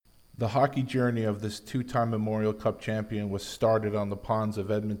The hockey journey of this two-time Memorial Cup champion was started on the ponds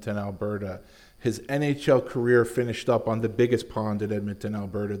of Edmonton, Alberta. His NHL career finished up on the biggest pond in Edmonton,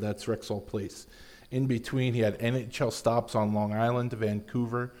 Alberta. That's Rexall Place. In between, he had NHL stops on Long Island,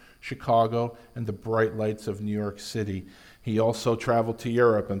 Vancouver, Chicago, and the bright lights of New York City. He also traveled to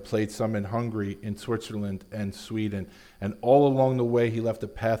Europe and played some in Hungary, in Switzerland, and Sweden. And all along the way, he left a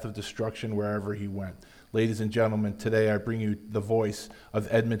path of destruction wherever he went. Ladies and gentlemen, today I bring you the voice of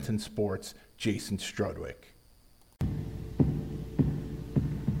Edmonton sports, Jason Strudwick.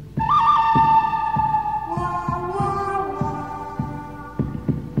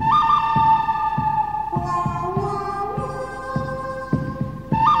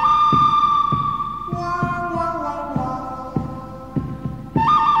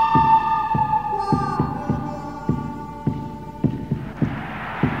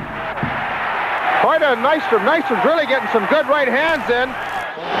 Nystrom's really getting some good right hands in.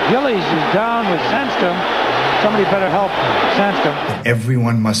 Gillies is down with Sandstrom. Somebody better help Sandstrom.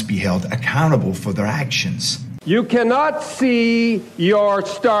 Everyone must be held accountable for their actions. You cannot see your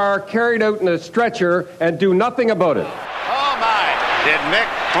star carried out in a stretcher and do nothing about it. Oh my! Did Mick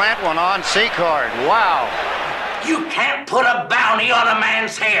plant one on Secord? Wow! You can't put a bounty on a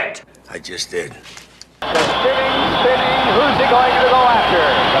man's head. I just did. Spinning. Who's he going to go after?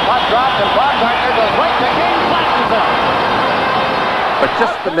 The puck drops and Baumgartner goes right to King, flashes him. But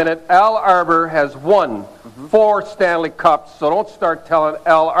just a minute, Al Arbour has won 4 Stanley Cups, so don't start telling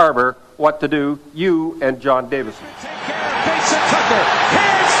Al Arbour what to do, you and John Davison. Take care of Mason Tucker.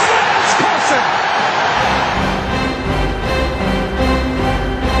 Here's Franz Carlson.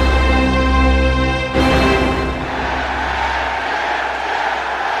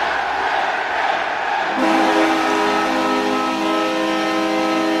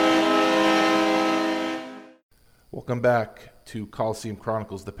 Welcome back to Coliseum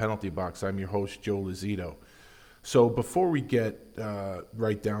Chronicles, the Penalty Box. I'm your host, Joe Lozito. So before we get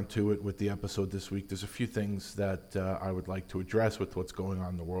right down to it with the episode this week, there's a few things that I would like to address with what's going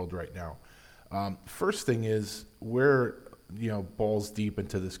on in the world right now. First thing is we're balls deep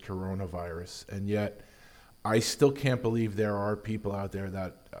into this coronavirus, and yet I still can't believe there are people out there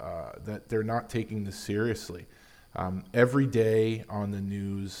that they're not taking this seriously. Every day on the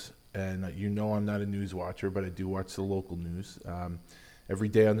news. And I'm not a news watcher, but I do watch the local news. Every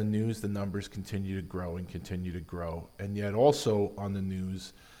day on the news, the numbers continue to grow and continue to grow. And yet also on the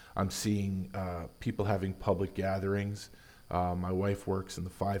news, I'm seeing people having public gatherings. My wife works in the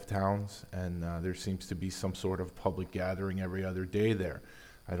 5 towns, and there seems to be some sort of public gathering every other day there.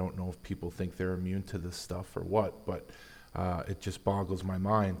 I don't know if people think they're immune to this stuff or what, but it just boggles my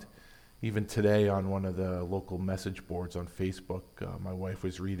mind. Even today on one of the local message boards on Facebook, my wife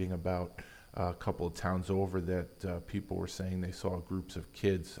was reading about a couple of towns over that people were saying they saw groups of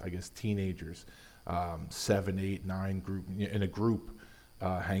kids, I guess teenagers, 7, 8, 9 group in a group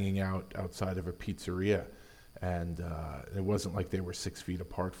hanging out outside of a pizzeria. And it wasn't like they were 6 feet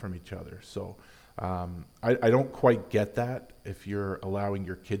apart from each other. So I don't quite get that. If you're allowing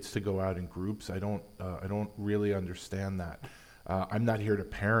your kids to go out in groups, I don't really understand that. I'm not here to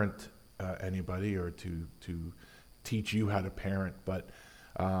parent anybody or to teach you how to parent, but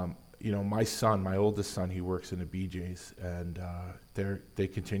my son, my oldest son, he works in a BJ's, and they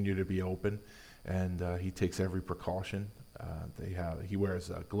continue to be open, and he takes every precaution. He wears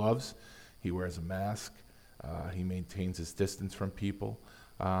gloves, he wears a mask, he maintains his distance from people,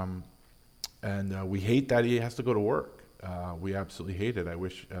 and we hate that he has to go to work. We absolutely hate it. I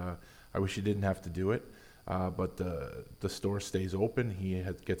wish he didn't have to do it. But the store stays open. He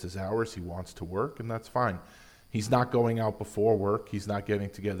gets his hours. He wants to work, and that's fine. He's not going out before work. He's not getting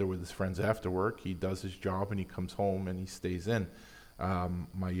together with his friends after work. He does his job, and he comes home, and he stays in.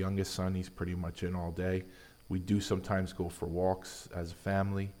 My youngest son, he's pretty much in all day. We do sometimes go for walks as a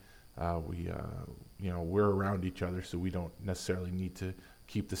family. We're around each other, so we don't necessarily need to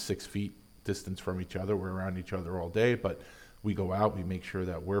keep the 6 feet distance from each other. We're around each other all day, but we go out, we make sure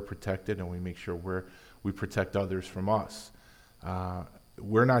that we're protected, and we make sure we protect others from us.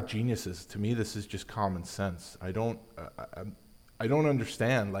 We're not geniuses. To me, this is just common sense. I don't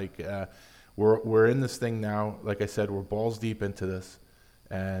understand. We're in this thing now. Like I said, we're balls deep into this,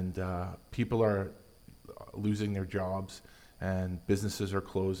 and people are losing their jobs, and businesses are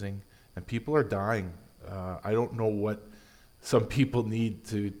closing, and people are dying. I don't know what some people need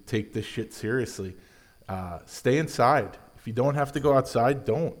to take this shit seriously. Stay inside. If you don't have to go outside,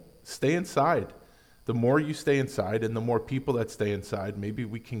 don't. Stay inside. The more you stay inside and the more people that stay inside, maybe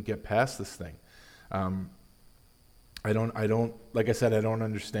we can get past this thing. Like I said, I don't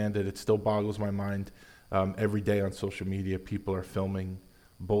understand it. It still boggles my mind. Every day on social media, people are filming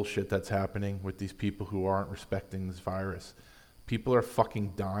bullshit that's happening with these people who aren't respecting this virus. People are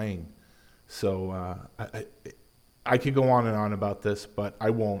fucking dying. So I could go on and on about this, but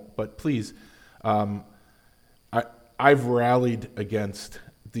I won't. But please, I've rallied against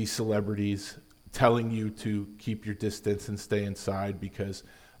these celebrities telling you to keep your distance and stay inside because,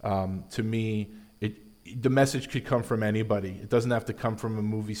 to me, the message could come from anybody. It doesn't have to come from a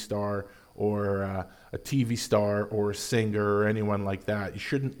movie star or a TV star or a singer or anyone like that. You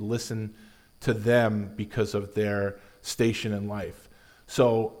shouldn't listen to them because of their station in life.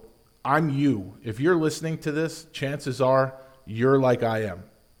 So I'm you. If you're listening to this, chances are you're like I am.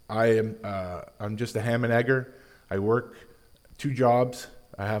 I'm just a ham and egger. I work 2 jobs.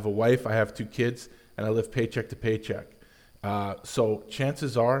 I have a wife. I have 2 kids, and I live paycheck to paycheck. So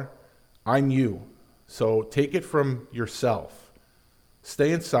chances are I'm you. So take it from yourself.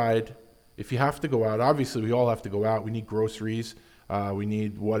 Stay inside. If you have to go out, obviously we all have to go out. We need groceries. We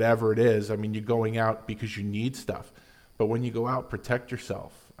need whatever it is. I mean, you're going out because you need stuff. But when you go out, protect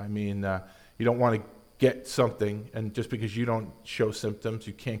yourself. I mean, you don't want to get something, and just because you don't show symptoms,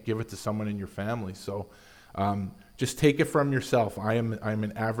 you can't give it to someone in your family. So just take it from yourself. I'm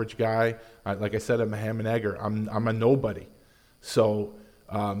an average guy. Like I said, I'm a ham and egger. I'm a nobody. So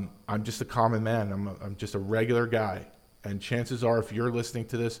I'm just a common man. I'm just a regular guy. And chances are, if you're listening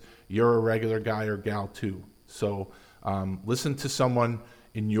to this, you're a regular guy or gal too. So listen to someone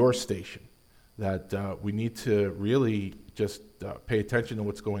in your station. That we need to really just pay attention to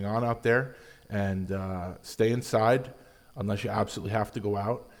what's going on out there and stay inside unless you absolutely have to go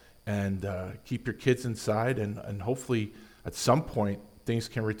out, and keep your kids inside, and hopefully at some point things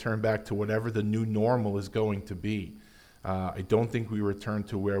can return back to whatever the new normal is going to be. I don't think we return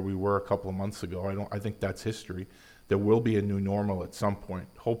to where we were a couple of months ago. I think that's history. There will be a new normal at some point,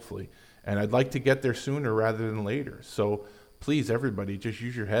 hopefully, and I'd like to get there sooner rather than later. So please, everybody, just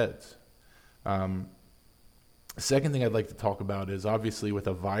use your heads. The second thing I'd like to talk about is, obviously with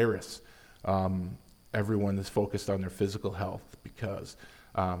a virus, everyone is focused on their physical health because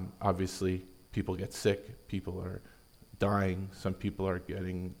obviously people get sick, people are dying, some people are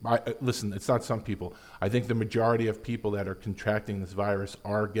getting... listen, it's not some people. I think the majority of people that are contracting this virus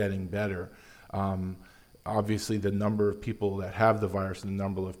are getting better. Obviously, the number of people that have the virus and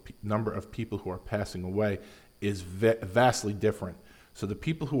the number of people who are passing away is vastly different. So the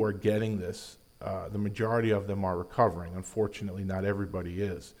people who are getting this, the majority of them are recovering. Unfortunately, not everybody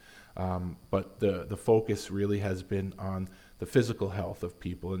is. But the focus really has been on the physical health of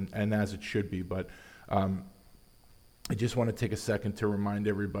people, and as it should be. But I just want to take a second to remind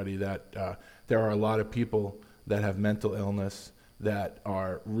everybody that there are a lot of people that have mental illness that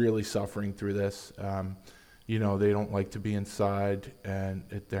are really suffering through this. They don't like to be inside, and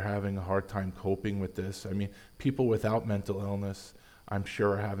they're having a hard time coping with this. I mean, people without mental illness, I'm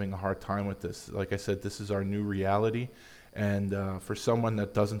sure, are having a hard time with this. Like I said, this is our new reality, and for someone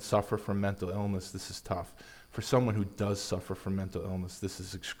that doesn't suffer from mental illness, this is tough. For someone who does suffer from mental illness, this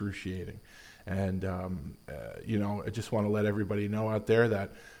is excruciating. And, I just want to let everybody know out there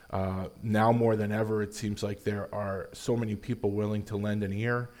that now more than ever, it seems like there are so many people willing to lend an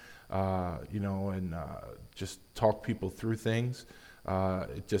ear, and just talk people through things.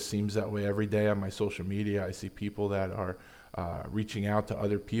 It just seems that way every day on my social media. I see people that are reaching out to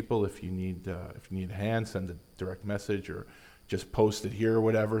other people. If you need a hand, send a direct message or just post it here or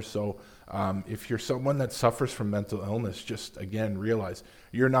whatever. So if you're someone that suffers from mental illness, just again realize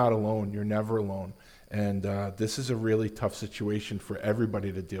you're not alone. You're never alone. And this is a really tough situation for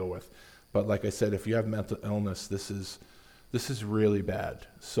everybody to deal with. But like I said, if you have mental illness, this is really bad.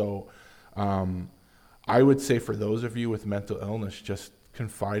 So I would say for those of you with mental illness, just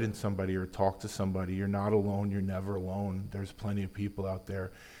confide in somebody or talk to somebody. You're not alone. You're never alone. There's plenty of people out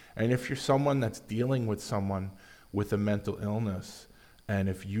there. And if you're someone that's dealing with someone with a mental illness, and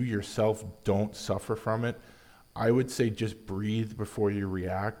if you yourself don't suffer from it, I would say just breathe before you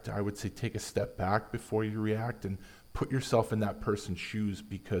react. I would say take a step back before you react and put yourself in that person's shoes,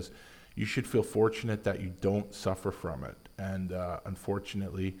 because you should feel fortunate that you don't suffer from it. And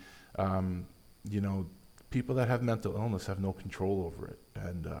unfortunately, people that have mental illness have no control over it.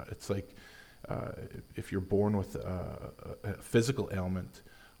 And it's like if you're born with a physical ailment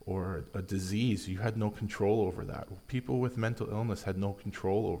or a disease, you had no control over that. People with mental illness had no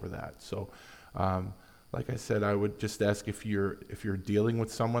control over that. So like I said, I would just ask, if you're dealing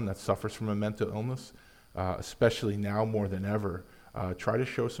with someone that suffers from a mental illness, especially now more than ever, try to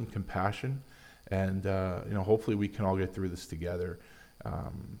show some compassion, and hopefully we can all get through this together.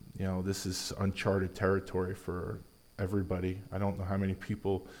 This is uncharted territory for everybody. I don't know how many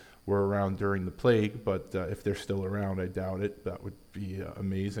people were around during the plague, but if they're still around, I doubt it. That would be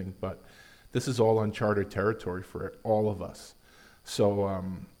amazing. But this is all uncharted territory for all of us. So,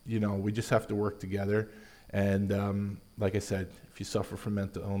 we just have to work together. And like I said, if you suffer from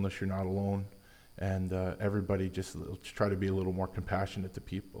mental illness, you're not alone. And everybody just try to be a little more compassionate to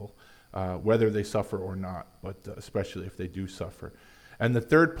people, whether they suffer or not, but especially if they do suffer. And the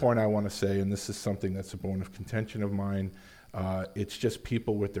third point I want to say, and this is something that's a bone of contention of mine, it's just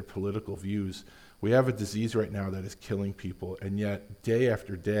people with their political views. We have a disease right now that is killing people, and yet day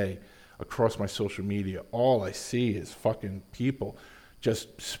after day across my social media, all I see is fucking people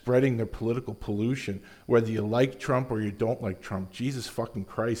just spreading their political pollution, whether you like Trump or you don't like Trump. Jesus fucking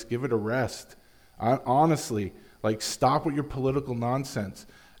Christ, give it a rest. Honestly, stop with your political nonsense.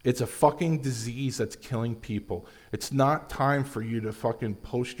 It's a fucking disease that's killing people. It's not time for you to fucking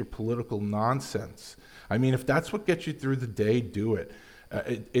post your political nonsense. I mean, if that's what gets you through the day, do it.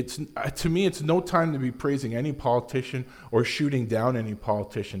 To me, it's no time to be praising any politician or shooting down any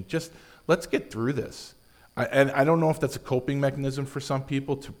politician. Just let's get through this. And I don't know if that's a coping mechanism for some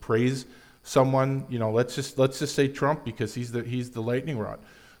people to praise someone. Let's just say Trump because he's the lightning rod.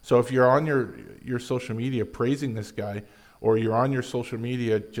 So if you're on your social media praising this guy, or you're on your social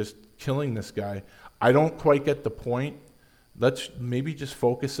media just killing this guy, I don't quite get the point. Let's maybe just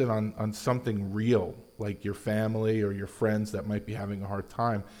focus it on something real, like your family or your friends that might be having a hard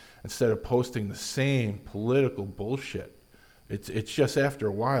time, instead of posting the same political bullshit. It's just after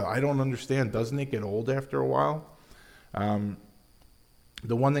a while. I don't understand. Doesn't it get old after a while?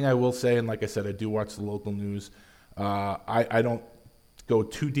 The one thing I will say, and like I said, I do watch the local news. I don't go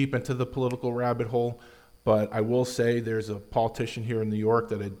too deep into the political rabbit hole, but I will say there's a politician here in New York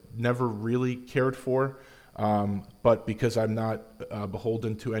that I never really cared for. But because I'm not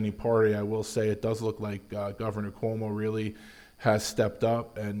beholden to any party, I will say it does look like Governor Cuomo really has stepped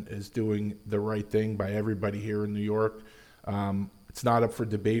up and is doing the right thing by everybody here in New York. It's not up for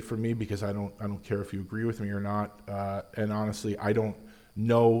debate for me because I don't care if you agree with me or not. And honestly, I don't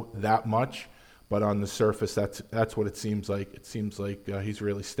know that much. But on the surface, that's what it seems like. It seems like he's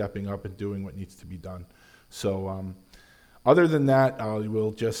really stepping up and doing what needs to be done. So other than that, I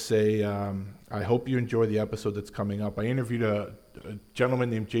will just say I hope you enjoy the episode that's coming up. I interviewed a gentleman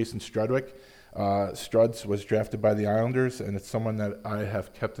named Jason Strudwick. Struds was drafted by the Islanders, and it's someone that I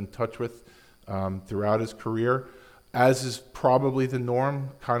have kept in touch with throughout his career. As is probably the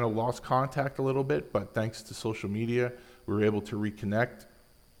norm, kind of lost contact a little bit, but thanks to social media, we were able to reconnect.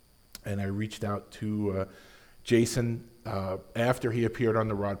 And I reached out to Jason after he appeared on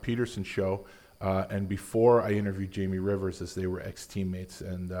the Rod Peterson show and before I interviewed Jamie Rivers, as they were ex-teammates.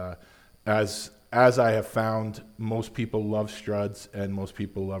 And as I have found, most people love Struds and most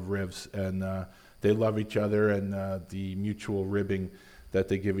people love Rivs, and they love each other, and the mutual ribbing that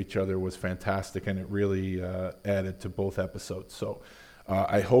they give each other was fantastic, and it really added to both episodes. So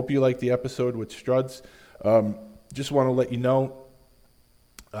I hope you like the episode with Struds. Just want to let you know,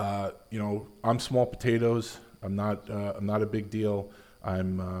 I'm small potatoes. I'm not a big deal.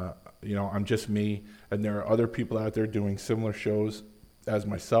 I'm just me, and there are other people out there doing similar shows as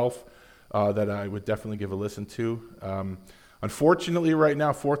myself that I would definitely give a listen to. Unfortunately, right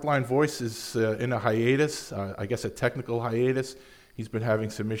now, Fourth Line Voice is in a hiatus. I guess a technical hiatus. He's been having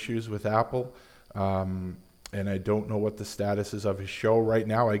some issues with Apple, and I don't know what the status is of his show right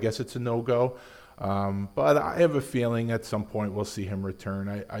now. I guess it's a no-go. But I have a feeling at some point we'll see him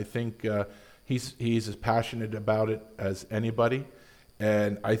return. I think he's as passionate about it as anybody.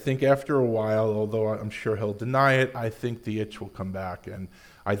 And I think after a while, although I'm sure he'll deny it, I think the itch will come back. And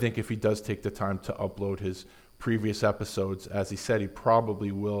I think if he does take the time to upload his previous episodes, as he said he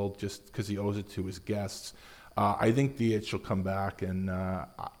probably will just because he owes it to his guests, I think the itch will come back. And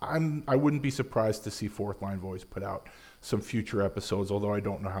I wouldn't be surprised to see Fourth Line Voice put out some future episodes, although I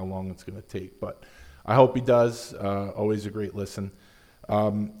don't know how long it's going to take. But I hope he does. Always a great listen.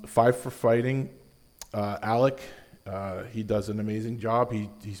 Five for Fighting, Alec, he does an amazing job.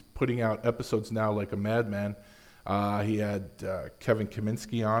 He's putting out episodes now like a madman. He had Kevin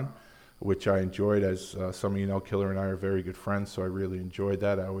Kaminsky on, which I enjoyed. As some of you know, Killer and I are very good friends, so I really enjoyed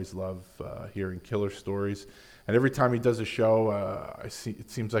that. I always love hearing Killer stories. And every time he does a show, it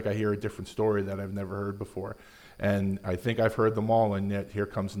seems like I hear a different story that I've never heard before. And I think I've heard them all, and yet here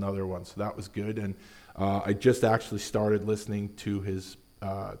comes another one. So that was good. And I just actually started listening to his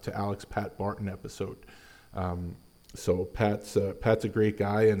to Alex Pat Barton episode. So Pat's a great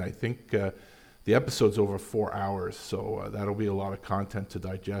guy, and I think the episode's over 4 hours. So that'll be a lot of content to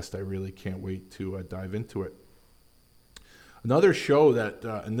digest. I really can't wait to dive into it. Another show that,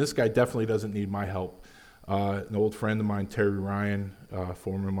 and this guy definitely doesn't need my help. An old friend of mine, Terry Ryan,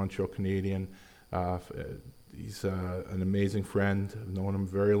 former Montreal Canadian. He's an amazing friend. I've known him a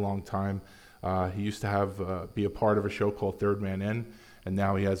very long time. He used to be a part of a show called Third Man In, and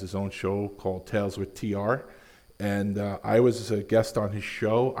now he has his own show called Tales with TR. And I was a guest on his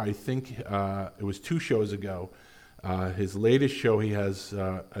show. I think it was 2 shows ago. His latest show, he has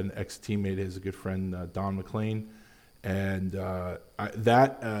an ex-teammate, his good friend, Don McLean. And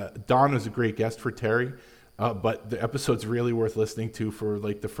Don was a great guest for Terry. But the episode's really worth listening to for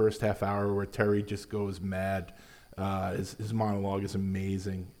like the first half hour where Terry just goes mad. His monologue is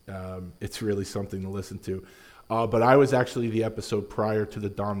amazing. It's really something to listen to. But I was actually the episode prior to the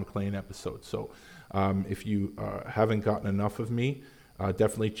Don McLean episode. So if you haven't gotten enough of me,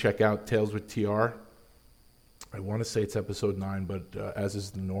 definitely check out Tales with TR. I want to say it's episode 9, but as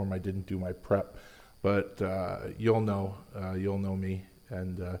is the norm, I didn't do my prep. But you'll know me.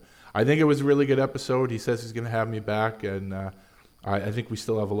 And I think it was a really good episode. He says he's going to have me back, and I think we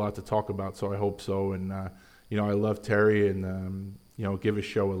still have a lot to talk about, so I hope so. And, I love Terry, and, give his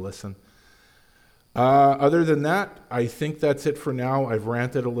show a listen. Other than that, I think that's it for now. I've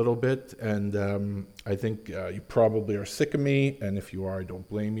ranted a little bit, and I think you probably are sick of me, and if you are, I don't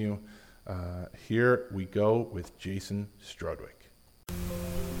blame you. Here we go with Jason Strudwick.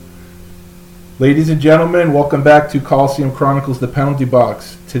 Ladies and gentlemen, welcome back to Coliseum Chronicles, The Penalty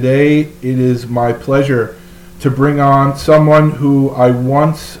Box. Today, it is my pleasure to bring on someone who I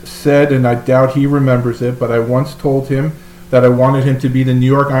once said, and I doubt he remembers it, but I once told him that I wanted him to be the New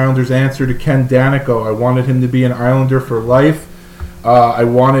York Islanders' answer to Ken Daneyko. I wanted him to be an Islander for life. I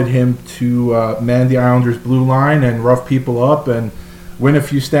wanted him to man the Islanders' blue line and rough people up and win a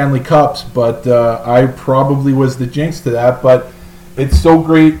few Stanley Cups, but I probably was the jinx to that. But it's so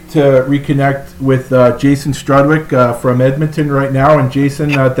great to reconnect with Jason Strudwick from Edmonton right now. And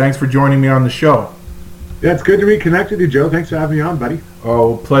Jason, thanks for joining me on the show. Yeah, it's good to reconnect with you, Joe. Thanks for having me on, buddy.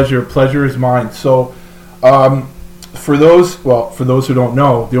 Oh, pleasure. Pleasure is mine. So, for those who don't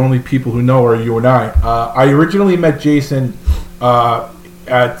know, the only people who know are you and I. I originally met Jason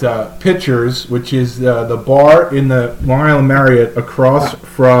at Pitchers, which is the bar in the Long Island Marriott across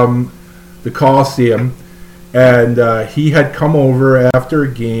from the Coliseum. And he had come over after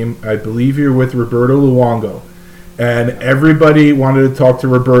a game. I believe you were with Roberto Luongo. And everybody wanted to talk to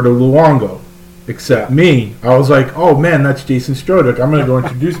Roberto Luongo, except me. I was like, oh, man, that's Jason Strudwick. I'm going to go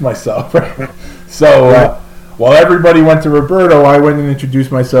introduce myself. So while everybody went to Roberto, I went and introduced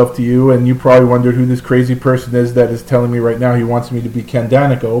myself to you. And you probably wondered who this crazy person is that is telling me right now he wants me to be Ken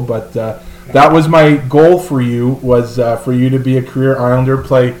Daneyko. But that was my goal for you, was for you to be a career Islander,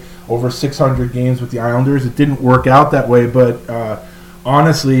 play over 600 games with the Islanders. It didn't work out that way, but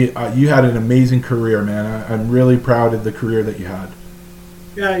honestly, you had an amazing career, man. I'm really proud of the career that you had.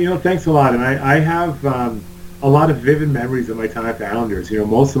 Yeah, thanks a lot. And I have a lot of vivid memories of my time at the Islanders.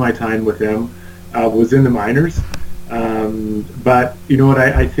 Most of my time with them was in the minors. But you know what?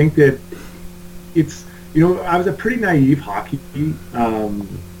 I think that it's, I was a pretty naive hockey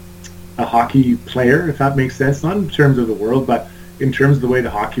player, if that makes sense. Not in terms of the world, but in terms of the way the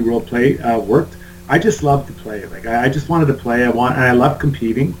hockey world worked. I just loved to play. Like I just wanted to play. And I love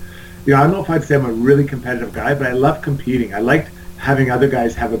competing. I don't know if I'd say I'm a really competitive guy, but I love competing. I liked having other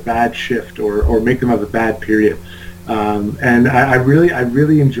guys have a bad shift or make them have a bad period. And I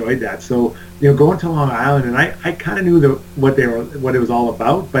really enjoyed that. So going to Long Island, and I kind of knew what it was all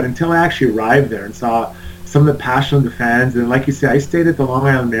about, but until I actually arrived there and saw some of the passion of the fans, and like you said, I stayed at the Long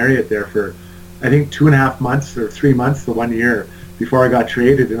Island Marriott there for I think 2.5 months or 3 months to 1 year before I got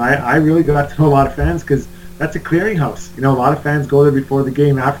traded, and I really got to know a lot of fans because that's a clearinghouse. A lot of fans go there before the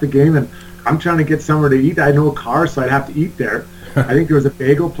game, after the game, and I'm trying to get somewhere to eat. I had no car, so I'd have to eat there. I think there was a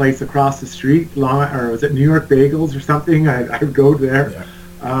bagel place across the street, or was it New York Bagels or something? I would go there. Yeah.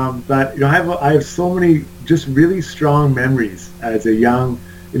 But I have so many just really strong memories as a young,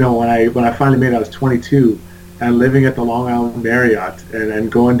 when I finally made it, I was 22, and living at the Long Island Marriott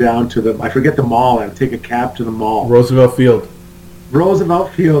and going down to I forget the mall. I would take a cab to the mall. Roosevelt Field,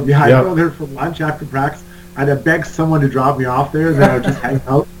 yeah. I'd go there for lunch after practice. I'd beg someone to drop me off there, and then I would just hang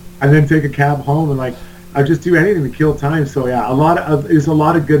out and then take a cab home, and I'd just do anything to kill time. So yeah, there's a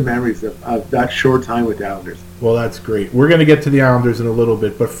lot of good memories of that short time with the Islanders. Well, that's great. We're going to get to the Islanders in a little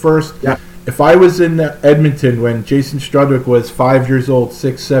bit, but first, if I was in Edmonton when Jason Strudwick was 5 years old,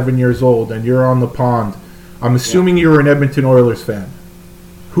 6, 7 years old, and you're on the pond, I'm assuming you were an Edmonton Oilers fan.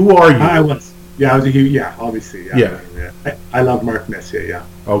 Who are you? I was. Yeah, I was a huge. Yeah, obviously. Yeah. I love Mark Messier. Yeah.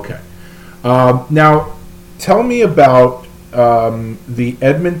 Okay. Now, tell me about the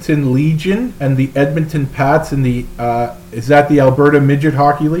Edmonton Legion and the Edmonton Pats in the is that the Alberta Midget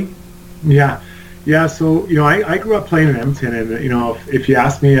Hockey League? Yeah, Yeah, so I grew up playing in Edmonton, and if you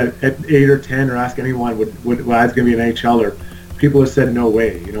ask me at 8 or 10, or ask anyone would I was going to be an NHLer, people have said no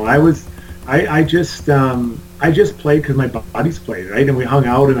way. I just played because my buddies played, right? And we hung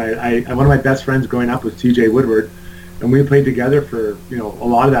out, and I one of my best friends growing up was T.J. Woodward, and we played together for a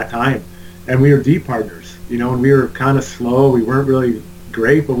lot of that time, and we were D partners, and we were kind of slow. We weren't really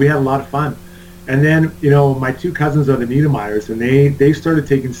great, but we had a lot of fun. And then my two cousins are the Niedermeyers, and they started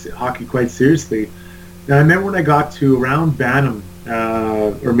taking hockey quite seriously. And I remember when I got to around Bantam,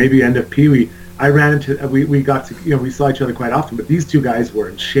 or maybe end of Pee Wee, I ran into we got to we saw each other quite often, but these two guys were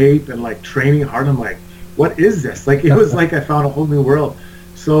in shape and like training hard. I'm like, what is this? Like, it was like I found a whole new world.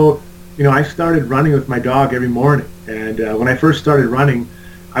 So I started running with my dog every morning, and when I first started running,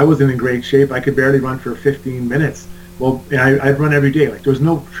 I wasn't in great shape. I could barely run for 15 minutes. Well, I'd run every day. Like, there was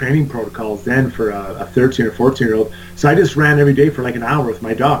no training protocols then for a 13 or 14-year-old. So I just ran every day for like an hour with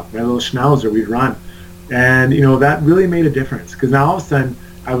my dog, my little Schnauzer. We'd run, and that really made a difference, because now all of a sudden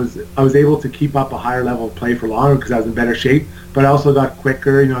I was able to keep up a higher level of play for longer because I was in better shape. But I also got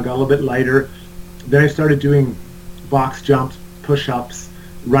quicker. I got a little bit lighter. Then I started doing box jumps, push-ups,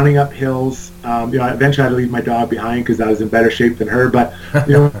 running up hills. Eventually I had to leave my dog behind because I was in better shape than her. But I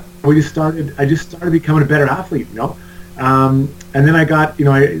just started becoming a better athlete. And then I got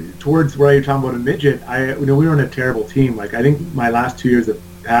towards where you're talking about a midget. We were on a terrible team. Like, I think my last 2 years of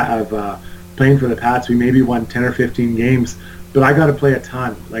playing for the Pats, we maybe won 10 or 15 games. But I got to play a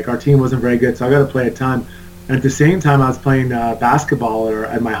ton. Like, our team wasn't very good, so I got to play a ton. And at the same time, I was playing basketball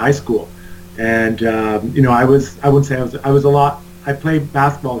at my high school. And I was a lot. I played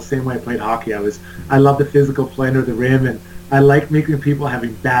basketball the same way I played hockey. I loved the physical play under the rim, and I liked making people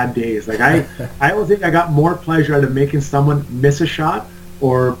having bad days. Like, I always think I got more pleasure out of making someone miss a shot,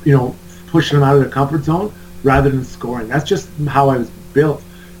 or pushing them out of their comfort zone, rather than scoring. That's just how I was built.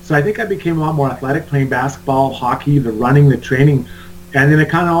 So I think I became a lot more athletic playing basketball, hockey, the running, the training. And then it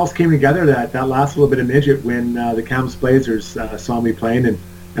kind of all came together that last little bit of midget when the Kamloops Blazers saw me playing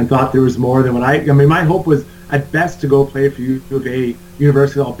and thought there was more than what I mean, my hope was at best to go play for U of A,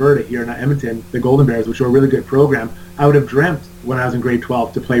 University of Alberta here in Edmonton, the Golden Bears, which are a really good program. I would have dreamt when I was in grade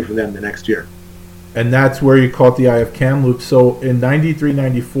 12 to play for them the next year. And that's where you caught the eye of Kamloops. So in 93,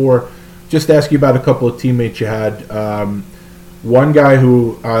 94, just to ask you about a couple of teammates you had. One guy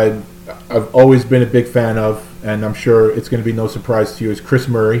who I've always been a big fan of, and I'm sure it's going to be no surprise to you, is Chris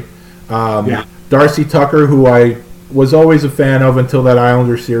Murray. Darcy Tucker, who I was always a fan of until that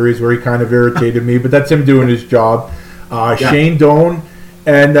Islander series where he kind of irritated me, but that's him doing his job. Shane Doan,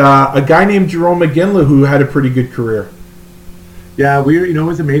 and a guy named Jerome McGinley who had a pretty good career. Yeah, it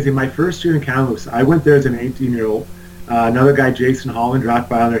was amazing. My first year in Kamloops, I went there as an 18-year-old. Another guy, Jason Holland, dropped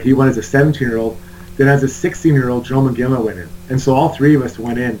by on there. He went as a 17-year-old. Then as a 16-year-old, Jerome McGinley went in. And so all three of us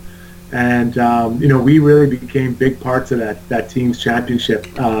went in. And, we really became big parts of that team's championship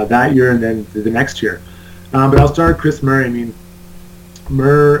that year and then the next year. But I'll start with Chris Murray. I mean,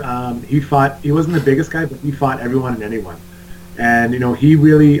 he wasn't the biggest guy, but he fought everyone and anyone. And, he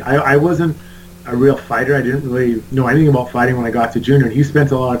really, I wasn't a real fighter. I didn't really know anything about fighting when I got to junior. And he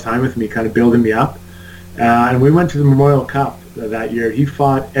spent a lot of time with me kind of building me up. And we went to the Memorial Cup that year. He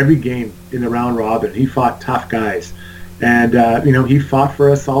fought every game in the round robin. He fought tough guys. And, he fought for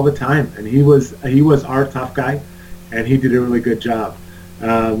us all the time. And he was our tough guy, and he did a really good job.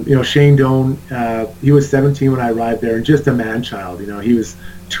 Shane Doan, he was 17 when I arrived there, and just a man-child. He was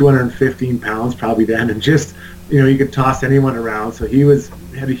 215 pounds probably then, and just, you could toss anyone around. So he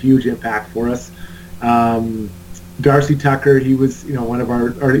had a huge impact for us. Darcy Tucker, he was, he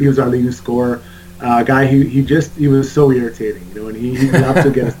was our leading scorer. Guy, he was so irritating, and he loved to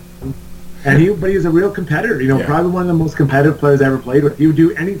get us. But he was a real competitor, probably one of the most competitive players I ever played with. He would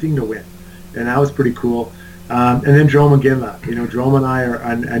do anything to win, and that was pretty cool. And then Jerome McGinley, Jerome and I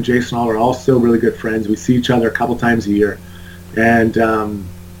and Jason Hall are all still really good friends. We see each other a couple times a year. And,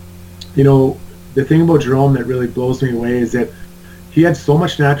 the thing about Jerome that really blows me away is that he had so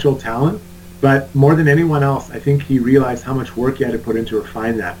much natural talent, but more than anyone else, I think he realized how much work he had to put in to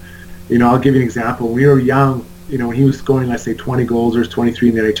refine that. I'll give you an example. When we were young, when he was scoring, let's say, 20 goals or 23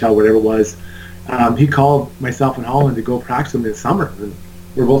 in the NHL, whatever it was, he called myself and Holland to go practice him in the summer. And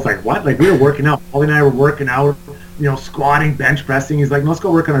we're both like, what? Like, we were working out. Holly and I were working out, squatting, bench pressing. He's like, let's go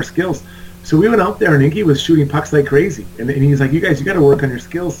work on our skills. So we went out there, and Inky was shooting pucks like crazy. And he's like, you guys, you got to work on your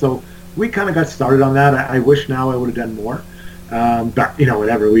skills. So we kind of got started on that. I wish now I would have done more. But,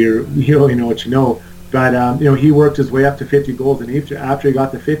 whatever. You only know what you know. But, he worked his way up to 50 goals. And after he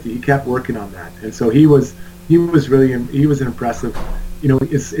got to 50, he kept working on that. And so he was an impressive,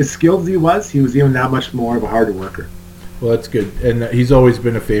 as skilled as he was even that much more of a harder worker. Well, that's good. And he's always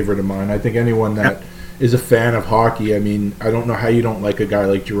been a favorite of mine. I think anyone that is a fan of hockey, I mean, I don't know how you don't like a guy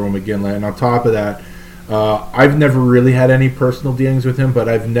like Jarome Iginla. And on top of that, I've never really had any personal dealings with him, but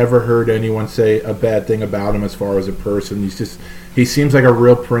I've never heard anyone say a bad thing about him as far as a person. He seems like a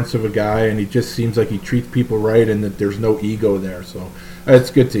real prince of a guy, and he just seems like he treats people right and that there's no ego there. So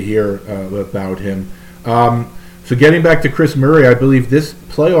it's good to hear about him. So getting back to Chris Murray, I believe this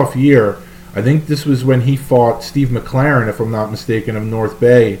playoff year, I think this was when he fought Steve McLaren, if I'm not mistaken, of North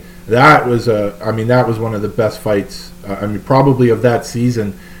Bay. That was one of the best fights, probably of that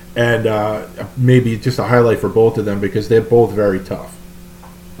season. And maybe just a highlight for both of them because they're both very tough.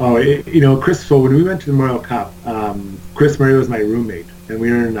 Oh, Chris, so when we went to the Memorial Cup, Chris Murray was my roommate, and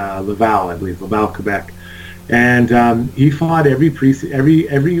we were in Laval, I believe, Laval, Quebec. And he fought every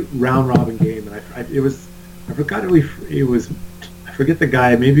round robin game, and I forget the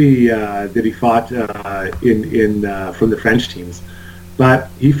guy, maybe that he fought in from the French teams, but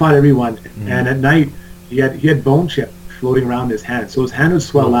he fought everyone. Mm-hmm. And at night he had bone chip floating around his hand, so his hand would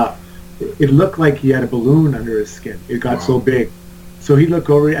swell up. It looked like he had a balloon under his skin. It got so big. So he'd look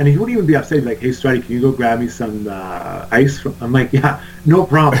over, and he wouldn't even be upset. He'd be like, "Hey, Strutty, can you go grab me some ice?" I'm like, "Yeah, no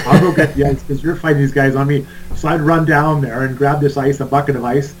problem. I'll go get the ice because you're fighting these guys on me." So I'd run down there and grab this ice, a bucket of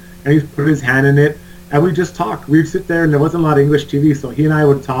ice, and he'd put his hand in it, and we'd just talk. We'd sit there, and there wasn't a lot of English TV, so he and I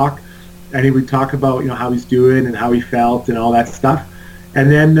would talk, and he would talk about how he's doing and how he felt and all that stuff. And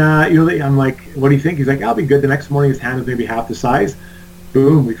then I'm like, "What do you think?" He's like, "I'll be good." The next morning, his hand was maybe half the size.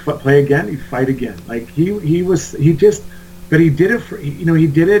 Boom, we play again. He'd fight again. Like but he did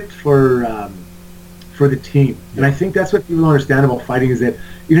it for the team. And I think that's what people don't understand about fighting is that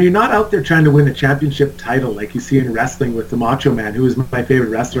you're not out there trying to win the championship title like you see in wrestling with the Macho Man, who is my favorite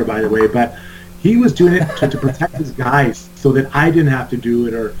wrestler, by the way. But he was doing it to protect his guys so that I didn't have to do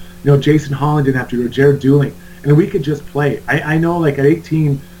it, or Jason Holland didn't have to do it, or Jared Dooling, and we could just play. I know, like at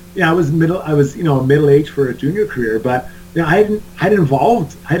 18, I was middle age for a junior career, but I hadn't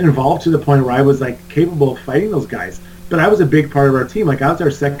evolved to the point where I was like capable of fighting those guys. But I was a big part of our team. Like I was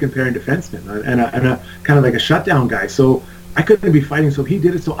our second pairing defenseman and a kind of like a shutdown guy. So I couldn't be fighting. So he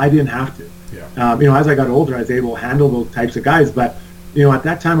did it, so I didn't have to. Yeah. As I got older, I was able to handle those types of guys. But at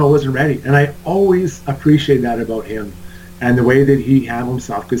that time, I wasn't ready. And I always appreciate that about him and the way that he handled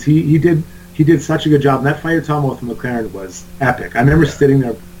himself, because he did such a good job. And that fight Tom with McLaren was epic. I remember sitting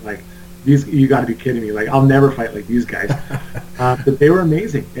there like, you got to be kidding me! Like I'll never fight like these guys. But they were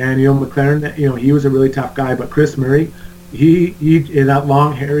amazing. And McLaren, he was a really tough guy. But Chris Murray, he in that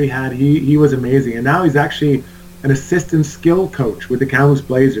long hair he had, he was amazing. And now he's actually an assistant skill coach with the Kamloops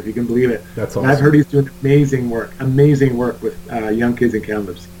Blazers, if you can believe it. That's awesome. And I've heard he's doing amazing work with young kids in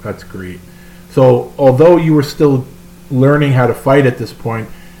Kamloops. That's great. So although you were still learning how to fight at this point,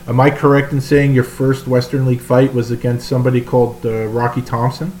 am I correct in saying your first Western League fight was against somebody called Rocky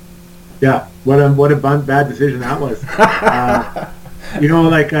Thompson? Yeah, what a bad decision that was. I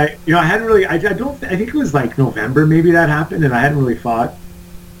hadn't really. I think it was like November maybe that happened, and I hadn't really fought.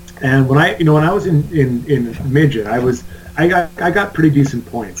 And when I was in midget, I got pretty decent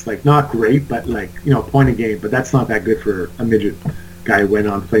points, like not great, but like point a game. But that's not that good for a midget guy who went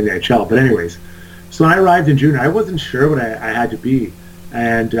on to play in the NHL. But anyways, so when I arrived in junior, I wasn't sure what I had to be,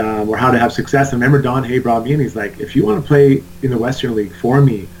 and or how to have success. I remember Don Hay brought me in. He's like, if you want to play in the Western League for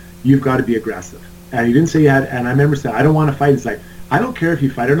me, you've got to be aggressive. And he didn't say you had, and I remember saying, I don't want to fight. He's like, I don't care if you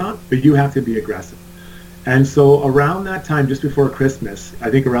fight or not, but you have to be aggressive. And so around that time, just before Christmas,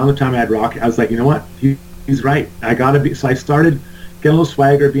 I think around the time I had Rocky, I was like, you know what? He's right. I got to be. So I started getting a little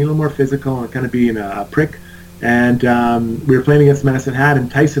swagger, being a little more physical, and kind of being a prick. And we were playing against Medicine Hat,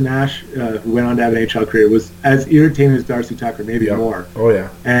 and Tyson Nash, who went on to have an NHL career, was as irritating as Darcy Tucker, maybe more. Oh, yeah.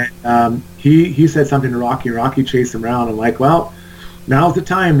 And he said something to Rocky, and Rocky chased him around. I'm like, well, now's the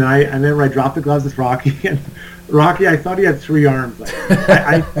time. And then I dropped the gloves with Rocky, and Rocky, I thought he had 3 arms. Like,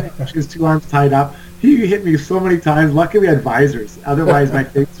 I think his 2 arms tied up. He hit me so many times. Luckily, we had visors. Otherwise, my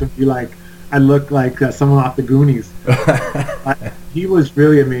face would be like, I looked like someone off the Goonies. He was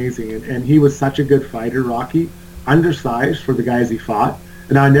really amazing, and he was such a good fighter, Rocky. Undersized for the guys he fought.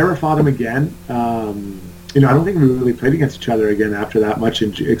 And I never fought him again. I don't think we really played against each other again after that much,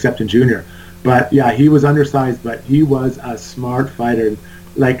 except in junior. But yeah, he was undersized, but he was a smart fighter.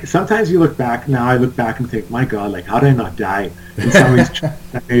 Like sometimes I look back and think, my God, like how did I not die in some of these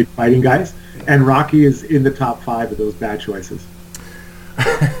choices I made fighting guys? And Rocky is in the top 5 of those bad choices.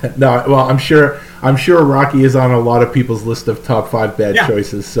 No, well, I'm sure Rocky is on a lot of people's list of top 5 bad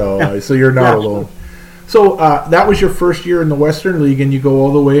choices. So, so you're not alone. So that was your first year in the Western League, and you go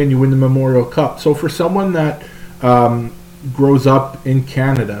all the way and you win the Memorial Cup. So for someone that grows up in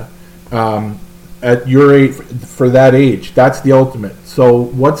Canada, at your age, for that age, that's the ultimate. So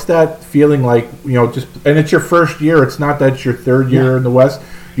what's that feeling like? Just, and it's your first year. It's not that it's your third year in the West.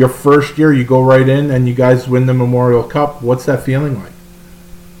 Your first year, you go right in and you guys win the Memorial Cup. What's that feeling like?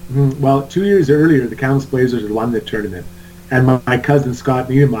 Well, 2 years earlier, the Kamloops Blazers had won the tournament, and my cousin Scott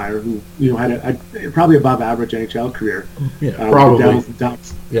Niedermeyer, who had a probably above average NHL career, probably with the Devils and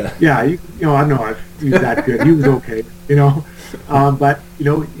Ducks. Yeah. I don't know if he's that good. He was okay, but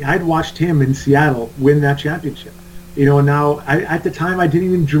I'd watched him in Seattle win that championship. Now at the time I didn't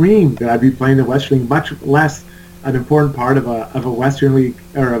even dream that I'd be playing the Western League, much less an important part of a Western League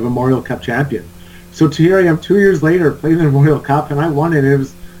or a Memorial Cup champion. So here I am 2 years later playing the Memorial Cup, and I won it. And it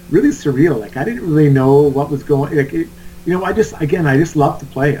was really surreal. Like, I didn't really know what was going. I just loved to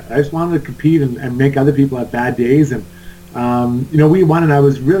play it. I just wanted to compete and make other people have bad days. And we won, and I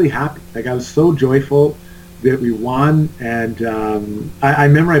was really happy. Like, I was so joyful that we won. And I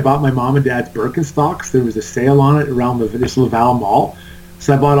remember I bought my mom and dad's Birkenstocks. There was a sale on it around this Laval Mall,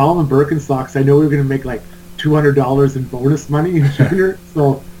 so I bought all the Birkenstocks. I know we were going to make like $200 in bonus money in junior,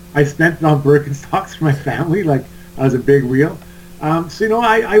 so I spent it on Birkenstocks for my family. Like, I was a big wheel.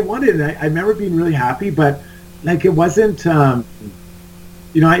 I won it, and I remember being really happy, but like, it wasn't,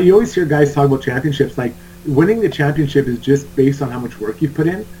 you always hear guys talk about championships, like winning the championship is just based on how much work you've put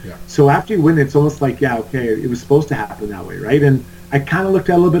in. Yeah. So after you win, it's almost like, it was supposed to happen that way, right? And I kind of looked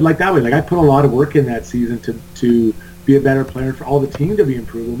at it a little bit like that way. Like, I put a lot of work in that season to be a better player, for all the team to be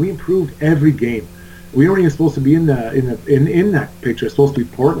improved, and we improved every game. We weren't even supposed to be in that picture. It's supposed to be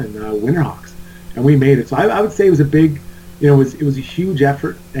Portland Winterhawks, and we made it. So I would say it was a big, it was a huge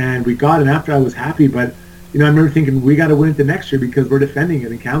effort, and we got it. And after, I was happy, but I remember thinking, we got to win it the next year because we're defending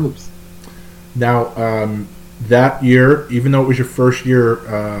it in Kamloops. Now, that year, even though it was your first year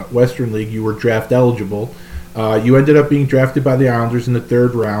Western League, you were draft eligible. You ended up being drafted by the Islanders in the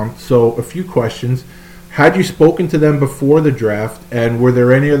third round. So a few questions. Had you spoken to them before the draft, and were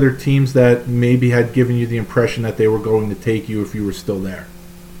there any other teams that maybe had given you the impression that they were going to take you if you were still there?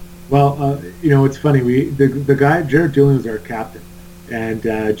 Well, it's funny. The guy, Jared Dooling, was our captain. And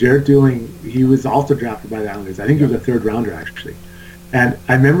Jared Dooling, he was also drafted by the Islanders. I think he was a third rounder, actually. And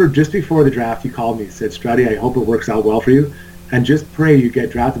I remember just before the draft, he called me and said, Struddy, I hope it works out well for you. And just pray you get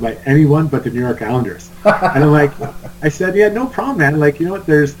drafted by anyone but the New York Islanders. And I'm like, I said, yeah, no problem, man. Like, you know what,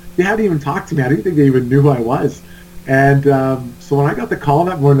 they hadn't even talked to me. I didn't think they even knew who I was. And so when I got the call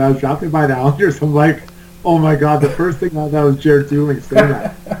that morning, I was drafted by the Islanders. I'm like, oh my God, the first thing I thought was Jared Dooling saying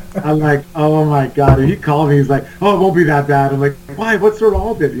that. I'm like, oh my God. And he called me, he's like, oh, it won't be that bad. I'm like, why? What's so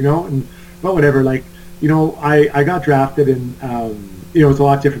wrong with it? But whatever. Like, I got drafted, and it was a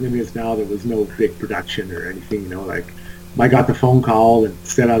lot different than it is now. There was no big production or anything, like, I got the phone call and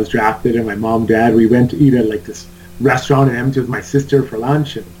said I was drafted, and my mom and dad, we went to eat at like this restaurant in Edmonton with my sister for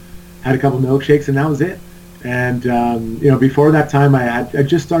lunch and had a couple of milkshakes, and that was it. And before that time, I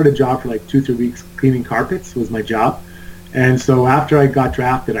just started a job for like 2-3 weeks. Cleaning carpets was my job. And so after I got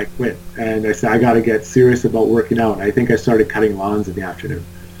drafted, I quit, and I said I got to get serious about working out. And I think I started cutting lawns in the afternoon.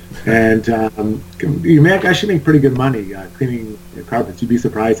 And you actually make pretty good money cleaning carpets. You'd be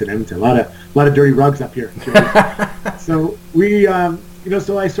surprised in Edmonton. A lot of dirty rugs up here. So we,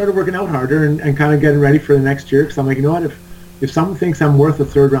 so I started working out harder and kind of getting ready for the next year, because I'm like, you know what, if someone thinks I'm worth a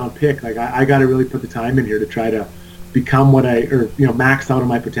third round pick, like, I got to really put the time in here to try to become max out on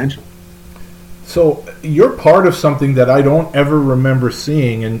my potential. So you're part of something that I don't ever remember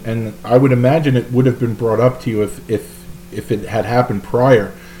seeing, and I would imagine it would have been brought up to you if it had happened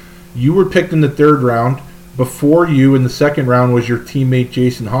prior. You were picked in the third round. Before you in the second round was your teammate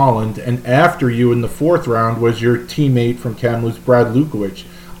Jason Holland, and after you in the fourth round was your teammate from Kamloops, Brad Lukowicz.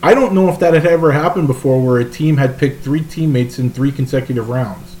 I don't know if that had ever happened before, where a team had picked 3 teammates in 3 consecutive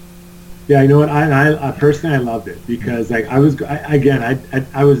rounds. Yeah, you know what? I personally, I loved it, because like I was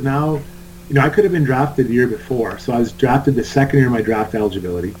now, I could have been drafted the year before, so I was drafted the second year of my draft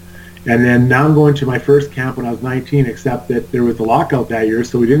eligibility. And then now I'm going to my first camp when I was 19, except that there was a lockout that year,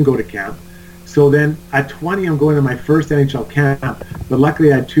 so we didn't go to camp. So then at 20, I'm going to my first NHL camp. But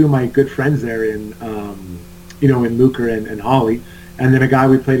luckily, I had 2 of my good friends there in Luker and Holly. And then a guy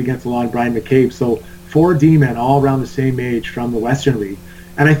we played against a lot, Brian McCabe. So 4 D-men all around the same age from the Western League.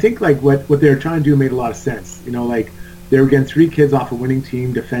 And I think like what they were trying to do made a lot of sense. Like they were getting 3 kids off a winning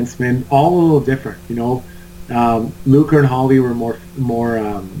team, defensemen, all a little different, Luker and Holly were more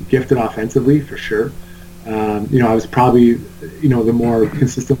gifted offensively, for sure. I was probably, the more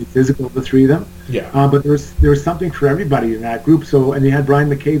consistently physical of the 3 of them. Yeah. But there was something for everybody in that group. So, and you had Brian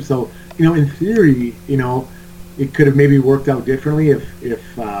McCabe. So, in theory, it could have maybe worked out differently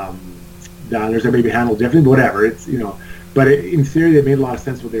if the others are maybe handled differently. But whatever. It's But in theory, they made a lot of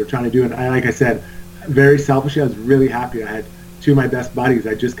sense what they were trying to do. And like I said, very selfishly, I was really happy. I had two of my best buddies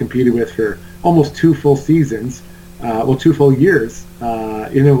I just competed with for almost 2 full seasons, 2 full years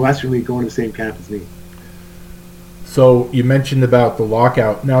in the Western League going to the same camp as me. So you mentioned about the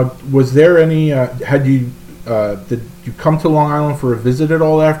lockout. Now, was there any? Did you come to Long Island for a visit at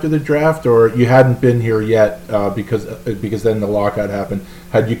all after the draft, or you hadn't been here yet because then the lockout happened?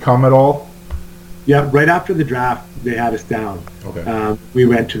 Had you come at all? Yeah, right after the draft, they had us down. Okay. We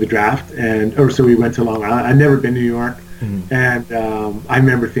went to the draft, so we went to Long Island. I'd never been to New York, and I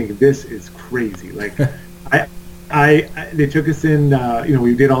remember thinking, this is crazy. Like, they took us in.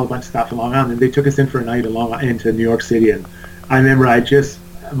 We did all a bunch of stuff in Long Island, and they took us in for a night into New York City. And I remember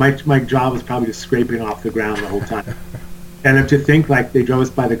my jaw was probably just scraping off the ground the whole time. And to think like they drove us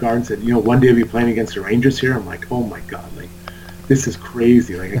by the garden and said, one day we'll be playing against the Rangers here. I'm like, oh my God, like this is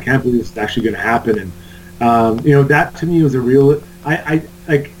crazy. Like I can't believe this is actually going to happen. And that to me was a real.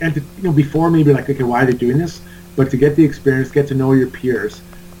 Before maybe like, okay, why are they doing this? But to get the experience, get to know your peers.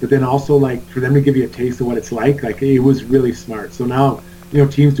 But then also, like, for them to give you a taste of what it's like it was really smart. So now,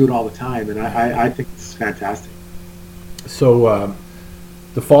 teams do it all the time, and I think it's fantastic. So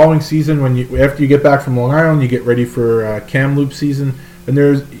the following season, after you get back from Long Island, you get ready for Kamloops season, and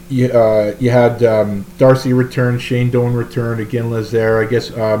you had Darcy return, Shane Doan return, again Lazare. I guess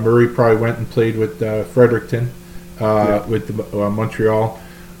Murray probably went and played with Fredericton, with Montreal.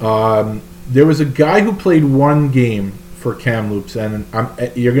 There was a guy who played one game for Kamloops, and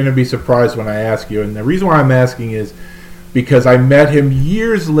you're going to be surprised when I ask you. And the reason why I'm asking is because I met him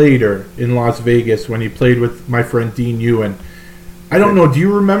years later in Las Vegas when he played with my friend Dean Ewan. I don't know, do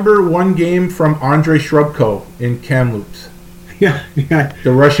you remember one game from Andrei Shrubko in Kamloops? Yeah.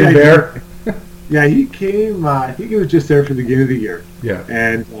 The Russian Bear? Yeah, he came, I think he was just there for the beginning of the year. Yeah.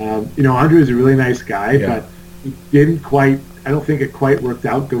 And, Andrei was a really nice guy, but he didn't quite, I don't think it quite worked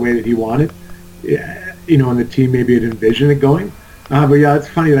out the way that he wanted. Yeah. And the team maybe had envisioned it going. But yeah, it's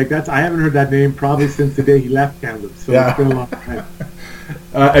funny. Like I haven't heard that name probably since the day he left Kamloops. So It's been a long time.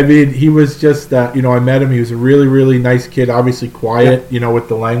 He was just, I met him. He was a really, really nice kid. Obviously quiet, with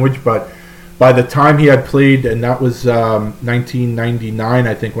the language. But by the time he had played, and that was 1999,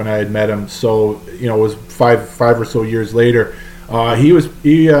 I think, when I had met him. So it was five or so years later.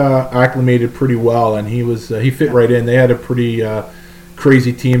 He acclimated pretty well, and he fit right in. They had a pretty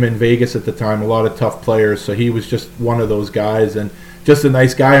crazy team in Vegas at the time, a lot of tough players, so he was just one of those guys and just a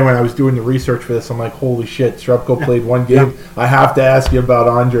nice guy. And when I was doing the research for this, I'm like, holy shit, Shrubko played one game. I have to ask you about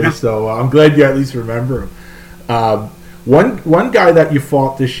Andrei, so I'm glad you at least remember him. One guy that you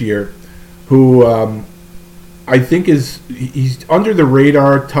fought this year who I think he's under the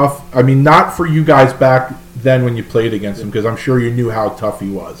radar, tough. I mean, not for you guys back then when you played against him, because I'm sure you knew how tough he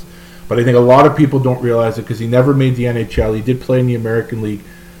was. But I think a lot of people don't realize it because he never made the NHL. He did play in the American League.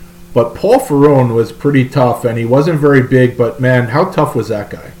 But Paul Ferrone was pretty tough, and he wasn't very big. But, man, how tough was that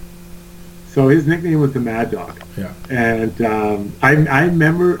guy? So his nickname was the Mad Dog. Yeah. And I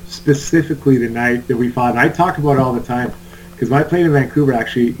remember specifically the night that we fought. And I talk about it all the time because when I played in Vancouver,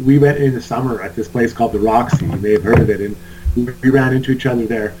 actually, we went in the summer at this place called the Roxy. You may have heard of it. And we ran into each other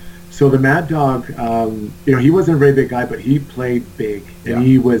there. So the Mad Dog, he wasn't a very big guy, but he played big, and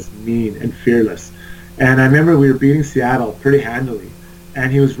he was mean and fearless. And I remember we were beating Seattle pretty handily,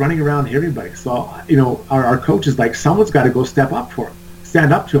 and he was running around everybody. So, our coach is like, someone's got to go stand up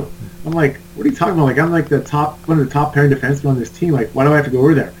to him. I'm like, what are you talking about? Like, I'm like one of the top pairing defensemen on this team. Like, why do I have to go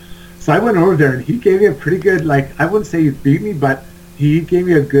over there? So I went over there, and he gave me a pretty good, I wouldn't say he beat me, but he gave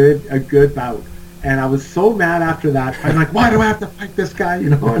me a good bout. And I was so mad after that. I'm like, why do I have to fight this guy?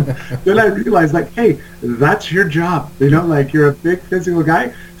 And then I realized, hey, that's your job. You're a big physical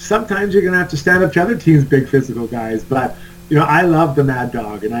guy. Sometimes you're going to have to stand up to other teams' big physical guys. But, I love the Mad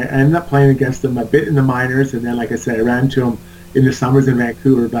Dog. And I ended up playing against him a bit in the minors. And then, like I said, I ran into him in the summers in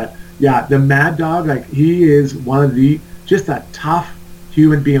Vancouver. But, yeah, the Mad Dog, he is one of just a tough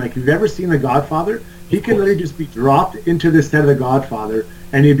human being. If you've ever seen The Godfather, he can literally just be dropped into the set of The Godfather.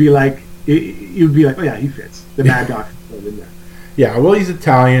 And you'd be like, oh yeah, he fits. The Mad Dog is in there. Yeah, well, he's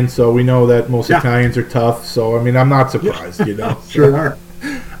Italian, so we know that most Italians are tough. So, I mean, I'm not surprised, Sure are.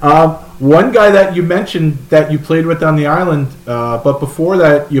 One guy that you mentioned that you played with on the island, but before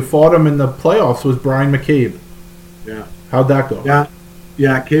that, you fought him in the playoffs, was Brian McCabe. Yeah. How'd that go?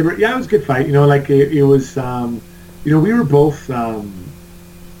 Yeah, Caber. Yeah, it was a good fight. It was, we were both,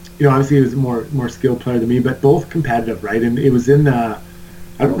 obviously he was a more skilled player than me, but both competitive, right? And it was in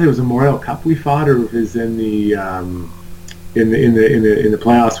I don't know if it was a Memorial Cup we fought, or if it was in the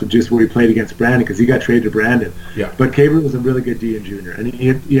playoffs, with just where he played against Brandon, because he got traded to Brandon. Yeah. But Caber was a really good D and junior, and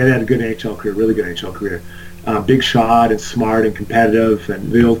he had a good NHL career, really good NHL career. big shot and smart and competitive,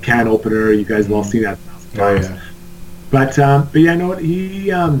 and the old can opener. You guys have all seen that 1,000 times. Yeah. But yeah, no,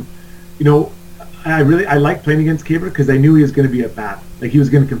 he, I liked playing against Kaber because I knew he was going to be a bat, like he was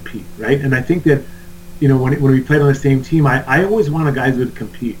going to compete, right? And I think that, when we played on the same team, I always wanted guys who would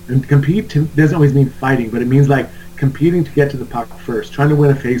compete. And compete doesn't always mean fighting, but it means like competing to get to the puck first, trying to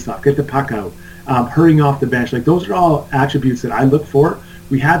win a faceoff, get the puck out, hurrying off the bench. Like those are all attributes that I look for.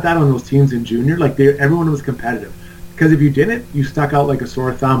 We had that on those teams in junior. Like everyone was competitive. Because if you didn't, you stuck out like a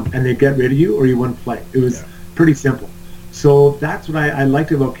sore thumb, and they'd get rid of you, or you wouldn't play. It was pretty simple. So that's what I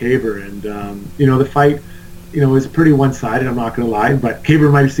liked about Kaber, and the fight, was pretty one-sided. I'm not going to lie, but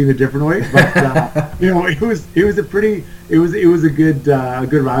Kaber might have seen it a different way. But it was a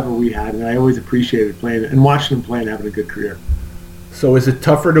good rival we had, and I always appreciated playing and watching him play and having a good career. So is it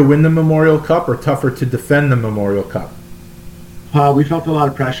tougher to win the Memorial Cup or tougher to defend the Memorial Cup? We felt a lot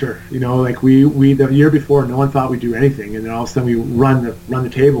of pressure. Like we the year before, no one thought we'd do anything, and then all of a sudden we run the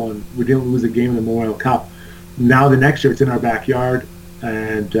table, and we didn't lose a game in the Memorial Cup. Now the next year it's in our backyard,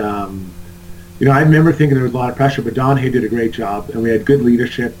 and I remember thinking there was a lot of pressure, but Don Hay did a great job, and we had good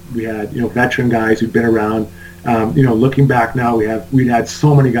leadership. We had veteran guys who'd been around. Looking back now, we'd had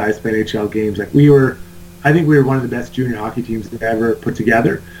so many guys play NHL games. Like I think we were one of the best junior hockey teams ever put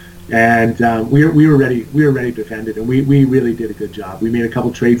together, and we were ready. We were ready to defend it, and we really did a good job. We made a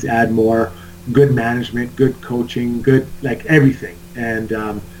couple trades, add more, good management, good coaching, good everything, and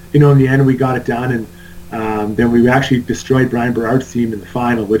in the end we got it done. And then we actually destroyed Brian Berard's team in the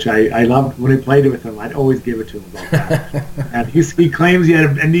final, which I loved. When I played it with him, I'd always give it to him about that. And he claims he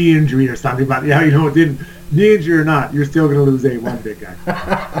had a knee injury or something, but it didn't. Knee injury or not, you're still going to lose A1, big guy.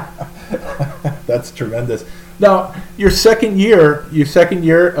 That's tremendous. Now, your second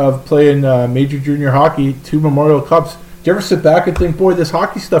year of playing major junior hockey, 2 Memorial Cups, do you ever sit back and think, boy, this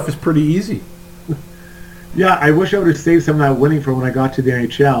hockey stuff is pretty easy? Yeah, I wish I would have saved some of that winning for when I got to the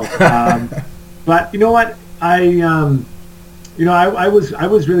NHL. But you know what? I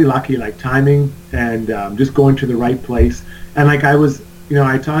was really lucky, like timing and just going to the right place. And I was,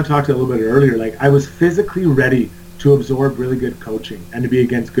 I talked a little bit earlier. Like I was physically ready to absorb really good coaching and to be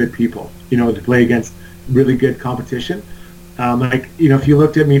against good people. To play against really good competition. If you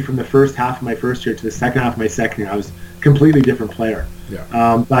looked at me from the first half of my first year to the second half of my second year, I was a completely different player.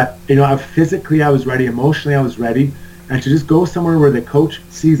 Yeah. But physically I was ready. Emotionally I was ready. And to just go somewhere where the coach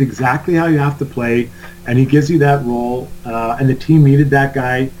sees exactly how you have to play, and he gives you that role, and the team needed that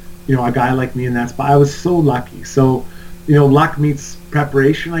guy, a guy like me in that spot. I was so lucky. So, luck meets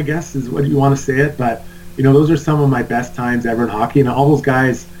preparation, I guess, is what you want to say it. But, those are some of my best times ever in hockey. And all those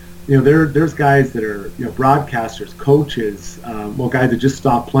guys, there's guys that are, broadcasters, coaches, guys that just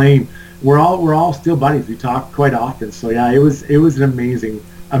stopped playing. We're all still buddies. We talk quite often. So, yeah, it was an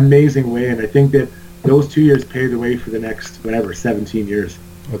amazing way. And I think that those 2 years paved the way for the next, 17 years.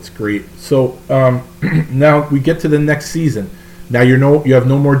 That's great. So now we get to the next season. Now you have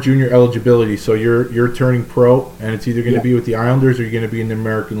no more junior eligibility, so you're turning pro, and it's either going to be with the Islanders or you're going to be in the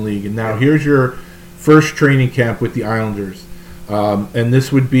American League. And now here's your first training camp with the Islanders, and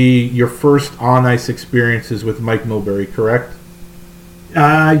this would be your first on-ice experiences with Mike Milbury, correct?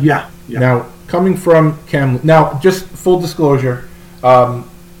 Yeah. Now, coming from now just full disclosure, I'm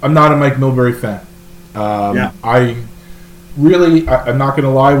not a Mike Milbury fan. I'm not going to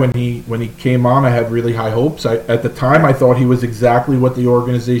lie, when he came on, I had really high hopes. At the time, I thought he was exactly what the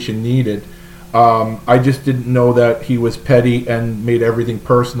organization needed. I just didn't know that he was petty and made everything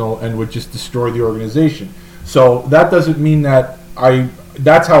personal and would just destroy the organization. So that doesn't mean that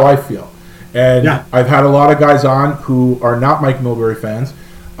that's how I feel. And I've had a lot of guys on who are not Mike Milbury fans,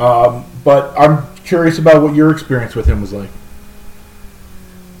 but I'm curious about what your experience with him was like.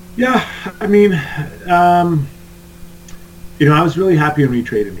 Yeah, I mean, I was really happy when he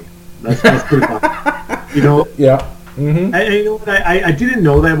traded me. That's pretty fun. Yeah. Mm-hmm. I didn't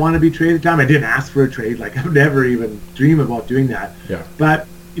know that I wanted to be traded at the time. I didn't ask for a trade. Like, I would never even dream about doing that. Yeah. But,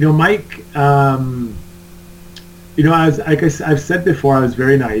 Mike, I've said before, I was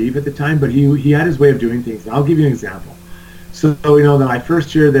very naive at the time, but he had his way of doing things. And I'll give you an example. So, my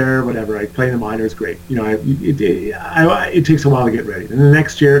first year there, whatever, I play in the minors, great. It takes a while to get ready. And the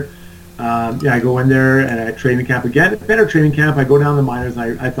next year, I go in there and I training camp again. Better training camp. I go down the minors,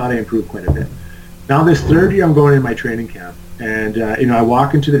 and I thought I improved quite a bit. Now this third year, I'm going in my training camp. And, I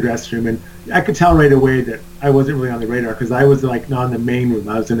walk into the dressing room, and I could tell right away that I wasn't really on the radar because I was, not in the main room.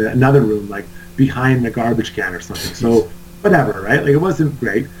 I was in another room, behind the garbage can or something. So, whatever, right? It wasn't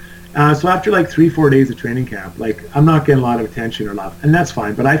great. So after 3-4 days of training camp, I'm not getting a lot of attention or love, and that's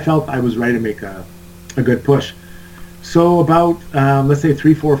fine. But I felt I was ready to make a good push. So about, let's say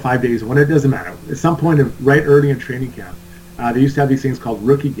 3, 4, 5 days, when it doesn't matter. At some point right early in training camp, they used to have these things called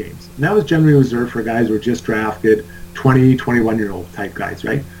rookie games. And that was generally reserved for guys who were just drafted, 20, 21-year-old type guys,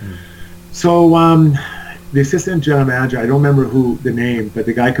 right? So the assistant general manager, I don't remember the name, but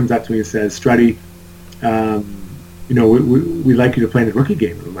the guy comes up to me and says, Strutty, we'd like you to play in a rookie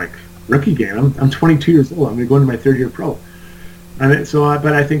game. And I'm like, rookie game? I'm 22 years old. I'm going to go into my third year pro. And so,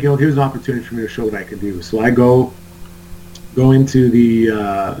 but I think, here's an opportunity for me to show what I can do. So I go into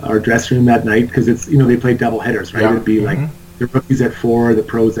our dressing room that night because it's, they play double headers, right? It'd be like the rookies at 4, the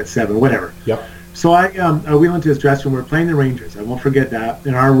pros at 7, whatever. Yep. So I wheel into his dressing room. We're playing the Rangers. I won't forget that.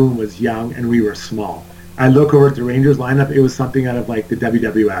 And our room was young and we were small. I look over at the Rangers lineup. It was something out of like the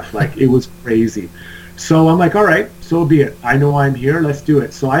WWF. Like it was crazy. So I'm like, all right, so be it. I know I'm here. Let's do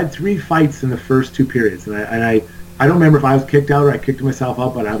it. So I had 3 fights in the first 2 periods, and I don't remember if I was kicked out or I kicked myself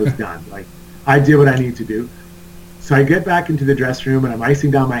out, but I was done. Like I did what I need to do. So I get back into the dressing room and I'm icing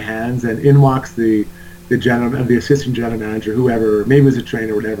down my hands, and in walks the assistant general manager, whoever, maybe it was a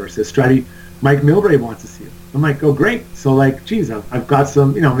trainer or whatever, says, Strutty, Mike Milbury wants to see you. I'm like, oh great. So like, geez, I've got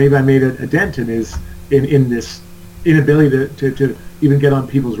some, maybe I made a dent in this inability to even get on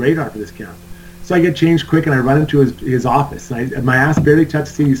people's radar for this camp. So I get changed quick and I run into his office. And my ass barely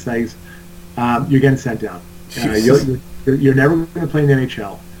touched the seat. He says, "You're getting sent down. You're never going to play in the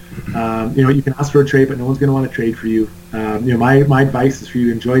NHL. You can ask for a trade, but no one's going to want to trade for you. My advice is for you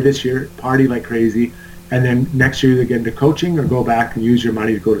to enjoy this year, party like crazy, and then next year either get into coaching or go back and use your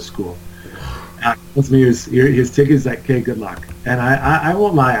money to go to school." His ticket is like, okay, good luck. And I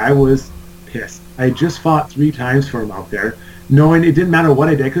won't lie, I was pissed. I just fought 3 times for him out there, knowing it didn't matter what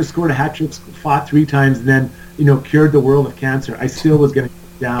I did. I could have scored a hat trick, fought 3 times, and then, cured the world of cancer. I still was getting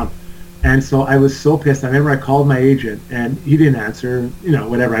down. And so I was so pissed. I remember I called my agent, and he didn't answer,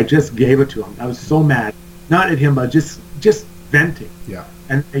 whatever. I just gave it to him. I was so mad. Not at him, but just venting. Yeah.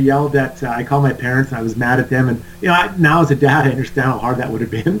 And I yelled at, I called my parents, and I was mad at them. And, now as a dad, I understand how hard that would have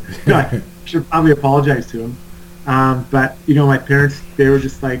been. I should probably apologize to him. But, my parents, they were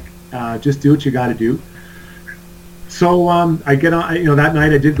just like, just do what you got to do. So I get on, that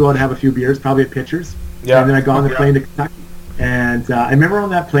night I did go out and have a few beers, probably at Pitchers. Yeah. And then I got on the plane to Kentucky. And I remember on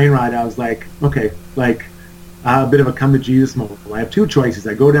that plane ride, I was like, okay, like a bit of a come to Jesus moment. I have 2 choices.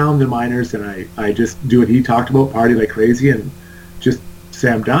 I go down to the minors and I just do what he talked about, party like crazy, and just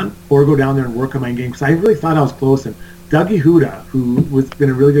say I'm done, or go down there and work on my game. Because I really thought I was close. And Dougie Huda, who was been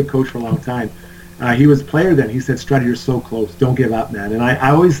a really good coach for a long time, he was a player then. He said, Strutty, you're so close. Don't give up, man. And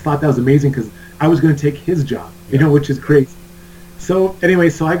I always thought that was amazing because I was going to take his job, which is crazy. So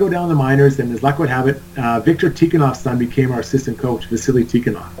anyway, so I go down the minors, and as luck would have it, Victor Tikhonov's son became our assistant coach, Vasily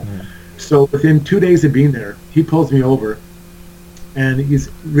Tikhonov. Mm-hmm. So within 2 days of being there, he pulls me over, and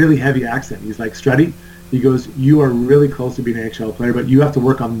he's really heavy accent. He's like, Strutty, he goes, you are really close to being an NHL player, but you have to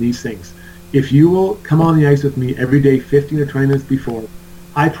work on these things. If you will come on the ice with me every day, 15 or 20 minutes before,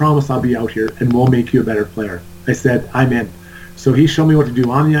 I promise I'll be out here, and we'll make you a better player. I said, I'm in. So he showed me what to do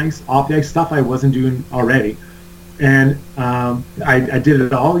on the ice, off the ice, stuff I wasn't doing already. And I did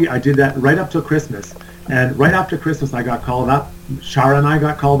it all. I did that right up till Christmas. And right after Christmas, I got called up. Shara and I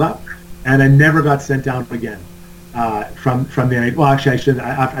got called up. And I never got sent down again from the NHL. Well, actually, I shouldn't.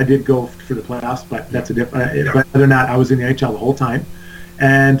 I did go for the playoffs, but that's a different. But other than that, I was in the NHL the whole time.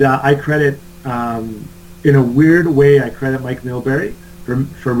 And I credit, in a weird way, I credit Mike Milbury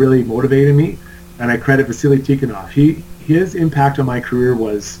for really motivating me. And I credit Vasily Tikhonov. His impact on my career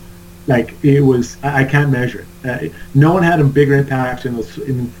was, like, it was, I can't measure it. No one had a bigger impact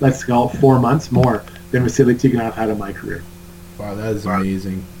in let's call it 4 months more than Vasily Tikhonov had on my career. Wow, that is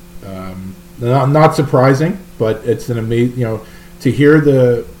amazing. Not surprising, but it's an amazing, to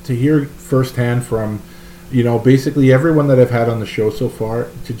hear firsthand from, basically everyone that I've had on the show so far,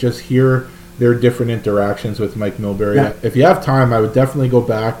 to just hear their different interactions with Mike Milbury. Yeah. If you have time, I would definitely go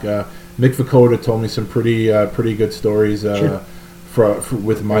back. Mick Vukota told me some pretty good stories. Sure.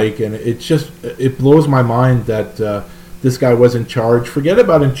 With Mike, and it blows my mind that this guy was in charge. Forget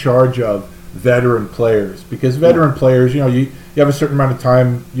about in charge of veteran players, because veteran players, you have a certain amount of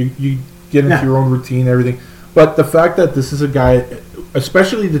time, you get into your own routine, everything. But the fact that this is a guy,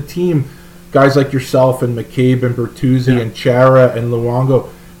 especially the team, guys like yourself and McCabe and Bertuzzi and Chara and Luongo,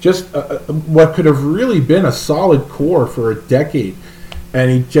 just what could have really been a solid core for a decade. And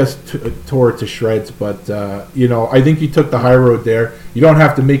he just tore it to shreds. But, I think he took the high road there. You don't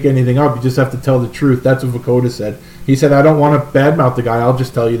have to make anything up. You just have to tell the truth. That's what Vukota said. He said, I don't want to badmouth the guy. I'll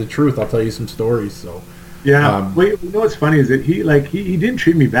just tell you the truth. I'll tell you some stories. So, yeah. What's funny is that he didn't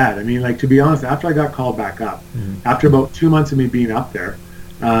treat me bad. I mean, to be honest, after I got called back up, after about 2 months of me being up there,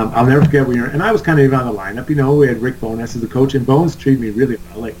 I'll never forget and I was kind of even on the lineup. We had Rick Bowness as the coach, and Bones treated me really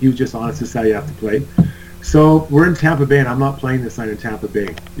well. Like, he was just honest, this is how you have to play. So we're in Tampa Bay, and I'm not playing this night in Tampa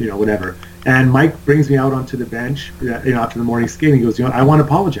Bay, whatever. And Mike brings me out onto the bench, after the morning skate. He goes, I want to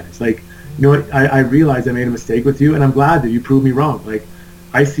apologize. Like, I realized I made a mistake with you, and I'm glad that you proved me wrong. Like,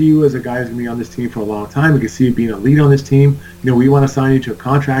 I see you as a guy who's going to be on this team for a long time. We can see you being a lead on this team. We want to sign you to a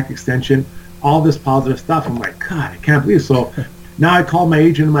contract extension. All this positive stuff. I'm like, God, I can't believe it. So now I called my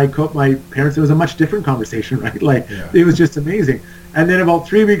agent and my parents. It was a much different conversation, right? Like, It was just amazing. And then about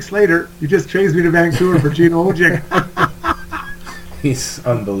 3 weeks later, he just trades me to Vancouver for Gino Ojic. He's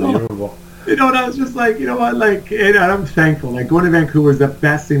unbelievable. And I was just like, what? Like, and I'm thankful. Like, going to Vancouver is the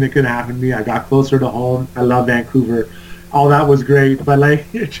best thing that could happen to me. I got closer to home. I love Vancouver. All that was great, but like,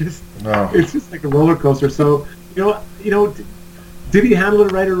 it's just like a roller coaster. So, did he handle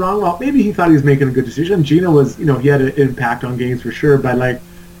it right or wrong? Well, maybe he thought he was making a good decision. Gino was, he had an impact on games for sure. But like,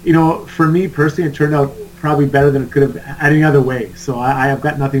 for me personally, it turned out probably better than it could have any other way. So I have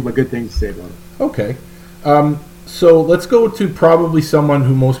got nothing but good things to say about it. Okay. So let's go to probably someone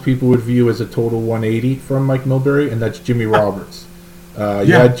who most people would view as a total 180 from Mike Milbury, and that's Jimmy Roberts.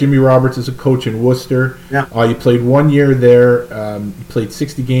 You had Jimmy Roberts as a coach in Worcester. Yeah. You played 1 year there. You played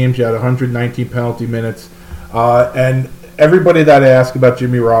 60 games. You had 119 penalty minutes. And everybody that I ask about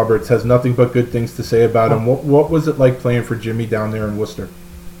Jimmy Roberts has nothing but good things to say about him. What was it like playing for Jimmy down there in Worcester?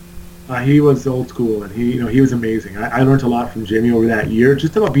 He was old school, and he was amazing. I learned a lot from Jimmy over that year,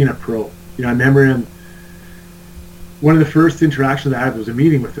 just about being a pro. I remember him. One of the first interactions I had was a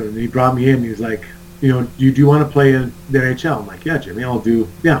meeting with him, and he brought me in. And he was like, do you want to play in the NHL? I'm like, yeah, Jimmy, I'll do.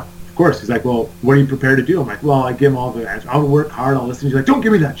 Yeah, of course. He's like, well, what are you prepared to do? I'm like, well, I give him all the answers. I'll work hard. I'll listen. He's like, don't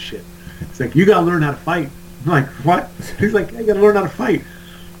give me that shit. He's like, you got to learn how to fight. I'm like, what? He's like, I got to learn how to fight.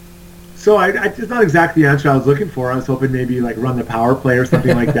 So it's not exactly the answer I was looking for. I was hoping maybe like run the power play or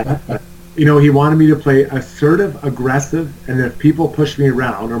something like that. But, he wanted me to play assertive, aggressive, and if people push me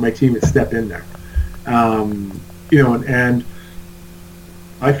around or my team would step in there. And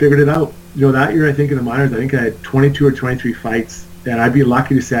I figured it out. That year, I think in the minors, I had 22 or 23 fights, and I'd be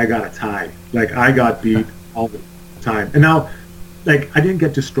lucky to say I got a tie. Like, I got beat all the time. And now, like, I didn't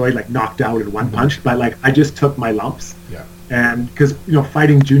get destroyed, like knocked out in one punch, but like, I just took my lumps. Yeah. And because,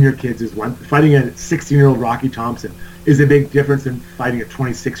 fighting junior kids is one. Fighting a 16-year-old Rocky Thompson is a big difference than fighting a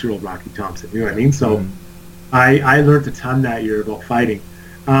 26-year-old Rocky Thompson. You know what I mean? So I learned a ton that year about fighting.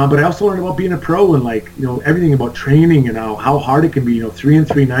 But I also learned about being a pro and like, everything about training and how hard it can be, 3 and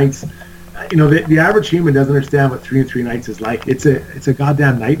 3 nights. The average human doesn't understand what 3 and 3 nights is like. It's a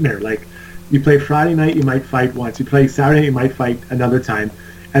goddamn nightmare. Like, you play Friday night, you might fight once. You play Saturday night, you might fight another time.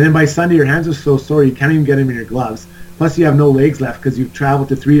 And then by Sunday, your hands are so sore, you can't even get them in your gloves. Plus, you have no legs left because you've traveled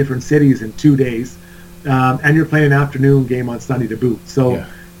to 3 different cities in 2 days. And you're playing an afternoon game on Sunday to boot. So,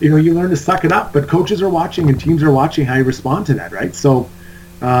 you learn to suck it up. But coaches are watching and teams are watching how you respond to that, right? So,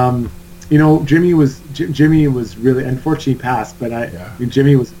 Jimmy was really, unfortunately, he passed, but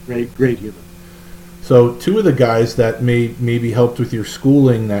Jimmy was a great human. So 2 of the guys that maybe helped with your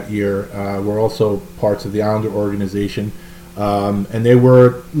schooling that year were also parts of the Islander organization, and they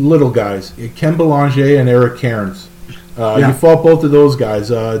were little guys, Ken Belanger and Eric Cairns. You fought both of those guys.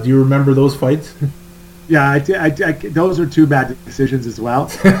 Do you remember those fights? Yeah, I those were 2 bad decisions as well.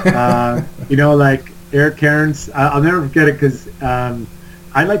 Like Eric Cairns, I'll never forget it because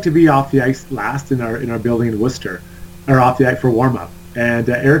I like to be off the ice last in our building in Worcester, or off the ice for warm up. And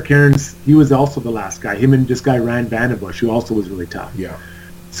Eric Cairns, he was also the last guy. Him and this guy Ryan Vandenbush, who also was really tough. Yeah.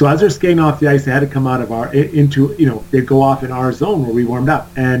 So as they're skating off the ice, they had to come out of they'd go off in our zone where we warmed up.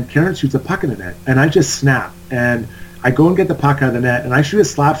 And Cairns shoots a puck in the net, and I just snap. And I go and get the puck out of the net, and I shoot a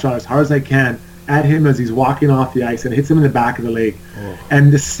slap shot as hard as I can at him as he's walking off the ice, and it hits him in the back of the leg. Oh.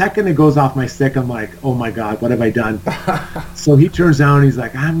 And the second it goes off my stick, I'm like, oh my God, what have I done? So he turns down and he's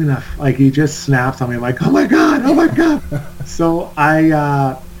like, he just snaps on me. I'm like, oh my God. So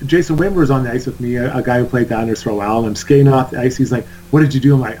Jason Wimber was on the ice with me, a guy who played the Anders for a while, and I'm skating off the ice. He's like, what did you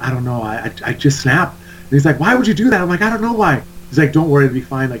do? I'm like, I don't know. I just snapped. And he's like, why would you do that? I'm like, I don't know why. He's like, don't worry, it'll be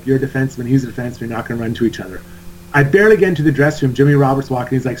fine. Like, you're a defenseman, he's a defenseman, you're not going to run into each other. I barely get into the dressing room. Jimmy Roberts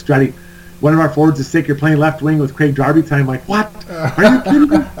walking. He's like, Strutty, one of our forwards is sick. You're playing left wing with Craig Darby tonight. I'm like, what? Are you kidding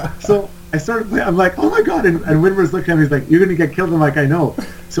me? So I started playing. I'm like, oh my God. And Whitmer's looking at me. He's like, you're going to get killed. I'm like, I know.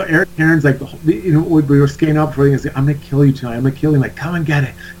 So Eric Cairns, like, we were skating up for it. He's like, I'm going to kill you tonight. I'm going to kill you. I'm like, come and get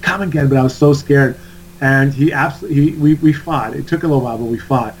it. But I was so scared. And we fought. It took a little while, but we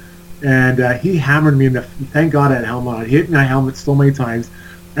fought. And he hammered me thank God I had a helmet on. He hit my helmet so many times.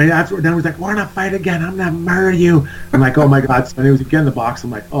 And after we're done, he's like, we're going to fight again. I'm going to murder you. I'm like, oh, my God. So he was again in the box.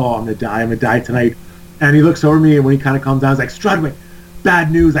 I'm like, oh, I'm going to die tonight. And he looks over me, and when he kind of calms down, he's like, Strudwick,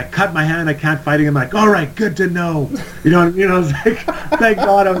 bad news. I cut my hand. I can't fight again. I'm like, all right, good to know. It's like, thank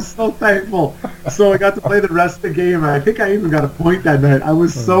God. I'm so thankful. So I got to play the rest of the game. I think I even got a point that night. I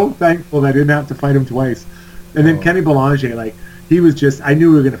was so thankful that I didn't have to fight him twice. And then Kenny Belanger, like, he was just, I knew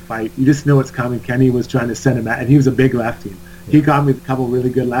we were going to fight. You just know it's coming. Kenny was trying to send him out, and he was a big lefty. He got me a couple really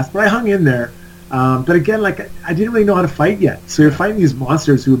good lefts, but I hung in there. But again, like, I didn't really know how to fight yet. So you're fighting these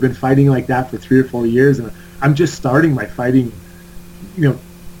monsters who have been fighting like that for 3 or 4 years, and I'm just starting my fighting,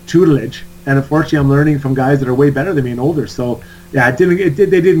 tutelage. And unfortunately, I'm learning from guys that are way better than me and older. So yeah, they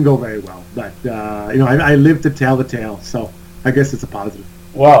didn't go very well. But I lived to tell the tale. So I guess it's a positive.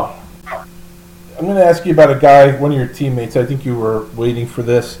 Wow. I'm going to ask you about a guy, one of your teammates. I think you were waiting for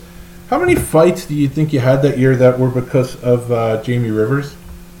this. How many fights do you think you had that year that were because of Jamie Rivers?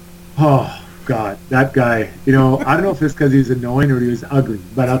 Oh, God, that guy. I don't know if it's because he's annoying or he was ugly,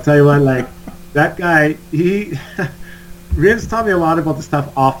 but I'll tell you what, like, that guy, Rivs taught me a lot about the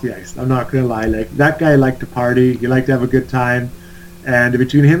stuff off the ice. I'm not going to lie. Like, that guy liked to party. He liked to have a good time. And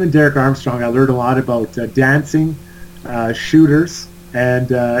between him and Derek Armstrong, I learned a lot about dancing, shooters, and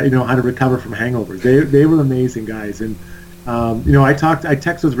how to recover from hangovers. They were amazing guys. And I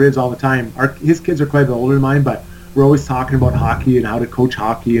text with Rivs all the time. His kids are quite a bit older than mine, but we're always talking about hockey and how to coach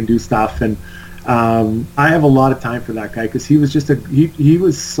hockey and do stuff. And I have a lot of time for that guy because he was just he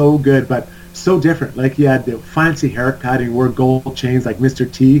was so good, but so different. Like, he had the fancy haircut and wore gold chains like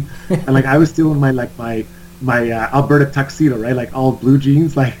Mr. T, and like I was still in my Alberta tuxedo, right? Like all blue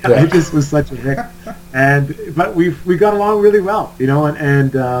jeans. Like, yeah. I just was such a hick. But we got along really well, I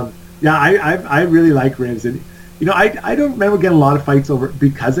really like Rivs. And I don't remember getting a lot of fights over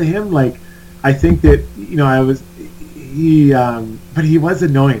because of him. Like, I think that but he was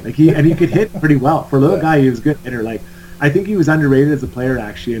annoying. Like, he could hit pretty well for a little guy. He was a good hitter. Like, I think he was underrated as a player,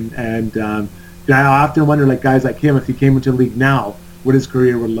 actually. And I often wonder, like, guys like him, if he came into the league now, what his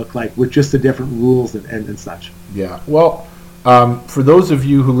career would look like with just the different rules and such. Yeah. Well, for those of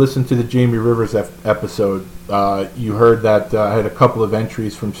you who listened to the Jamie Rivers episode, you heard that I had a couple of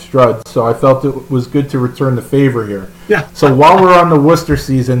entries from Strud, so I felt it was good to return the favor here. Yeah. So while we're on the Worcester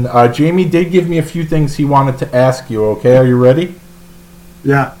season, Jamie did give me a few things he wanted to ask you, okay? Are you ready?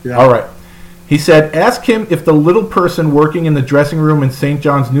 Yeah. All right. He said, ask him if the little person working in the dressing room in St.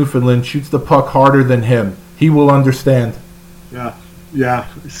 John's, Newfoundland shoots the puck harder than him. He will understand. Yeah.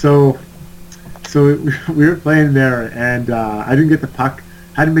 So we were playing there, and I didn't get the puck.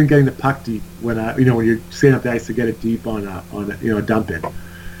 Hadn't been getting the puck deep when when you're staying up the ice to get it deep on a dump in.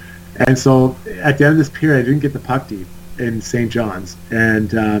 And so at the end of this period, I didn't get the puck deep in St. John's, and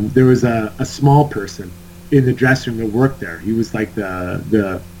there was a small person in the dressing room that worked there. He was like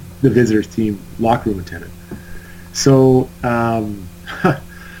the visitors team locker room attendant. So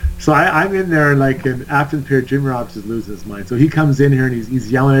so I'm in there, like, and after the period, Jimmy Roberts is losing his mind. So he comes in here and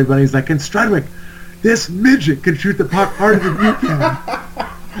he's yelling at everybody. He's like, "And Strudwick, this midget can shoot the puck harder than you can."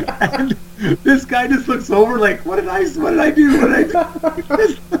 And this guy just looks over like, what did I do?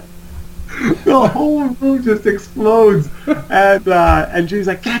 The whole room just explodes. And Jimmy's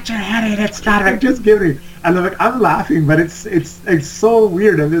like, "Get your head in it, Strudwick, just give me." And I'm laughing, but it's so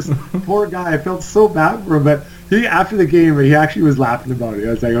weird. And this poor guy, I felt so bad for him, but after the game, he actually was laughing about it.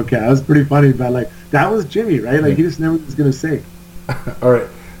 I was like, okay, that was pretty funny, but like, that was Jimmy, right? Like, he just never was going to say. All right.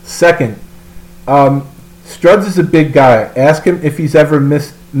 Second, Struds is a big guy. Ask him if he's ever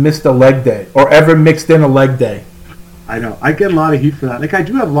missed a leg day or ever mixed in a leg day. I know. I get a lot of heat for that. Like, I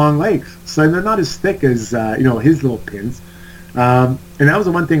do have long legs, so they're not as thick as, his little pins. And that was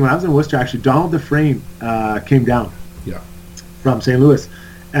the one thing when I was in Worcester, actually, Donald Dufresne came down from St. Louis.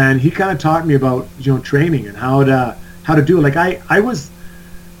 And he kind of taught me about, training and how to do it. Like,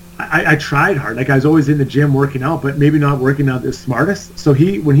 I tried hard. Like, I was always in the gym working out, but maybe not working out the smartest. So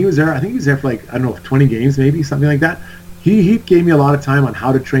when he was there, I think he was there for like, I don't know, 20 games maybe, something like that. He gave me a lot of time on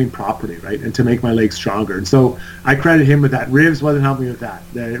how to train properly, right, and to make my legs stronger. And so I credit him with that. Rivs wasn't helping me with that.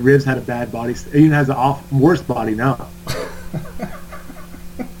 Rivs had a bad body. He even has an worse body now.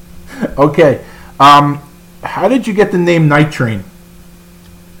 Okay. How did you get the name Night Train?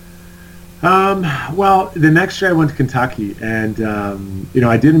 Well, the next year I went to Kentucky, and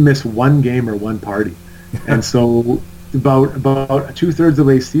I didn't miss one game or one party, and so about 2/3 of the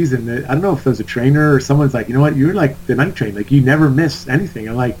way season, I don't know if there's a trainer or someone's like, you know what, you're like the Night Train, like you never miss anything.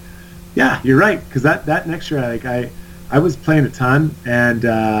 I'm like, yeah, you're right, because that next year, like I was playing a ton, and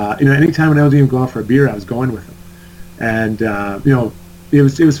anytime when I was even going for a beer, I was going with him, and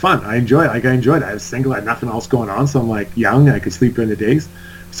it was fun. I enjoyed it. I was single, I had nothing else going on, so I'm like young, I could sleep during the days.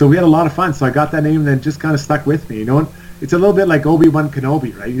 So we had a lot of fun. So I got that name, and then just kind of stuck with me. It's a little bit like Obi-Wan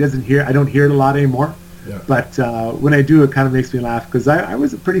Kenobi, right? I don't hear it a lot anymore. Yeah. But when I do, it kind of makes me laugh because I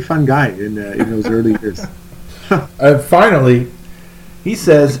was a pretty fun guy in those early years. Finally, he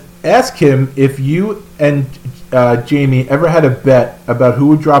says, ask him if you and Jamie ever had a bet about who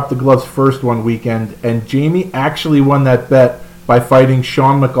would drop the gloves first one weekend, and Jamie actually won that bet by fighting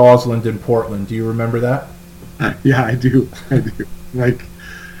Sean McAusland in Portland. Do you remember that? Yeah, I do. Like,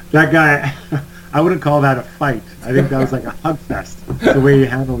 that guy, I wouldn't call that a fight. I think that was like a hug fest, the way he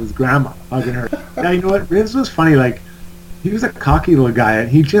handled his grandma, hugging her. Yeah, you know what? Rivs was funny. Like, he was a cocky little guy, and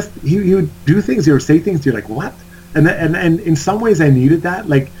he would do things, he would say things, you're like, what? And in some ways I needed that.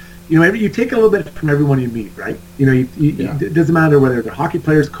 Like, you know, you take a little bit from everyone you meet, right? You know, it doesn't matter whether they're hockey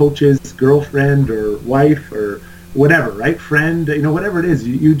players, coaches, girlfriend, or wife, or whatever, right? Friend, you know, whatever it is.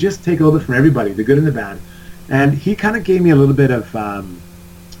 You just take a little bit from everybody, the good and the bad. And he kind of gave me a little bit of,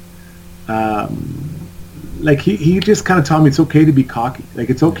 like, he just kind of taught me it's okay to be cocky. Like,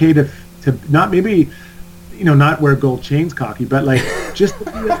 it's okay to not maybe, you know, not wear gold chains cocky, but like just to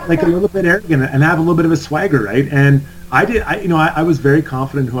be like a little bit arrogant and have a little bit of a swagger, right? And I was very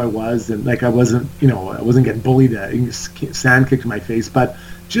confident who I was, and like I wasn't getting bullied, sand kicked in my face, but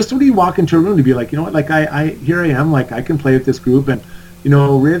just when you walk into a room to be like, you know what, like here I am, like I can play with this group, and you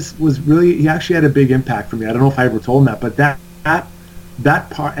know, Rivs he actually had a big impact for me. I don't know if I ever told him that, but that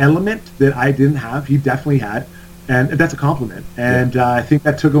part element that I didn't have, he definitely had, and that's a compliment. And I think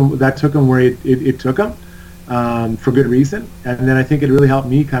that took him where it took him. For good reason, and then I think it really helped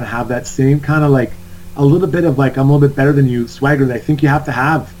me kind of have that same kind of like a little bit of like I'm a little bit better than you swagger that I think you have to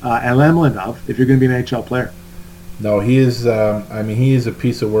have an element of if you're going to be an NHL player. No, he is. He is a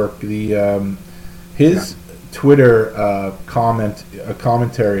piece of work. His Twitter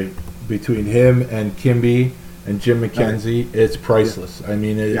commentary between him and Kimby and Jim McKenzie, it's priceless. I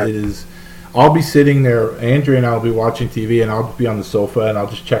mean, it is. I'll be sitting there, Andrea and I'll be watching TV, and I'll be on the sofa, and I'll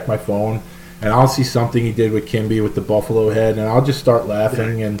just check my phone. And I'll see something he did with Kimby with the buffalo head, and I'll just start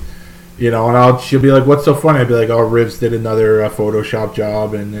laughing, and you know, and she'll be like, "What's so funny?" I'd be like, "Oh, Rivs did another Photoshop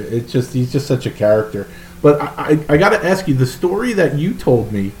job," and he's just such a character. But I got to ask you, the story that you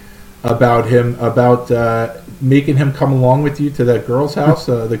told me about him, about making him come along with you to that girl's house,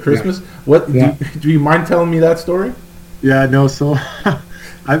 the Christmas. Do you mind telling me that story? Yeah, no. So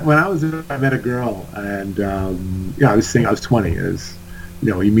when I was there, I met a girl, and I was 20. As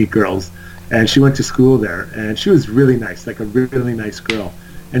you know, you meet girls. And she went to school there, and she was really nice, like a really nice girl.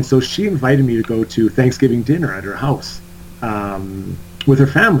 And so she invited me to go to Thanksgiving dinner at her house with her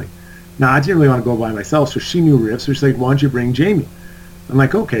family. Now, I didn't really want to go by myself, so she knew Rivs, so she's like, why don't you bring Jamie? I'm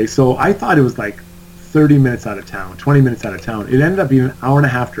like, okay. So I thought it was like 30 minutes out of town, 20 minutes out of town. It ended up being an hour and a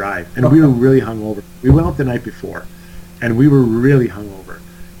half drive, and we were really hungover. We went out the night before, and we were really hungover.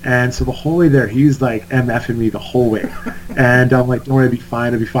 And so the whole way there, he's like MFing me the whole way. And I'm like, don't worry, I'll be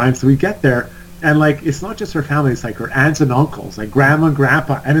fine. So we get there, and like, it's not just her family, it's like her aunts and uncles, like grandma and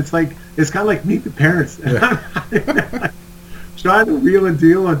grandpa. And it's like, it's kind of like meet the parents. And I'm trying to wheel and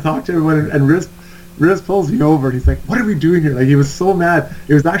deal and talk to everyone. And Riz pulls me over, and he's like, what are we doing here? Like, he was so mad.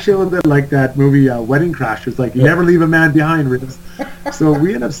 It was actually a little bit like that movie, Wedding Crashers. Like, you never leave a man behind, Riz. So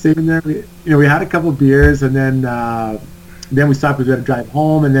we ended up staying there. We had a couple of beers, and then we stopped. We had to drive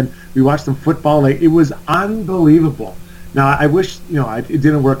home, and then we watched some football. Like, it was unbelievable. Now, I wish, it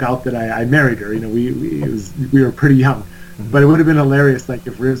didn't work out that I married her. We were pretty young, but it would have been hilarious, like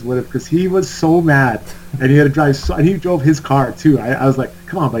if Rivs would have, because he was so mad, and he had to drive. And he drove his car too. I was like,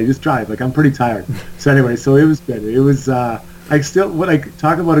 come on, buddy, just drive. Like, I'm pretty tired. So anyway, so it was good. It was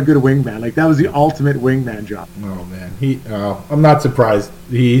talk about a good wingman. Like, that was the ultimate wingman job. Oh man, I'm not surprised.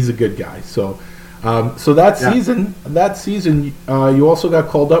 He's a good guy. So. Season, you also got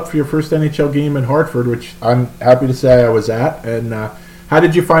called up for your first NHL game in Hartford, which I'm happy to say I was at. And how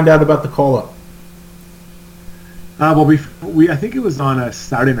did you find out about the call-up? I think it was on a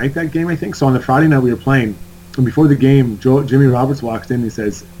Saturday night, that game, I think. So on the Friday night we were playing, and before the game, Jimmy Roberts walks in and he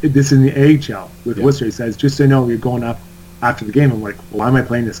says, this is in the AHL with Worcester. He says, just so you know, you're going up after the game. I'm like, why am I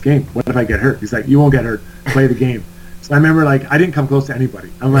playing this game? What if I get hurt? He's like, you won't get hurt. Play the game. So I remember, like, I didn't come close to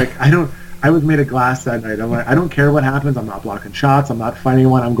anybody. I'm like, I was made of glass that night. I'm like, I don't care what happens. I'm not blocking shots. I'm not fighting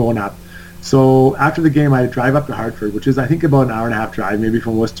anyone. I'm going up. So after the game, I drive up to Hartford, which is, I think, about an hour and a half drive, maybe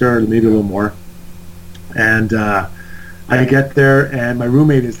from Worcester, or maybe a little more. And I get there, and my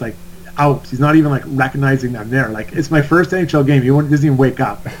roommate is like out. He's not even like recognizing that I'm there. Like, it's my first NHL game. He doesn't even wake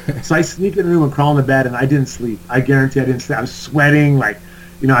up. So I sneak in the room and crawl in the bed, and I didn't sleep. I guarantee I didn't sleep. I was sweating. Like,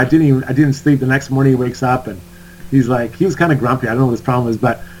 I didn't sleep. The next morning he wakes up, and he's like, he was kind of grumpy. I don't know what his problem is,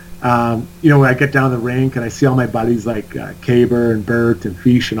 but when I get down the rink and I see all my buddies like Kaber and Bert and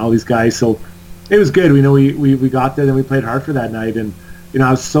Fish and all these guys, so it was good. We got there, then we played Hartford that night, and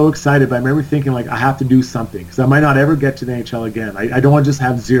I was so excited. But I remember thinking, like, I have to do something because I might not ever get to the NHL again. I don't want to just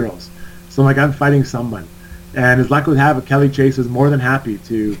have zeros. So I'm like, I'm fighting someone. And as luck would have it, Kelly Chase was more than happy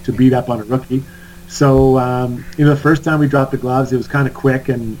to beat up on a rookie. So, the first time we dropped the gloves, it was kind of quick.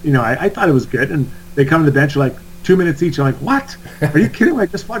 And, I thought it was good. And they come to the bench, like, 2 minutes each. I'm like, what? Are you kidding me? I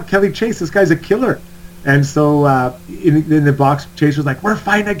just fought Kelly Chase. This guy's a killer. And so in the box, Chase was like, we're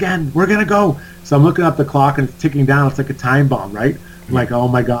fighting again. We're going to go. So I'm looking up the clock, and it's ticking down. It's like a time bomb, right? I'm like, oh,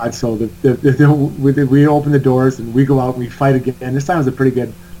 my God. So we open the doors, and we go out, and we fight again. And this time was a pretty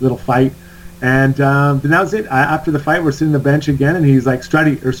good little fight. And then that was it. After the fight, we're sitting on the bench again, and he's like,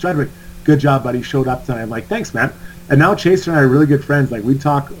 Strudwick, good job, buddy. Showed up tonight. I'm like, thanks, man. And now Chase and I are really good friends. Like, we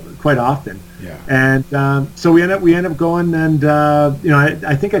talk quite often. Yeah. And so we end up going, and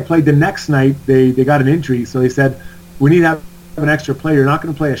I think I played the next night. They got an injury, so they said we need to have an extra player. You're not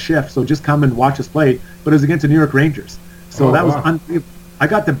going to play a shift, so just come and watch us play. But it was against the New York Rangers, so was unbelievable. I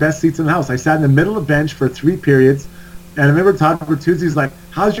got the best seats in the house. I sat in the middle of the bench for 3 periods, and I remember Todd Bertuzzi's like,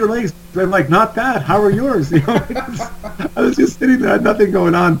 "How's your legs?" I'm like, "Not bad. How are yours?" I was just sitting there, had nothing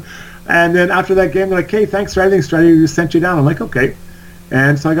going on. And then after that game, they're like, "Hey, thanks for everything, Stretty. We just sent you down." I'm like, "Okay."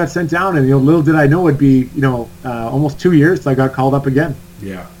 And so I got sent down, and little did I know it'd be almost 2 years. So I got called up again.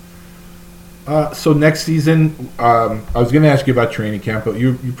 Yeah. So next season, I was going to ask you about training camp, but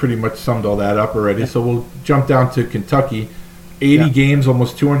you pretty much summed all that up already. So we'll jump down to Kentucky. 80 games,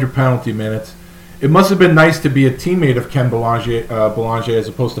 almost 200 penalty minutes. It must have been nice to be a teammate of Ken Belanger as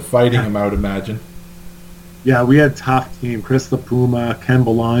opposed to fighting him, I would imagine. Yeah, we had a tough team. Chris LaPuma, Ken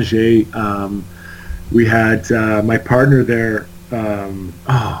Belanger. We had my partner there.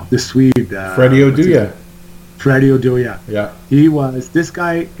 The Swede. Freddie Oduya. Freddie Oduya. Yeah. He was, this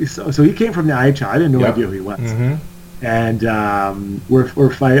guy, so he came from the IHL. I didn't know idea who he was. Mm-hmm. And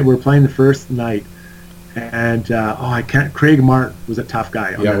we're playing the first night. And, Craig Martin was a tough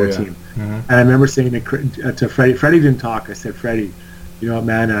guy on our team. Mm-hmm. And I remember saying to Freddie, Freddie didn't talk. I said, Freddie, you know what,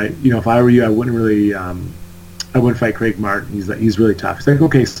 man, if I were you, I wouldn't really, I wouldn't fight Craig Martin. He's really tough. He's like,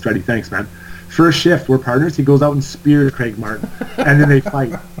 okay, Freddie, thanks, man. First shift, we're partners. He goes out and spears Craig Martin, and then they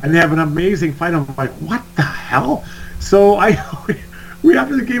fight, and they have an amazing fight. I'm like, what the hell? So we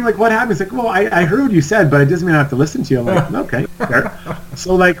after the game, like, what happened? He's like, well, I heard what you said, but it doesn't mean I have to listen to you. I'm like, okay, fair.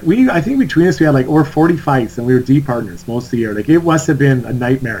 So like I think between us we had like over 40 fights, and we were D partners most of the year. Like, it must have been a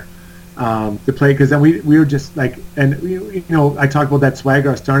nightmare to play, because then we were just like, and I talked about that swagger.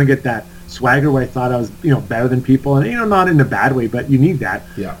 I was starting to get that swagger where I thought I was better than people, and not in a bad way, but you need that.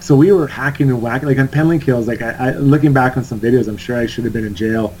 Yeah. So we were hacking and whacking, like on penalty kills. Like I looking back on some videos, I'm sure I should have been in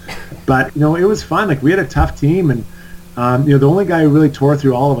jail, but it was fun. Like, we had a tough team, and the only guy who really tore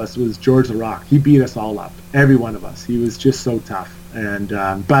through all of us was George Laraque. He beat us all up, every one of us. He was just so tough, and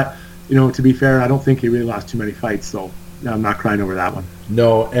but to be fair, I don't think he really lost too many fights, so I'm not crying over that one.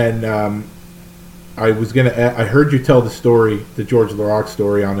 No, and I heard you tell the George Laraque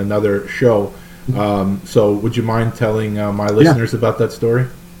story on another show. So would you mind telling my listeners about that story?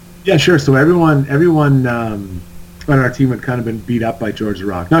 Yeah, sure. So everyone on our team had kind of been beat up by George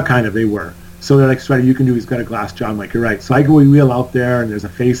Laraque. Not kind of, they were. So they're like, Sweaty, you can do. He's got a glass jaw. I'm like, you're right. So I go wheel out there, and there's a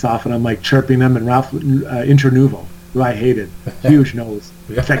face-off, and I'm like chirping them. And Ralph Internuvo, who I hated, huge nose.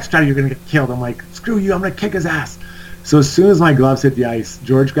 It's like, Sweaty, you're gonna get killed. I'm like, screw you. I'm gonna kick his ass. So as soon as my gloves hit the ice,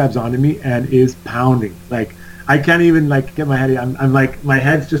 George grabs onto me and is pounding. Like, I can't even get my head. I'm like, my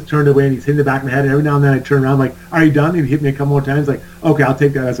head's just turned away, and he's hitting the back of my head. And every now and then I turn around, like, are you done? And he hit me a couple more times. Like, okay, I'll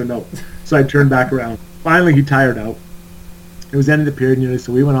take that as a no. So I turned back around. Finally, he tired out. It was the end of the period nearly,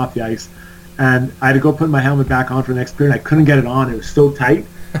 so we went off the ice, and I had to go put my helmet back on for the next period. I couldn't get it on. It was so tight.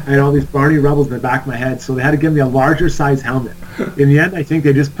 I had all these Barney Rubbles in the back of my head, so they had to give me a larger size helmet. In the end, I think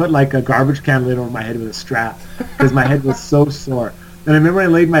they just put like a garbage can lid over my head with a strap, because my head was so sore. And I remember I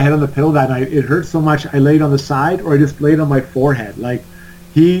laid my head on the pillow that night. It hurt so much, I laid on the side, or I just laid on my forehead. Like,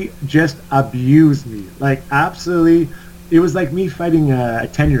 he just abused me. Like, absolutely. It was like me fighting a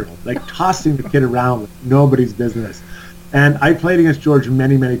 10-year-old, like tossing the kid around like nobody's business. And I played against George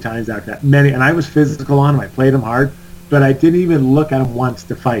many, many times after that. And I was physical on him. I played him hard. But I didn't even look at him once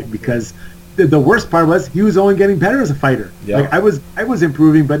to fight, because the worst part was he was only getting better as a fighter. Yeah. Like, I was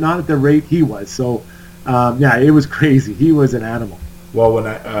improving, but not at the rate he was. So, it was crazy. He was an animal. Well, when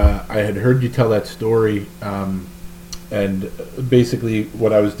I had heard you tell that story, and basically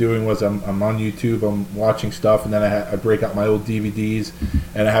what I was doing was I'm on YouTube, I'm watching stuff, and then I break out my old DVDs,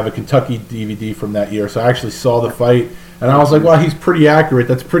 and I have a Kentucky DVD from that year. So I actually saw the fight, and I was like, well, he's pretty accurate.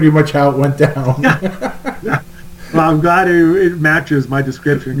 That's pretty much how it went down. Yeah. Well, I'm glad it matches my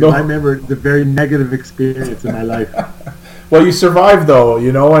description, because I remember the very negative experience in my life. Well, you survived though,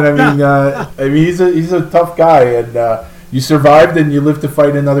 and I mean, he's a tough guy, and you survived and you lived to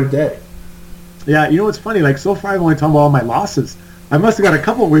fight another day. Yeah, you know what's funny? Like, so far I've only talked about all my losses. I must have got a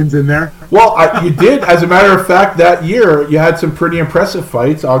couple wins in there. Well, you did. As a matter of fact, that year you had some pretty impressive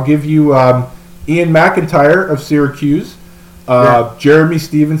fights. I'll give you Ian McIntyre of Syracuse, Jeremy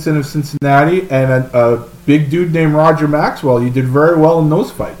Stevenson of Cincinnati, and a big dude named Roger Maxwell. You did very well in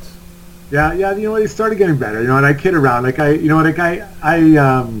those fights. Yeah. You know what? It started getting better. You know, and I kid around. Like I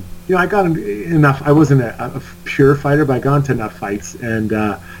got enough. I wasn't a pure fighter, but I got into enough fights, and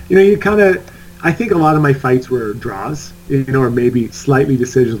you kind of. I think a lot of my fights were draws, or maybe slightly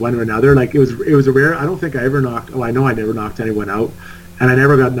decisions one or another. Like it was a rare. I don't think I ever knocked. Oh, I know I never knocked anyone out, and I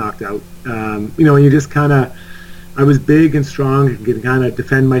never got knocked out. And you just kind of. I was big and strong and could kind of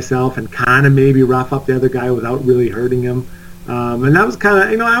defend myself and kind of maybe rough up the other guy without really hurting him. And that was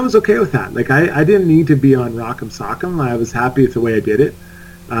kind of, I was okay with that. Like I didn't need to be on rock'em sock'em. I was happy with the way I did it.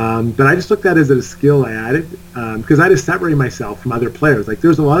 But I just looked at it as a skill I added because I just separated myself from other players. Like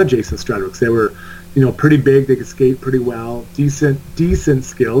there's a lot of Jason Strudwicks. They were, pretty big. They could skate pretty well, decent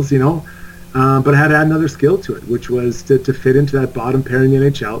skills, but I had to add another skill to it, which was to fit into that bottom pair in the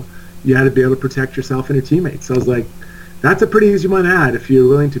NHL. You had to be able to protect yourself and your teammates. So I was like, that's a pretty easy one to add if you're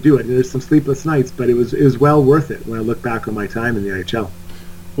willing to do it. And there's some sleepless nights, but it was well worth it when I look back on my time in the NHL.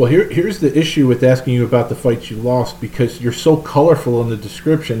 Well, here's the issue with asking you about the fights you lost, because you're so colorful in the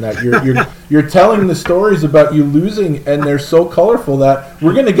description that you're telling the stories about you losing, and they're so colorful that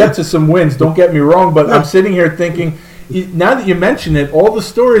we're going to get to some wins. Don't get me wrong, but I'm sitting here thinking, now that you mention it, all the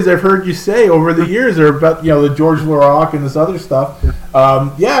stories I've heard you say over the years are about the George Laraque and this other stuff.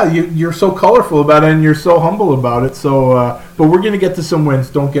 You're so colorful about it, and you're so humble about it. So, but we're going to get to some wins.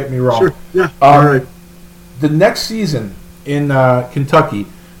 Don't get me wrong. Sure. Yeah. All right. The next season in Kentucky,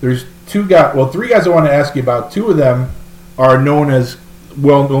 there's three guys I want to ask you about. Two of them are known as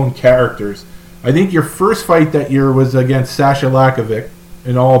well-known characters. I think your first fight that year was against Sasha Lakovic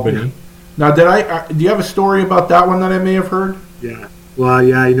in Albany. Yeah. Now, do you have a story about that one that I may have heard? Yeah. Well,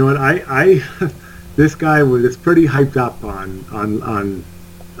 yeah. You know what? I this guy was pretty hyped up on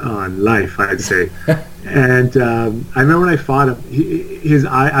life, I'd say. And I remember when I fought him, his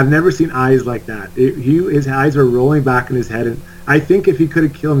eye. I've never seen eyes like that. His eyes were rolling back in his head, and I think if he could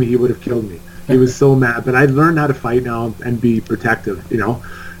have killed me, he would have killed me. He was so mad. But I learned how to fight now and be protective,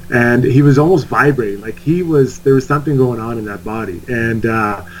 And he was almost vibrating, like there was something going on in that body, and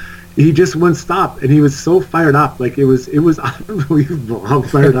he just wouldn't stop. And he was so fired up, like it was unbelievable how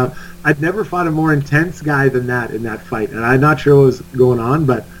fired up. I'd never fought a more intense guy than that in that fight, and I'm not sure what was going on,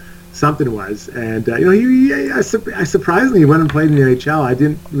 but something was. And I surprisingly went and played in the NHL. I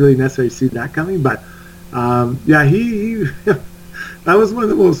didn't really necessarily see that coming, but he that was one of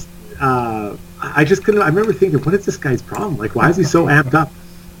the most. I just couldn't. I remember thinking, what is this guy's problem? Like, why is he so amped up?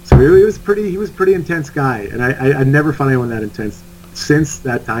 So he was pretty intense guy, and I never found anyone that intense since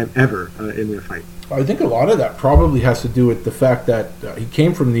that time ever in a fight. I think a lot of that probably has to do with the fact that he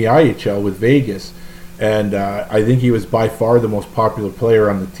came from the IHL with Vegas, and I think he was by far the most popular player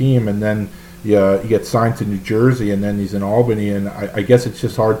on the team. And then he gets signed to New Jersey, and then he's in Albany, and I guess it's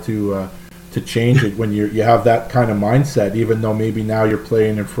just hard to change it when you have that kind of mindset. Even though maybe now you're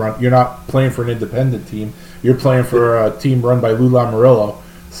playing in front, you're not playing for an independent team, you're playing for a team run by Lou Lamoriello.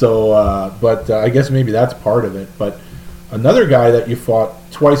 So, but I guess maybe that's part of it. But another guy that you fought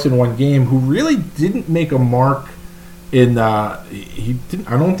twice in one game who really didn't make a mark in he didn't.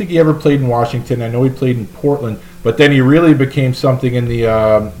 I don't think he ever played in Washington. I know he played in Portland, but then he really became something in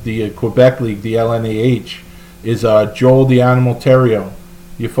the Quebec League, the LNAH. Is Joel the Animal Theriault.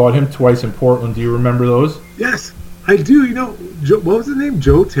 You fought him twice in Portland. Do you remember those? Yes, I do. What was his name?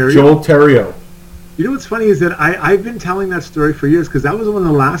 Joe Theriault? Joel Theriault. You know what's funny is that I've been telling that story for years, because that was one of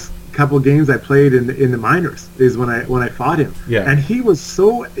the last couple of games I played in the minors, is when I fought him. Yeah. And he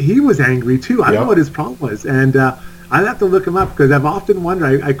was angry too. I don't know what his problem was. And I'd have to look him up, because I've often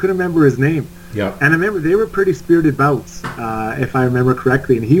wondered. I couldn't remember his name. Yeah. And I remember they were pretty spirited bouts, if I remember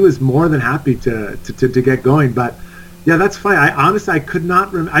correctly. And he was more than happy to get going. But yeah, that's funny. I could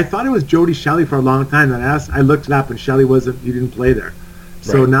not remember. I thought it was Jody Shelley for a long time. And I looked it up, and Shelley he didn't play there.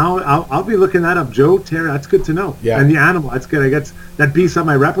 So now I'll be looking that up. Joe Theriault, that's good to know. Yeah. And the Animal, that's good. I guess that beats up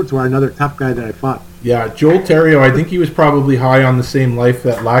my repertoire. Another tough guy that I fought. Yeah, Joel Theriault, I think he was probably high on the same life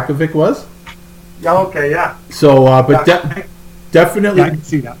that Lakovic was. Yeah. Okay. Yeah. So, but definitely, yeah, I can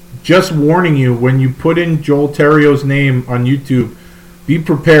see that. Just warning you, when you put in Joel Theriault's name on YouTube, be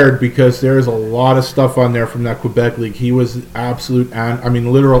prepared, because there is a lot of stuff on there from that Quebec League. He was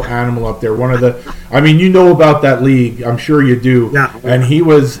literal animal up there. One of the, you know about that league. I'm sure you do. Yeah. And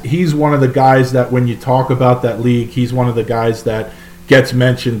he's one of the guys that when you talk about that league, he's one of the guys that gets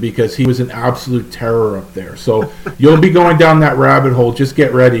mentioned because he was an absolute terror up there. So you'll be going down that rabbit hole. Just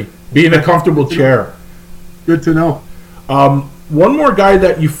get ready. Be in a comfortable chair. Good to know. One more guy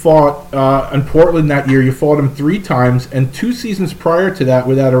that you fought in Portland that year, you fought him 3 times, and 2 seasons prior to that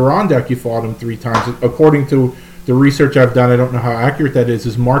with Adirondack, you fought him 3 times. According to the research I've done, I don't know how accurate that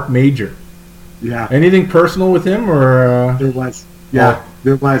is Mark Major. Yeah. Anything personal with him, or? There was. Yeah,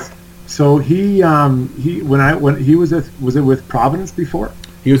 there was. So he when he was it with Providence before?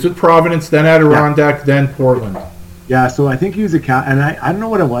 He was with Providence, then Adirondack, then Portland. Yeah, so I think he was a cat, and I don't know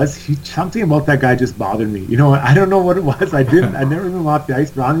what it was. Something about that guy just bothered me. You know, I don't know what it was. I never even off the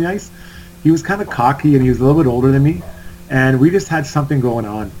ice, but on the ice, he was kind of cocky, and he was a little bit older than me, and we just had something going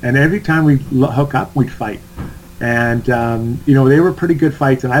on. And every time we'd hook up, we'd fight. And, you know, they were pretty good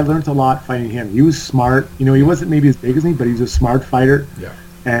fights, and I learned a lot fighting him. He was smart. You know, he wasn't maybe as big as me, but he was a smart fighter. Yeah.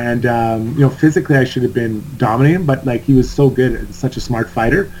 And, you know, physically I should have been dominating, but, like, he was so good and such a smart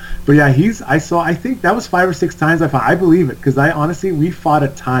fighter. But, yeah, I think that was 5 or 6 times I fought. I believe it, because we fought a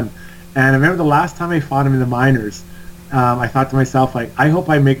ton. And I remember the last time I fought him in the minors, I thought to myself, like, I hope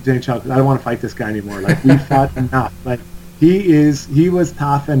I make it to NHL, because I don't want to fight this guy anymore. Like, we fought enough. Like, he was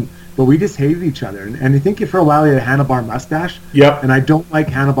tough, but we just hated each other. And I think for a while he had a handlebar mustache. Yep. And I don't like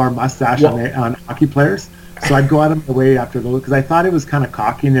handlebar mustache on hockey players. So I'd go out of my way after those because I thought it was kind of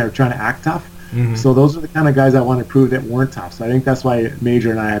cocky and they were trying to act tough. Mm-hmm. So those are the kind of guys I want to prove that weren't tough. So I think that's why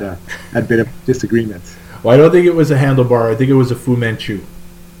Major and I had a bit of disagreements. Well, I don't think it was a handlebar. I think it was a Fu Manchu.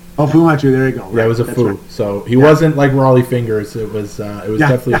 Oh, Fu Manchu. There you go. Right. Yeah, it was a Fu. Right. So he wasn't like Raleigh Fingers. It was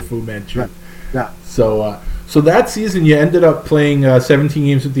definitely a Fu Manchu. Right. Yeah. So that season you ended up playing 17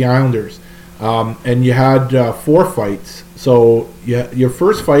 games with the Islanders, and you had 4 fights. So your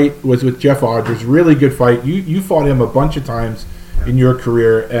first fight was with Jeff Odgers, really good fight. You fought him a bunch of times in your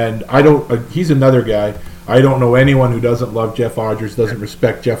career, and he's another guy. I don't know anyone who doesn't love Jeff Odgers, doesn't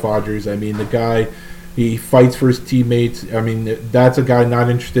respect Jeff Odgers. I mean, the guy, he fights for his teammates. I mean, that's a guy not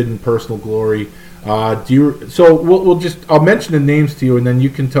interested in personal glory. I'll mention the names to you, and then you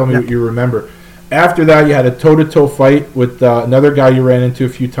can tell me what you remember. After that, you had a toe-to-toe fight with another guy you ran into a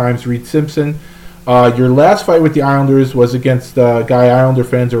few times, Reed Simpson. Your last fight with the Islanders was against a guy Islander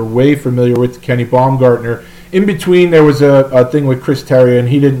fans are way familiar with, Kenny Baumgartner. In between, there was a thing with Chris Terrio, and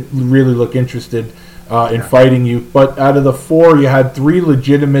he didn't really look interested in fighting you. But out of the 4, you had 3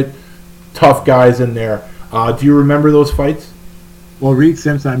 legitimate, tough guys in there. Do you remember those fights? Well, Reed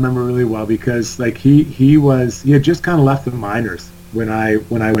Simpson I remember really well because like he had just kind of left the minors when I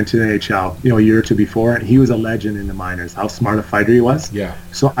went to the NHL, a year or 2 before, and he was a legend in the minors. How smart a fighter he was. Yeah.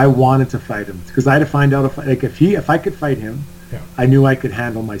 So I wanted to fight him because I had to find out if I could fight him, I knew I could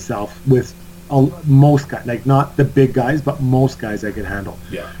handle myself with most guys, like not the big guys, but most guys I could handle.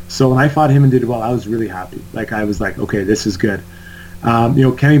 Yeah. So when I fought him and did well, I was really happy. Like I was like, okay, this is good.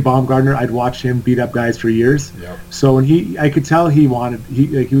 Kenny Baumgartner, I'd watched him beat up guys for years. Yep. So when I could tell he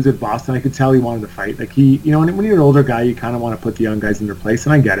was at Boston. I could tell he wanted to fight. Like when you're an older guy, you kind of want to put the young guys in their place,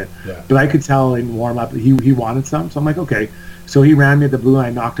 and I get it. Yeah. But I could tell in warm up he wanted some. So I'm like, okay. So he ran me at the blue, and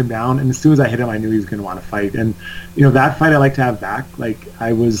I knocked him down. And as soon as I hit him, I knew he was going to want to fight. And that fight I like to have back. Like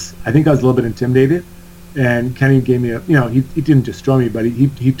I think I was a little bit intimidated, and Kenny gave me he didn't destroy me, but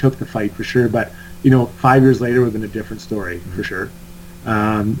he took the fight for sure. But 5 years later would have been a different story for sure.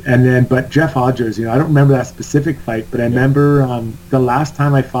 But Jeff Odgers, I don't remember that specific fight, but I remember the last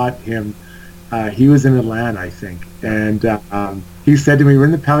time I fought him, he was in Atlanta, I think, and he said to me, we're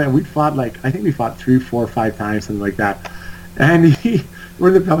in the penalty, and we fought 3, 4, 5 times, something like that, and we're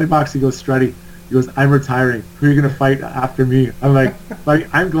in the penalty box, he goes, Strutty, he goes, I'm retiring, who are you going to fight after me? I'm like,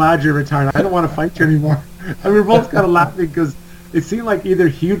 I'm glad you're retiring, I don't want to fight you anymore. And we were both kind of laughing because it seemed like either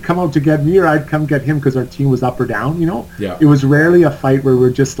he would come out to get me or I'd come get him because our team was up or down, Yeah. It was rarely a fight where we're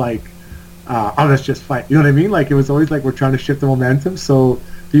just like, let's just fight. You know what I mean? Like, it was always like we're trying to shift the momentum. So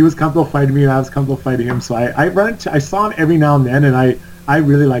he was comfortable fighting me and I was comfortable fighting him. So I saw him every now and then, and I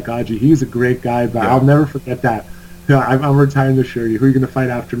really like Audrey. He's a great guy, but I'll never forget that. I'm retiring this year. Who are you going to fight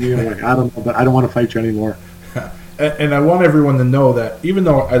after me? I'm like, I don't know, but I don't want to fight you anymore. And I want everyone to know that even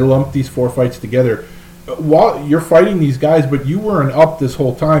though I lumped these 4 fights together, while you're fighting these guys, but you weren't up this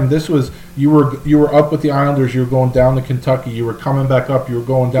whole time. This was you were up with the Islanders. You were going down to Kentucky. You were coming back up. You were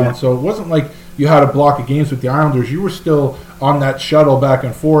going down. Yeah. So it wasn't like you had a block of games with the Islanders. You were still on that shuttle back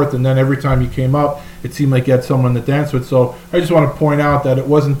and forth. And then every time you came up, it seemed like you had someone to dance with. So I just want to point out that it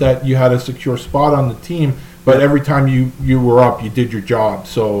wasn't that you had a secure spot on the team, but every time you were up, you did your job.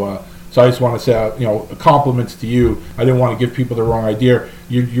 So I just want to say, compliments to you. I didn't want to give people the wrong idea.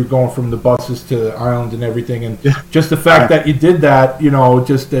 You're going from the buses to the island and everything, and just the fact that you did that,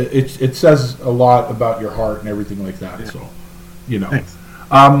 it says a lot about your heart and everything like that. Yeah. you know. Thanks.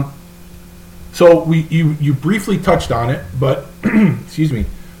 So you briefly touched on it, but excuse me.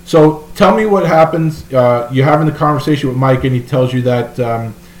 So tell me what happens. You're having the conversation with Mike, and he tells you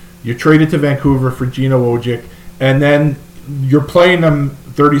that you're traded to Vancouver for Gino Ojic, and then you're playing them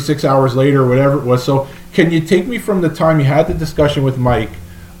 36 hours later, or whatever it was. So can you take me from the time you had the discussion with Mike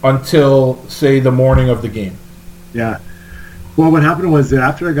until, say, the morning of the game? Yeah. Well, what happened was that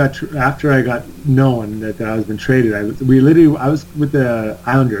after I got known that I was been traded, I was with the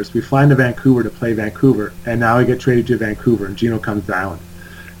Islanders. We fly into Vancouver to play Vancouver, and now I get traded to Vancouver, and Gino comes to the Island.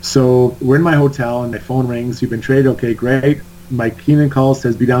 So we're in my hotel, and my phone rings. You've been traded. Okay, great. Mike Keenan calls,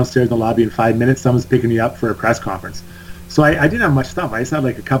 says be downstairs in the lobby in 5 minutes. Someone's picking me up for a press conference. So I didn't have much stuff. I just had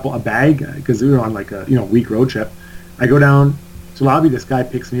like a bag because we were on like a week road trip. I go down to the lobby. This guy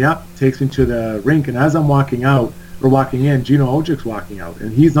picks me up, takes me to the rink, and as I'm walking in, Gino Ojic's walking out,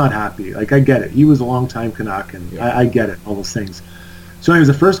 and he's not happy. Like, I get it. He was a long-time Canuck, and I get it, all those things. So anyways,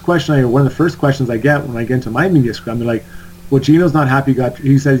 one of the first questions I get when I get into my media scrum, they're like, well, Gino's not happy.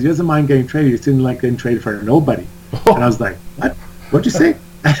 He says he doesn't mind getting traded. He just didn't like getting traded for nobody. And I was like, what? What'd you say?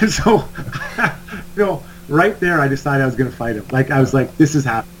 And so, right there, I decided I was going to fight him. Like, I was like, this is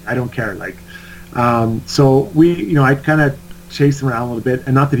happening. I don't care. Like, so I kind of chased him around a little bit,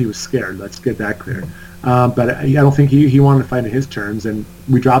 and not that he was scared. Let's get that clear. But I don't think he wanted to fight on his terms, and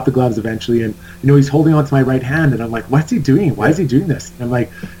we dropped the gloves eventually, and he's holding on to my right hand, and I'm like, what's he doing? Why is he doing this? And I'm like,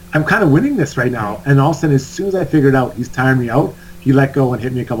 I'm kind of winning this right now, and all of a sudden, as soon as I figured out he's tiring me out, he let go and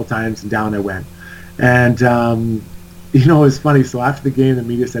hit me a couple times, and down I went. And it was funny. So after the game, the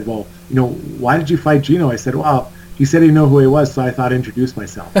media said, well, why did you fight Gino? I said, well, he said he didn't know who he was, so I thought I'd introduce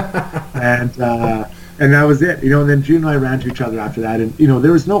myself. And that was it, and then Gino and I ran to each other after that, and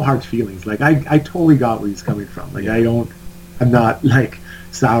there was no hard feelings. Like I totally got where he's coming from. Like I'm not like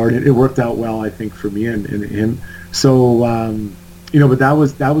sour. And it worked out well, I think, for me and him. So but that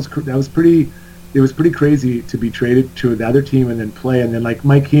was pretty. It was pretty crazy to be traded to the other team and then play, and then like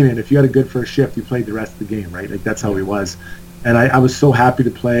Mike Keenan, if you had a good first shift, you played the rest of the game, right? Like that's how he was. And I was so happy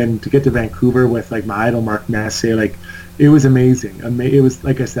to play and to get to Vancouver with like my idol Mark Messier. Like it was amazing. It was,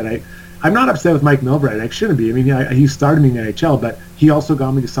 like I said, I'm not upset with Mike Milbright. I shouldn't be. I mean, he started me in the NHL, but he also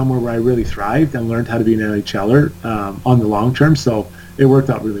got me to somewhere where I really thrived and learned how to be an NHLer on the long term. So it worked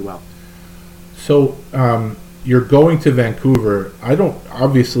out really well. So you're going to Vancouver.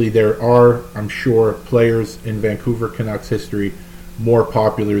 Obviously there are, I'm sure, players in Vancouver Canucks history more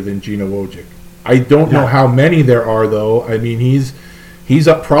popular than Gino Ojic. I don't know how many there are, though. I mean, he's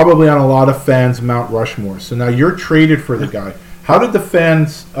up probably on a lot of fans' Mount Rushmore. So now you're traded for the guy. How did the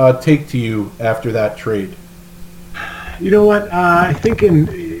fans take to you after that trade? You know what? I think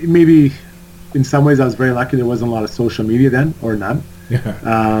maybe in some ways I was very lucky there wasn't a lot of social media then, or none.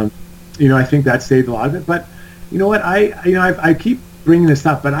 Yeah. I think that saved a lot of it. But you know what? I keep bringing this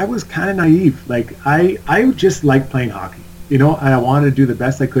up, but I was kind of naive. Like I just liked playing hockey. And I wanted to do the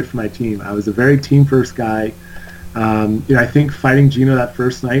best I could for my team. I was a very team-first guy. I think fighting Gino that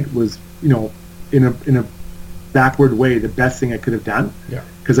first night was, in a backward way, the best thing I could have done. Yeah.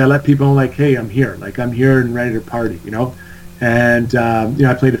 Because I let people know, like, hey, I'm here. Like, I'm here and ready to party, And,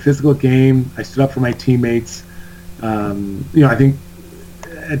 I played a physical game. I stood up for my teammates. I think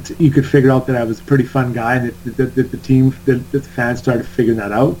you could figure out that I was a pretty fun guy, and that the fans started figuring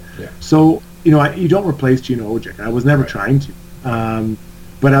that out. Yeah. So, you don't replace Gino Ojic. I was never trying to.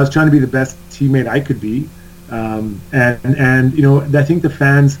 But I was trying to be the best teammate I could be. And I think the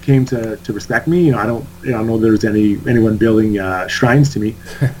fans came to respect me. I don't know there's anyone building shrines to me,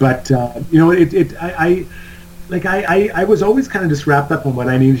 but I was always kind of just wrapped up on what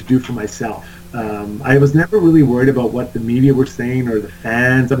I needed to do for myself. I was never really worried about what the media were saying or the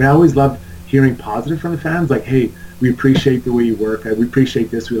fans. I mean, I always loved hearing positive from the fans, like, hey, we appreciate the way you work. We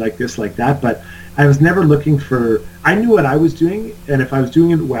appreciate this. We like this, like that. But I was never looking for. I knew what I was doing, and if I was doing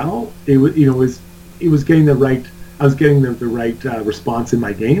it well, it was getting the right. I was getting the right response in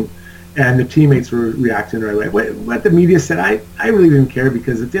my game, and the teammates were reacting the right way. What the media said, I really didn't care,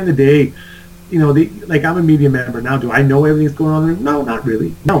 because at the end of the day, I'm a media member now. Do I know everything that's going on there? No, not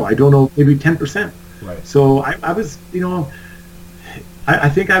really. No, I don't know. Maybe 10%. Right. So I was, I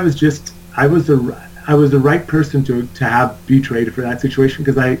think I was the right person to be traded for that situation,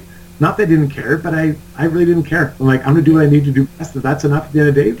 because not that I didn't care, but I really didn't care. I'm like, I'm going to do what I need to do best. If that's enough at the end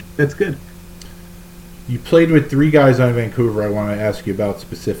of the day, that's good. You played with three guys on Vancouver I want to ask you about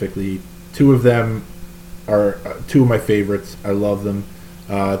specifically. Two of them are two of my favorites. I love them.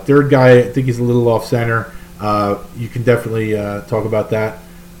 Third guy, I think he's a little off center. You can definitely talk about that.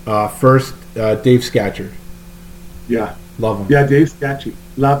 First, Dave Scatchard. Yeah. Love him. Yeah, Dave Scatchy.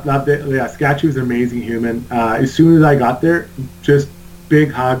 Loved it. Yeah, Scatchy was an amazing human. As soon as I got there, just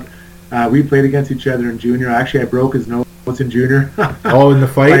big hug. We played against each other in junior. Actually, I broke his nose in junior. Oh, in the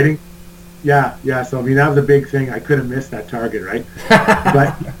fight? Fighting. Yeah. So, I mean, that was a big thing. I couldn't miss that target, right?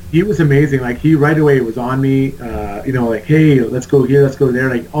 But he was amazing. Like, he right away was on me, like, hey, let's go here, let's go there.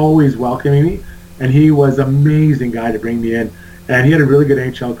 Like, always welcoming me. And he was an amazing guy to bring me in. And he had a really good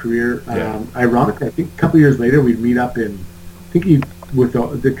NHL career. Ironically, I think a couple years later, we'd meet up in, I think he, with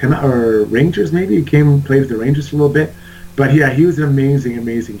the Rangers maybe. He came and played with the Rangers for a little bit. But yeah, he was an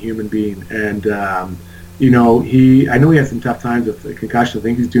amazing human being. And, I know he had some tough times with the concussion. I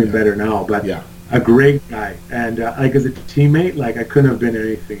think he's doing better now. But a great guy. And like as a teammate, like I couldn't have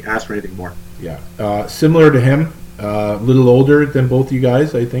been asked for anything more. Yeah. Similar to him, a little older than both you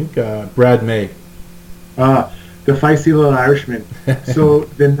guys, I think. Brad May. The feisty little Irishman. So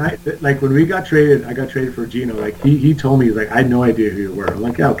the night, like when we got traded, I got traded for Gino. Like he told me, he's like, I had no idea who you were. I'm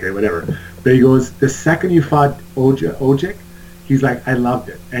like, yeah, okay, whatever. But he goes, the second you fought Ojik, he's like, I loved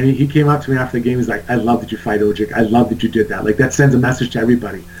it. And he came up to me after the game. He's like, I love that you fight Ojik. I love that you did that. Like that sends a message to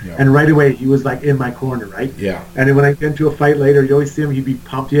everybody. Yeah. And right away, he was like in my corner, right? Yeah. And then when I get into a fight later, you always see him. He'd be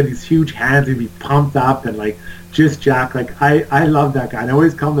pumped. He had these huge hands. He'd be pumped up and like just jack. Like I love that guy. And I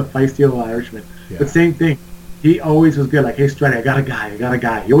always call him the feisty little Irishman. Yeah. But same thing. He always was good. Like, hey, Stretty, I got a guy.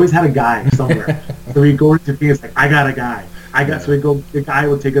 He always had a guy somewhere. So he'd go into Phoenix like, I got a guy. So he'd go, the guy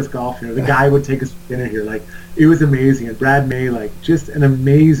would take us golf here. The guy would take us dinner here. Like, it was amazing. And Brad May, like, just an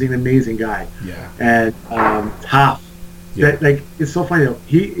amazing guy. Yeah. And tough. Yeah. That, like, it's so funny, though.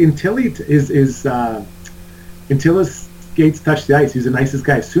 Until his skates touched the ice, he was the nicest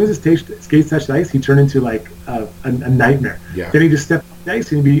guy. As soon as his skates touched the ice, he turned into, like, a nightmare. Yeah. Then he just stepped off the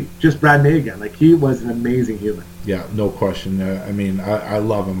ice and he'd be just Brad May again. Like, he was an amazing human. Yeah, no question. I mean, I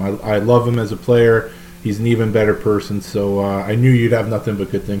love him. I love him as a player. He's an even better person, so I knew you'd have nothing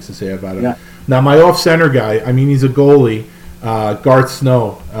but good things to say about him. Yeah. Now, my off-center guy, I mean, he's a goalie, Garth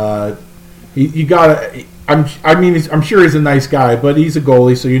Snow. I'm sure he's a nice guy, but he's a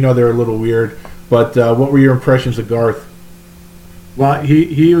goalie, so you know they're a little weird. But what were your impressions of Garth? Well,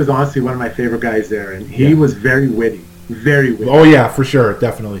 he was honestly one of my favorite guys there, and he was very witty. Very witty. Oh, yeah, for sure,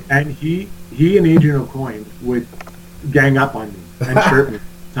 definitely. And he and Adrian O'Coin would gang up on me and chirp me all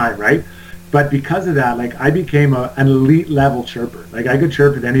the time, right? But because of that, like, I became an elite level chirper. Like, I could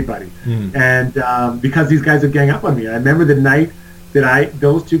chirp at anybody. And because these guys would gang up on me. I remember the night that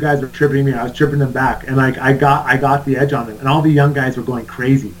those two guys were chirping me, I was chirping them back. And, like, I got the edge on them. And all the young guys were going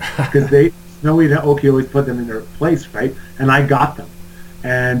crazy because Snowy and Oki always put them in their place, right? And I got them.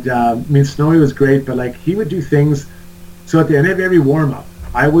 And, I mean, Snowy was great, but, like, he would do things. So at the end of every warm-up,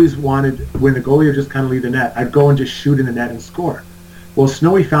 I always wanted, when the goalie would just kind of leave the net, I'd go and just shoot in the net and score. Well,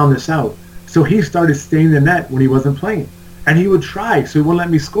 Snowy found this out. So he started staying in the net when he wasn't playing. And he would try, so he wouldn't let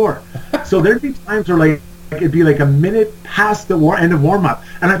me score. So there'd be times where, like, it'd be like a minute past the end of warm-up,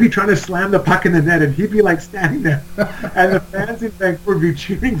 and I'd be trying to slam the puck in the net, and he'd be, like, standing there. And the fans in Vancouver would be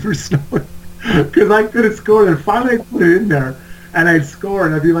cheering for Snowy because I couldn't score. And finally I'd put it in there, and I'd score,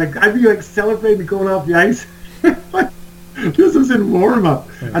 and I'd be like celebrating going off the ice. This was in warm-up,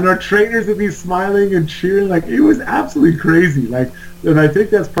 and our trainers would be smiling and cheering. Like, it was absolutely crazy. Like, and I think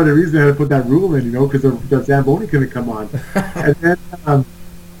that's part of the reason I had to put that rule in, because the Zamboni couldn't come on. And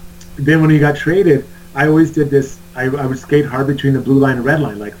then when he got traded, I always did this. I would skate hard between the blue line and red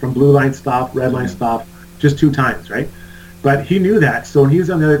line, like from blue line stop, red line stop, just 2 times, right? But he knew that, so when he was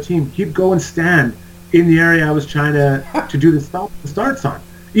on the other team, he'd go and stand in the area I was trying to do the starts on.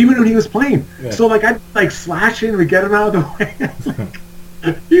 Even when he was playing. Yeah. So, like, I'd, like, slash in and get him out of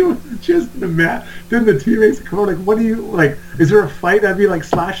the way. He was just the man. Then the teammates would come out, like, what do you, like, is there a fight? I'd be, like,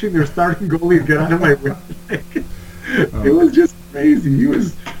 slashing their starting goalie and get out of my way. It was just crazy. He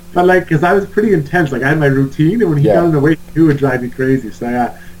was, but, like, because I was pretty intense. Like, I had my routine, and when he got in the way, he would drive me crazy.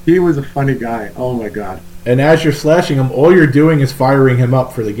 So, he was a funny guy. Oh, my God. And as you're slashing him, all you're doing is firing him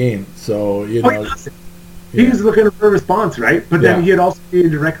up for the game. So, you know. He was looking for a response, right? But then he'd also be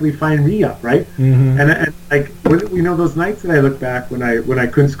indirectly find me up, right? Mm-hmm. And like, those nights that I look back when I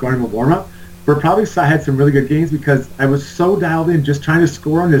couldn't score in a warm-up, I had some really good games because I was so dialed in just trying to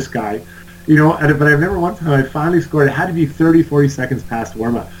score on this guy, but I remember one time I finally scored. It had to be 30, 40 seconds past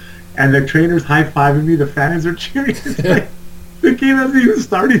warm-up. And the trainers high-fiving me, the fans are cheering. Like, the game hasn't even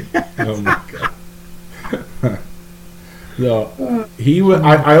started yet. Oh, my God. No,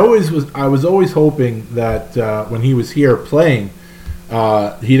 I was always hoping that when he was here playing,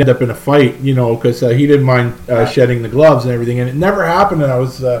 he'd end up in a fight, because he didn't mind shedding the gloves and everything, and it never happened. And I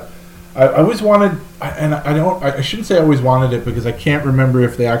always wanted, and I shouldn't say I always wanted it because I can't remember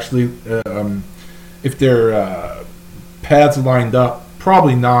if they actually, if their paths lined up?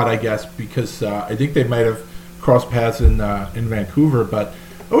 Probably not, I guess, because I think they might have crossed paths in Vancouver. But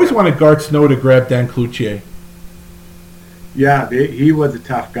I always wanted Garth Snow to grab Dan Cloutier. Yeah, he was a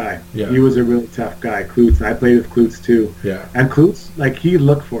tough guy. Yeah. He was a really tough guy, Klutz. I played with Klutz too. Yeah. And Klutz, like, he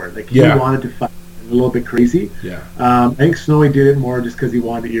looked for it. Like, he wanted to fight. A little bit crazy. Yeah. I think Snowy did it more just because he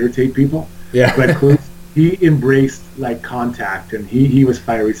wanted to irritate people. Yeah. But Klutz, he embraced, like, contact, and he was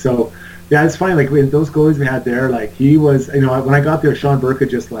fiery. So, yeah, it's funny. Like, with those goalies we had there, like, he was, you know, when I got there, Sean Burke had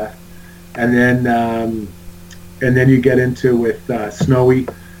just left. And then you get into with Snowy.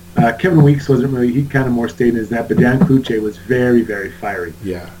 Kevin Weeks wasn't really, he kind of more stayed in his net, but Dan Cloutier was very, very fiery.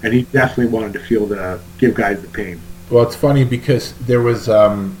 Yeah. And he definitely wanted to give guys the pain. Well, it's funny because there was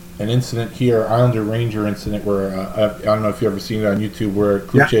an incident here, Islander Ranger incident, where I don't know if you've ever seen it on YouTube, where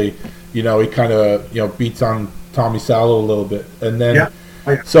Cloutier, you know, he kind of, you know, beats on Tommy Salo a little bit. And then,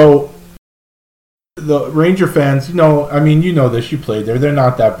 so the Ranger fans, you know, I mean, you know this, you played there, they're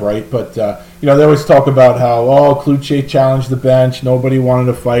not that bright, but, you know, they always talk about how, Cloutier challenged the bench, nobody wanted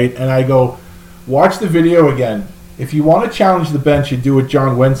to fight, and I go, watch the video again. If you want to challenge the bench, you do what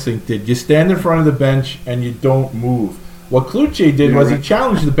John Wensink did. You stand in front of the bench and you don't move. What Cloutier did was he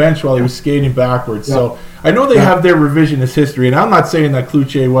challenged the bench while he was skating backwards. Yeah. So I know they have their revisionist history, and I'm not saying that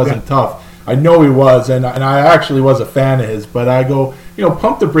Cloutier wasn't tough. I know he was, and I actually was a fan of his, but I go, you know,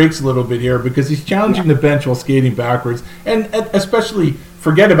 pump the brakes a little bit here because he's challenging the bench while skating backwards, and especially,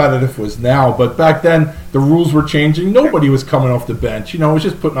 forget about it if it was now, but back then the rules were changing. Nobody was coming off the bench. You know, it was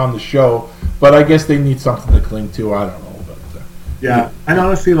just putting on the show, but I guess they need something to cling to. I don't know. But, yeah, and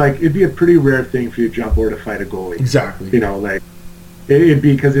honestly, like, it'd be a pretty rare thing for you to jump over to fight a goalie. Exactly. You know, like, it'd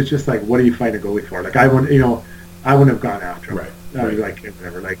be because it's just like, what are you fighting a goalie for? Like, I wouldn't have gone after him. Right. I was like,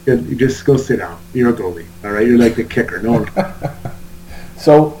 whatever. Like, you just go sit down. You're a goalie, all right? You're like the kicker. No one.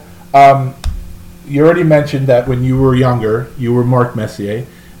 So, you already mentioned that when you were younger, you were Mark Messier,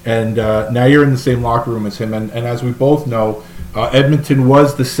 and now you're in the same locker room as him. And as we both know, Edmonton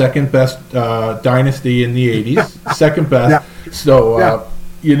was the second best dynasty in the 80s, second best. Yeah. So,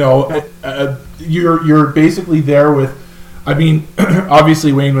 you know, you're basically there with. I mean,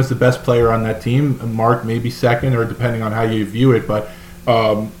 obviously Wayne was the best player on that team. Mark maybe second, or depending on how you view it. But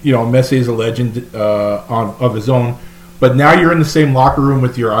you know, Messier's a legend of his own. But now you're in the same locker room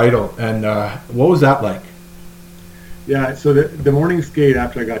with your idol, and what was that like? Yeah, so the morning skate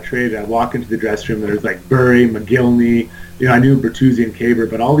after I got traded, I walk into the dressing room. There's like Burry, McGillney. You know, I knew Bertuzzi and Kaber,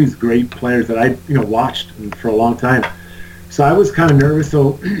 but all these great players that I watched for a long time. So I was kind of nervous.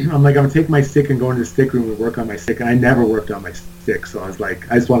 So I'm like, I'm gonna take my stick and go into the stick room and work on my stick. And I never worked on my stick, so I was like,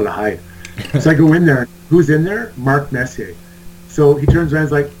 I just wanted to hide. So I go in there. Who's in there? Mark Messier. So he turns around and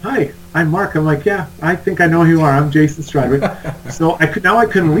is like, "Hi, I'm Mark." I'm like, "Yeah, I think I know who you are. I'm Jason Stradwick." So I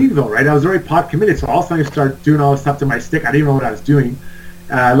couldn't leave though, right? I was already pot committed. So all of a sudden I start doing all this stuff to my stick. I didn't even know what I was doing.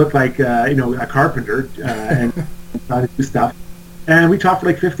 I looked like a carpenter and trying to do stuff. And we talked for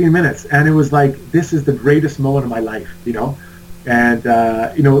like 15 minutes, and it was like, this is the greatest moment of my life, you know. And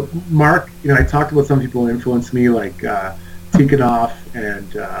Mark, I talked about some people who influenced me, like Tikhonov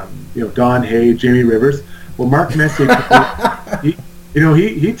and Don Hay, Jamie Rivers. Well, Mark Messier,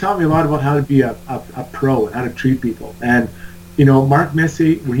 he taught me a lot about how to be a pro and how to treat people. And Mark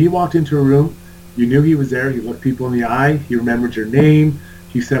Messier, when he walked into a room, you knew he was there. He looked people in the eye. He remembered your name.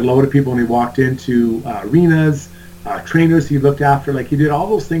 He said hello to people when he walked into arenas, trainers he looked after. Like, he did all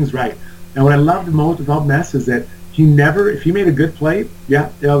those things right. And what I loved the most about Mess is that he never, if he made a good play, yeah,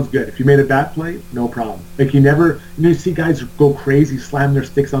 that was good. If he made a bad play, no problem. Like, he never, you see guys go crazy, slam their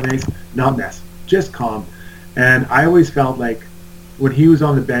sticks on the ice, not Mess, just calm. And I always felt like when he was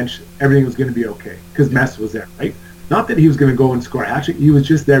on the bench, everything was going to be okay because Mess was there, right? Not that he was going to go and score a hat trick. He was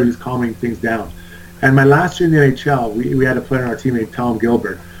just there. He was calming things down. And my last year in the NHL, we had a player on our team named Tom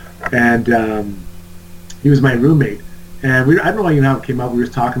Gilbert, and he was my roommate. And I don't know how it came up. We were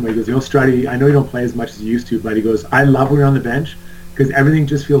talking about. He goes, Straddy, I know you don't play as much as you used to, but he goes, I love when you're on the bench because everything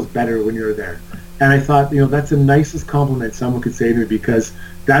just feels better when you're there. And I thought, that's the nicest compliment someone could say to me because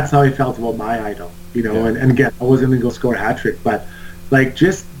that's how I felt about my idol. And again, I wasn't going to go score a hat trick, but like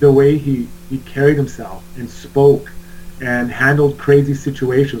just the way he carried himself and spoke and handled crazy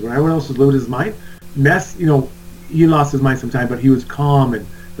situations when everyone else was losing his mind. Mess, he lost his mind sometimes, but he was calm and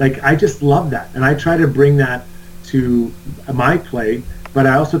like I just love that, and I try to bring that to my play, but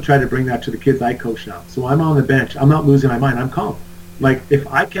I also try to bring that to the kids I coach now. So I'm on the bench. I'm not losing my mind. I'm calm. Like, if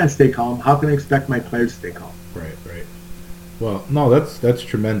I can't stay calm, how can I expect my players to stay calm? Right. Well, no, that's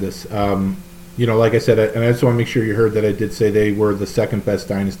tremendous. Like I said, and I just want to make sure you heard that I did say they were the second best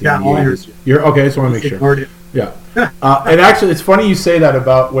dynasty in the 80s. You're okay. I just want to make sure. Yeah. And actually, it's funny you say that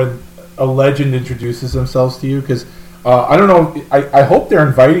about when a legend introduces themselves to you because I don't know. I hope they're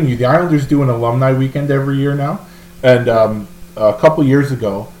inviting you. The Islanders do an alumni weekend every year now, and a couple years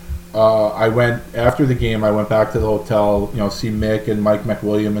ago, I went after the game. I went back to the hotel, see Mick and Mike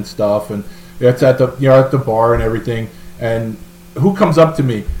McWilliam and stuff, and it's at the bar and everything. And who comes up to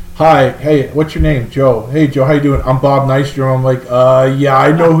me? Hi, hey, what's your name? Joe. Hey, Joe, how you doing? I'm Bob Nystrom. I'm like, yeah,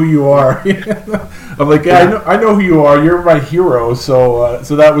 I know who you are. I'm like, yeah, I know who you are. You're my hero. So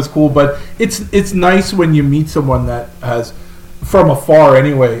that was cool. But it's nice when you meet someone that has, from afar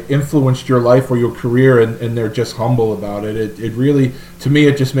anyway, influenced your life or your career, and they're just humble about it. It really, to me,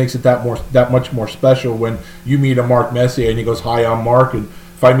 it just makes it that much more special when you meet a Mark Messier and he goes, hi, I'm Mark, and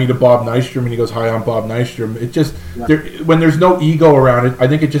if I meet a Bob Nystrom and he goes, hi, I'm Bob Nystrom, it just, when there's no ego around it, I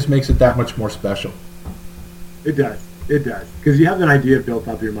think it just makes it that much more special. It does. Because you have an idea built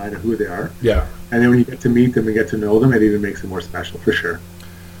up in your mind of who they are. Yeah. And then when you get to meet them and get to know them, it even makes it more special, for sure.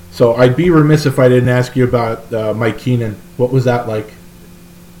 So I'd be remiss if I didn't ask you about Mike Keenan. What was that like?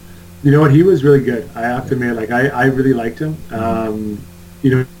 You know what? He was really good. I have to admit, I really liked him.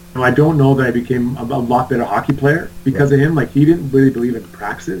 I don't know that I became a lot better hockey player because of him. He didn't really believe in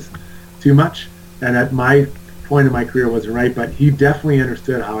practices too much. And at my point in my career wasn't right, but he definitely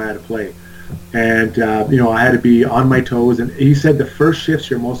understood how I had to play. And, I had to be on my toes. And he said the first shift's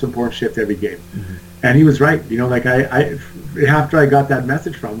your most important shift every game. Mm-hmm. And he was right. I after I got that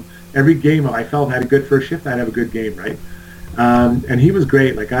message from him, every game I felt I had a good first shift, I'd have a good game, right? And he was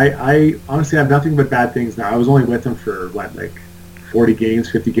great. I honestly have nothing but bad things now. I was only with him for, 40 games,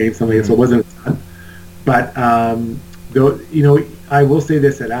 50 games, something like that, so it wasn't a ton. But, I will say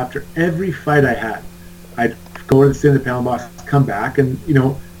this, that after every fight I had, I'd go to sit in the penalty box, come back, and,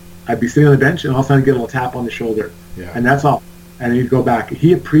 I'd be sitting on the bench, and all of a sudden I'd get a little tap on the shoulder. Yeah. And that's all. And he'd go back.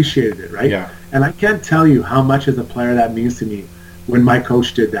 He appreciated it, right? Yeah. And I can't tell you how much as a player that means to me when my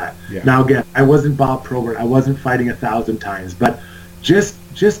coach did that. Yeah. Now, again, I wasn't Bob Probert. I wasn't fighting 1,000 times. But just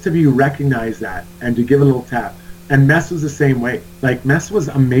to be recognized that and to give a little tap. And Mess was the same way. Mess was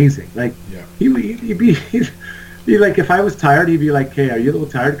amazing. He'd be if I was tired, he'd be like, hey, are you a little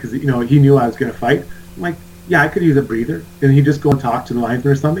tired? Because, he knew I was going to fight. I'm like, yeah, I could use a breather. And he'd just go and talk to the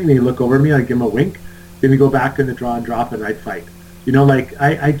linesman or something. And he'd look over at me, I'd give him a wink. Then he'd go back in the draw and drop, and I'd fight.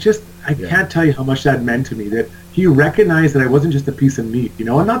 I can't tell you how much that meant to me, that he recognized that I wasn't just a piece of meat, and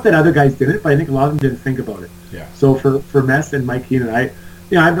not that other guys didn't, but I think a lot of them didn't think about it. Yeah. So for Mess and Mike Keenan, I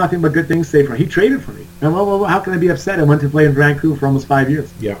have nothing but good things to say for him. He traded for me. And well, how can I be upset? I went to play in Vancouver for almost 5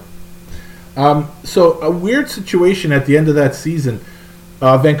 years. Yeah. So a weird situation at the end of that season.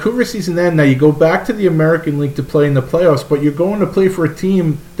 Vancouver season then, now you go back to the American League to play in the playoffs, but you're going to play for a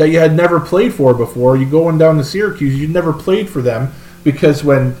team that you had never played for before. You're going down to Syracuse. You'd never played for them because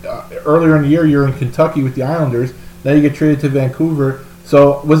when earlier in the year you're in Kentucky with the Islanders, now you get traded to Vancouver.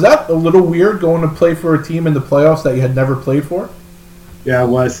 So was that a little weird going to play for a team in the playoffs that you had never played for? Yeah, it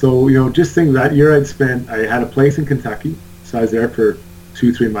was. So, just think that year I had a place in Kentucky, so I was there for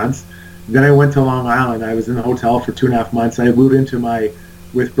 2-3 months. Then I went to Long Island. I was in the hotel for 2.5 months. I moved into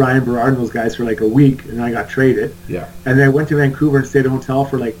with Brian Berard and those guys for a week, and then I got traded. Yeah. And then I went to Vancouver and stayed in a hotel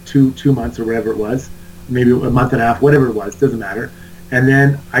for two months or whatever it was, maybe a month and a half, whatever it was, doesn't matter. And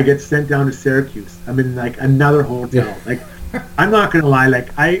then I get sent down to Syracuse. I'm in another hotel. Yeah. I'm not gonna lie,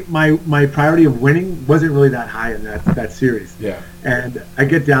 my priority of winning wasn't really that high in that series. Yeah. And I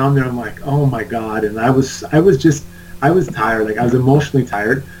get down there, I'm like, oh my God, and I was tired, I was emotionally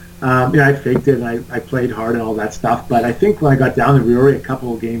tired. I faked it and I played hard and all that stuff. But I think when I got down there, we were already a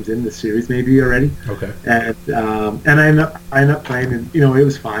couple of games in the series, maybe already. Okay. And I ended up playing, and it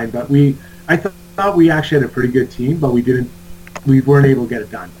was fine. But I thought we actually had a pretty good team, but we weren't able to get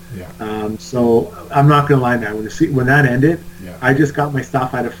it done. Yeah. So I'm not gonna lie, man. When that ended, yeah. I just got my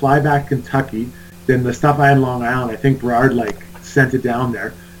stuff. I had to fly back to Kentucky. Then the stuff I had in Long Island, I think Berard sent it down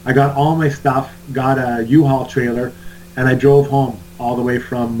there. I got all my stuff, got a U-Haul trailer, and I drove home all the way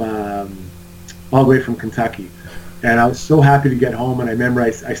from Kentucky. And I was so happy to get home. And I remember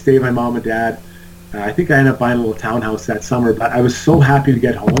I stayed with my mom and dad. I think I ended up buying a little townhouse that summer. But I was so happy to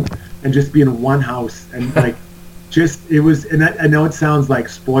get home and just be in one house and it was. And I know it sounds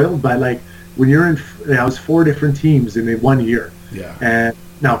spoiled, but when you're in, I was 4 different teams in 1 year. Yeah. And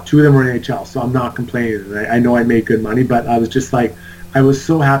now 2 of them were in NHL, so I'm not complaining. I know I made good money, but I was just I was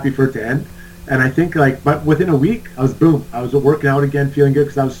so happy for it to end. And I think but within a week, I was working out again, feeling good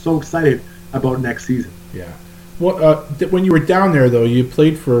because I was so excited about next season. Yeah. Well, when you were down there, though, you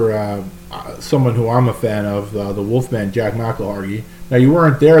played for someone who I'm a fan of, the Wolfman, Jack McElhargy. Now, you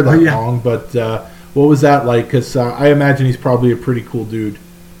weren't there that long, but what was that like? Because I imagine he's probably a pretty cool dude.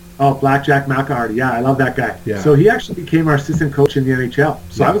 Oh, Blackjack McAharty. Yeah, I love that guy. Yeah. So he actually became our assistant coach in the NHL.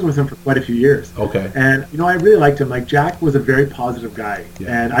 So I was with him for quite a few years. Okay. And, I really liked him. Like, Jack was a very positive guy.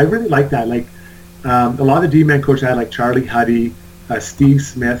 Yeah. And I really liked that. Like, a lot of the D-man coaches I had, like Charlie Huddy, Steve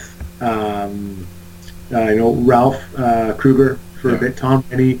Smith, Ralph Kruger for a bit, Tom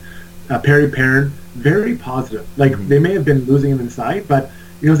Rennie, Perry Perrin, very positive. Like, they may have been losing him inside, but,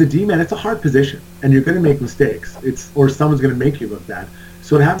 as a D-man, it's a hard position. And you're going to make mistakes. Or someone's going to make you look bad.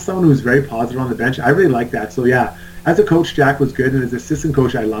 So to have someone who's very positive on the bench, I really like that. So yeah, as a coach, Jack was good, and as assistant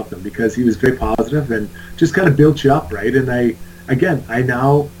coach, I loved him because he was very positive and just kind of built you up, right? And I take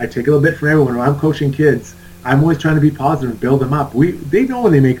a little bit from everyone. When I'm coaching kids, I'm always trying to be positive and build them up. They know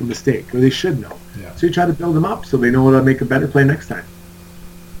when they make a mistake, or they should know. Yeah. So you try to build them up so they know how to make a better play next time.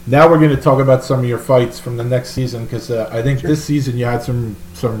 Now we're going to talk about some of your fights from the next season because I think this season you had some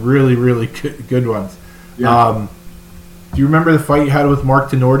really, really good ones. Yeah. Do you remember the fight you had with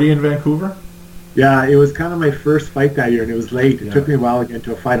Mark Tenorti in Vancouver? Yeah, it was kind of my first fight that year, and it was late. It took me a while to get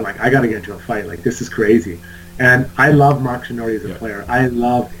into a fight. I'm like, I got to get into a fight. Like, this is crazy. And I love Mark Tenorti as a player. I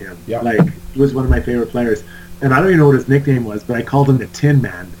loved him. Yeah. Like, he was one of my favorite players. And I don't even know what his nickname was, but I called him the Tin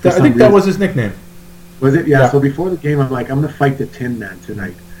Man. I think that was his nickname. Was it? Yeah. So before the game, I'm like, I'm going to fight the Tin Man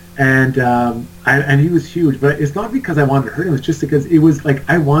tonight. And and he was huge. But it's not because I wanted to hurt him. It's just because it was like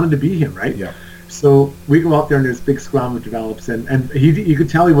I wanted to be him, right? Yeah. So we go out there and this big scrum develops, and you could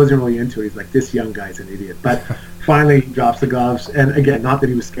tell he wasn't really into it. He's like, this young guy's an idiot. But finally, he drops the gloves. And again, not that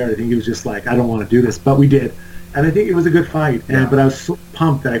he was scared. I think he was just like, I don't want to do this. But we did. And I think it was a good fight. But I was so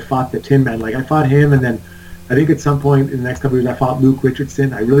pumped that I fought the Tin Man. Like, I fought him, and then I think at some point in the next couple of years, I fought Luke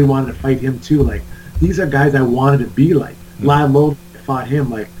Richardson. I really wanted to fight him too. Like, these are guys I wanted to be like. Lyle Lowe fought him.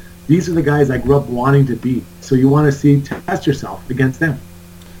 Like, these are the guys I grew up wanting to be. So you want to test yourself against them.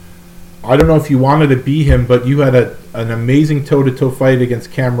 I don't know if you wanted to be him, but you had an amazing toe-to-toe fight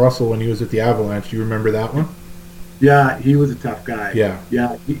against Cam Russell when he was at the Avalanche. Do you remember that one? Yeah, he was a tough guy. Yeah.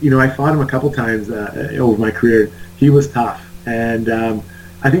 Yeah, I fought him a couple times over my career. He was tough. And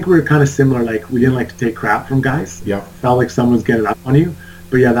I think we were kind of similar. Like, we didn't like to take crap from guys. Yeah. Felt like someone was getting up on you.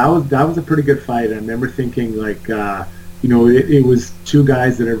 But yeah, that was a pretty good fight. I remember thinking, like, it was two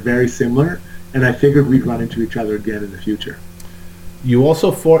guys that are very similar, and I figured we'd run into each other again in the future. You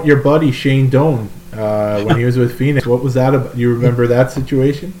also fought your buddy Shane Doan when he was with Phoenix. What was that about? You remember that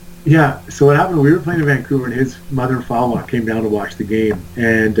situation? Yeah. So what happened? We were playing in Vancouver, and his mother and father came down to watch the game,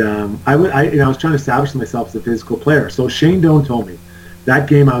 and I was trying to establish myself as a physical player. So Shane Doan told me that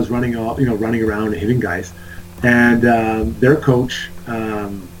game I was running around and hitting guys, and their coach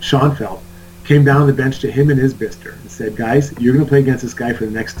Schoenfeld came down the bench to him and his bister and said, guys, you're going to play against this guy for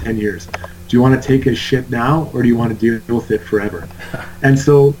the next 10 years. Do you want to take his shit now, or do you want to deal with it forever? And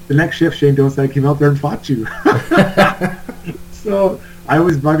so the next shift, Shane Doan said, I came out there and fought you. So I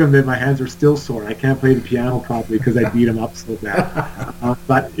always bug him that my hands are still sore. I can't play the piano properly because I beat him up so bad.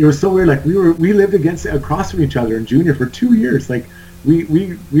 But it was so weird. Like, we lived across from each other in junior for 2 years. Like,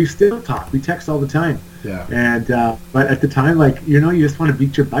 we still talk. We text all the time. Yeah. And but at the time, like, you just want to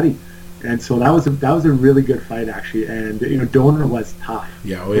beat your buddy. And so that was a really good fight, actually. And Donor was tough.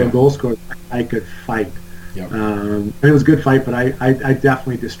 Yeah, oh yeah. Goal scorer, I could fight. Yeah. And it was a good fight, but I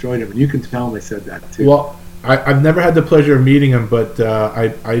definitely destroyed him, and you can tell him I said that too. Well, I've never had the pleasure of meeting him, but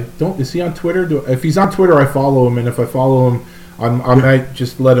I don't. Is he on Twitter? If he's on Twitter, I follow him, and if I follow him, I might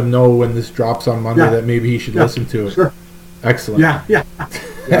just let him know when this drops on Monday that maybe he should listen to it. Sure. Excellent. Yeah.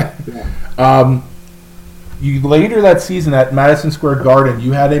 You later that season at Madison Square Garden,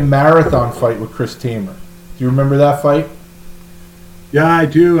 you had a marathon fight with Chris Tamer. Do you remember that fight? Yeah, I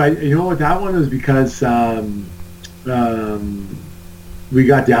do. That one was because we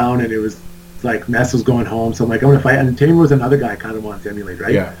got down and it was like Mess was going home, so I'm like, I'm gonna fight. And Tamer was another guy I kind of wanted to emulate,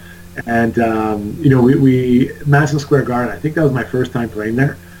 right? Yeah. And we Madison Square Garden. I think that was my first time playing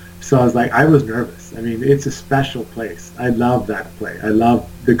there, so I was like, I was nervous. I mean, it's a special place. I love that place. I love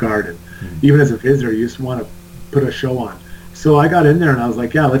the Garden. Even as a visitor, you just want to put a show on. So I got in there and I was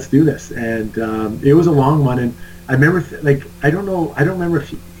like, yeah, let's do this. And it was a long one. And I remember, I don't remember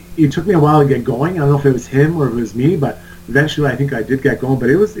if it took me a while to get going. I don't know if it was him or if it was me, but eventually I think I did get going. But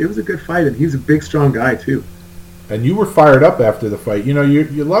it was a good fight, and he's a big, strong guy too. And you were fired up after the fight. You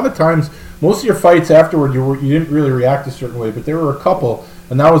a lot of times, most of your fights afterward, you didn't really react a certain way, but there were a couple,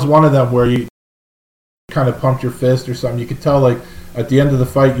 and that was one of them where you kind of pumped your fist or something. You could tell, like, at the end of the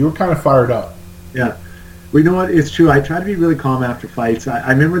fight, you were kind of fired up. Yeah. Well, you know what? It's true. I try to be really calm after fights. I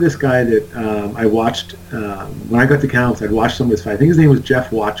remember this guy that I watched when I got to Kamloops. I'd watched some of his fight. I think his name was Jeff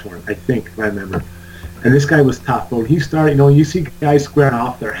Watchorn, I think, if I remember. And this guy was tough. But when he started, you see guys squaring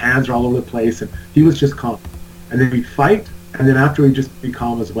off, their hands are all over the place, and he was just calm. And then he'd fight, and then after he'd just be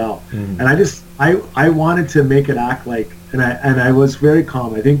calm as well. And I wanted to make it act like, and I was very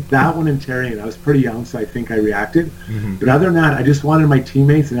calm. I think that one in Therrien, I was pretty young, so I think I reacted. But other than that, I just wanted my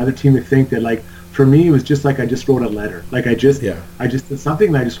teammates and other team to think that, like, for me, it was just like I just wrote a letter. Like I just did something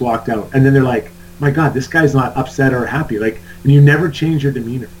and I just walked out. And then they're like, my God, this guy's not upset or happy. Like, and you never change your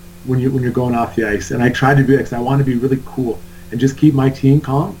demeanor when you're going off the ice. And I tried to do it because I want to be really cool and just keep my team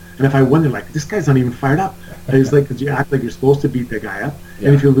calm. And if I win, they're like, this guy's not even fired up. And it's like, because you act like you're supposed to beat the guy up.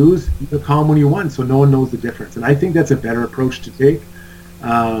 And if you lose, you're calm when you won, so no one knows the difference. And I think that's a better approach to take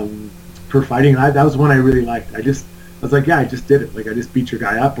for fighting. And that was one I really liked. I was like, yeah, I just did it. Like, I just beat your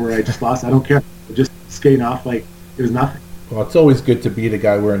guy up, or I just lost. I don't care. Just skating off like it was nothing. Well, it's always good to beat a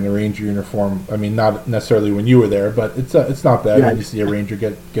guy wearing the Ranger uniform. I mean, not necessarily when you were there, but it's not bad when you see a Ranger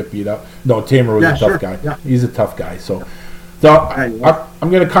get beat up. No, Tamer was a tough guy. Yeah. He's a tough guy. So I'm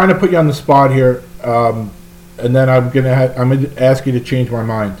going to kind of put you on the spot here, and then I'm going to ask you to change my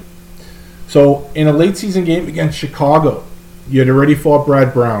mind. So in a late season game against Chicago, you had already fought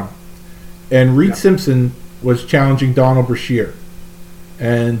Brad Brown, and Reed Simpson was challenging Donald Brashear.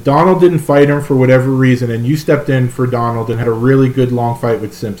 And Donald didn't fight him for whatever reason, and you stepped in for Donald and had a really good long fight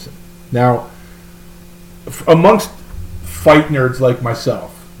with Simpson. Now, amongst fight nerds like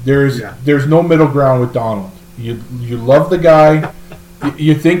myself, there's no middle ground with Donald. You love the guy,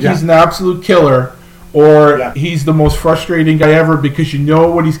 you think he's an absolute killer, or he's the most frustrating guy ever because you know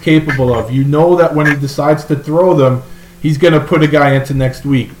what he's capable of. You know that when he decides to throw them, he's going to put a guy into next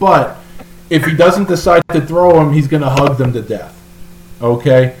week. But if he doesn't decide to throw him, he's going to hug them to death.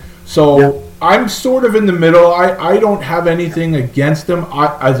 Okay, so I'm sort of in the middle. I don't have anything against him.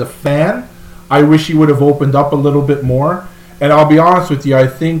 As a fan, I wish he would have opened up a little bit more. And I'll be honest with you, I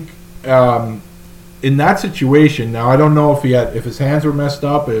think in that situation, now I don't know if his hands were messed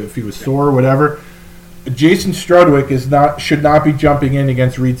up, if he was sore or whatever. Jason Strudwick should not be jumping in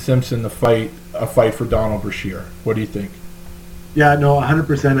against Reed Simpson to fight a fight for Donald Brashear. What do you think? Yeah, no,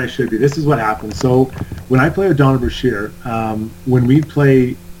 100% I should be. This is what happened. So when I play with Donald Brashear, when we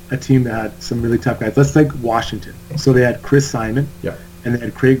play a team that had some really tough guys, let's take Washington. So they had Chris Simon, and they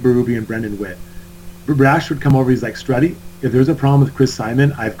had Craig Berube and Brendan Witt. Brash would come over, he's like, Struddy, if there's a problem with Chris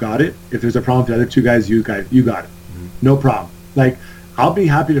Simon, I've got it. If there's a problem with the other two guys, you got it. No problem. Like, I'll be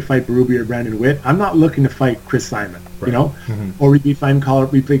happy to fight Berube or Brendan Witt. I'm not looking to fight Chris Simon, you know? Or we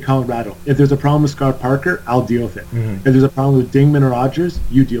play Colorado. If there's a problem with Scott Parker, I'll deal with it. If there's a problem with Dingman or Rogers,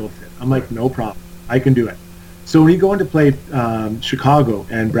 you deal with it. I'm like, no problem. I can do it. So when he go in to play Chicago,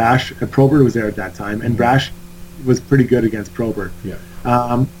 and Probert was there at that time, and Brash was pretty good against Probert.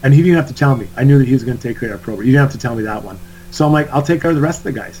 And he didn't have to tell me. I knew that he was going to take care of Probert. He didn't have to tell me that one. So I'm like, I'll take care of the rest of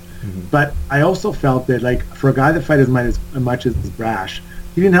the guys. But I also felt that, like, for a guy that fight as much as Brash,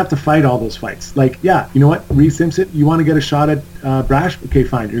 he didn't have to fight all those fights. Like, yeah, you know what, Reed Simpson, you want to get a shot at Brash? Okay,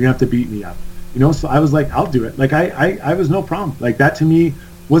 fine, you're going to have to beat me up. You know, so I was like, I'll do it. Like, I was no problem. Like, that to me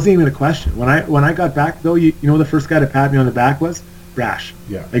wasn't even a question. When I got back, though, you know the first guy to pat me on the back was? Brash.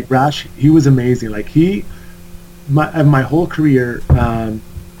 Yeah. Like, Brash, he was amazing. Like, my whole career,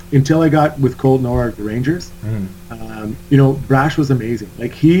 until I got with Colton Orr at the Rangers, you know, Brash was amazing.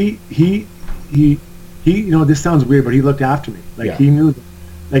 Like, he, you know, this sounds weird, but he looked after me. Like, he knew,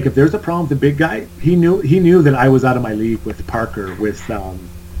 like, if there's a problem with the big guy, he knew that I was out of my league with Parker, with,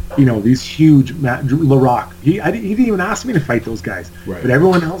 you know, these huge, Larocque. He didn't even ask me to fight those guys. Right. But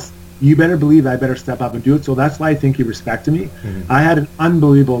everyone else, you better believe I better step up and do it. So that's why I think he respected me. I had an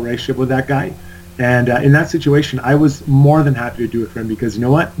unbelievable relationship with that guy. And in that situation, I was more than happy to do it for him, because you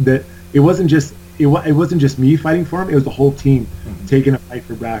know what? It wasn't just me fighting for him. It was the whole team taking a fight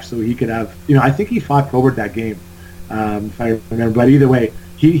for Brash, so he could have. You know, I think he fought Probert that game, if I remember. But either way,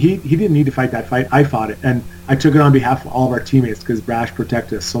 he didn't need to fight that fight. I fought it, and I took it on behalf of all of our teammates, because Brash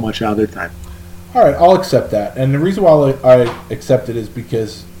protected us so much out of their time. All right, I'll accept that. And the reason why I accept it is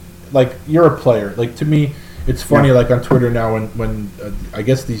because, like, you're a player. Like, to me, it's funny, like on Twitter now, when I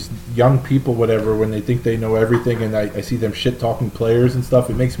guess these young people, whatever, when they think they know everything, and I see them shit talking players and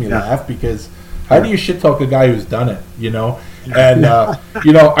stuff, it makes me laugh, because how do you shit talk a guy who's done it, you know? And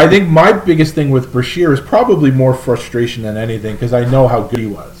you know, I think my biggest thing with Brashear is probably more frustration than anything, because I know how good he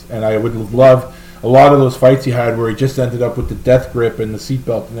was, and I would love a lot of those fights he had where he just ended up with the death grip and the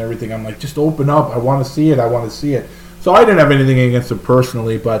seatbelt and everything. I'm like, just open up. I want to see it. So I didn't have anything against him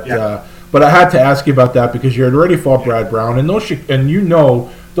personally, but I had to ask you about that, because you had already fought Brad Brown, and those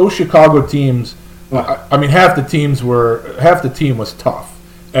Chicago teams. I mean, half the team was tough,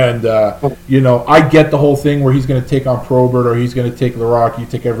 and you know, I get the whole thing where he's going to take on Probert or he's going to take Larocque, you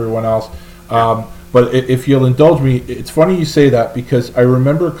take everyone else. But if you'll indulge me, it's funny you say that, because I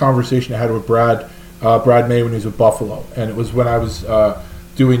remember a conversation I had with Brad Brad May, when he was with Buffalo, and it was when I was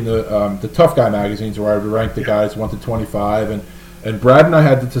doing the Tough Guy magazines where I would rank the guys 1 to 25, and Brad and I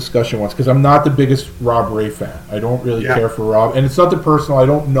had the discussion once because I'm not the biggest Rob Ray fan. I don't really care for Rob, and it's nothing personal. I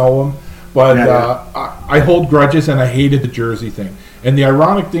don't know him, but I hold grudges, and I hated the jersey thing. And the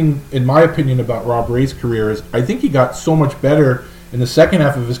ironic thing, in my opinion, about Rob Ray's career is I think he got so much better in the second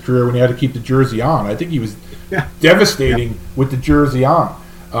half of his career when he had to keep the jersey on. I think he was devastating with the jersey on.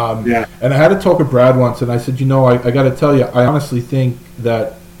 And I had to talk to Brad once, and I said, I got to tell you, I honestly think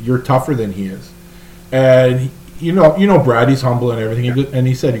that you're tougher than he is. And you know Brad, he's humble and everything. And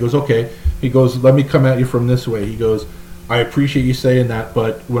he said, okay. He goes, let me come at you from this way. He goes, I appreciate you saying that,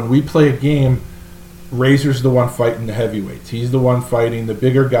 but when we play a game, Razor's the one fighting the heavyweights. He's the one fighting the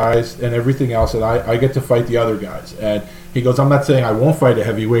bigger guys and everything else, and I get to fight the other guys. And he goes, I'm not saying I won't fight a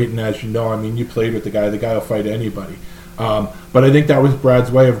heavyweight, and as you know, I mean, you played with the guy will fight anybody. But I think that was Brad's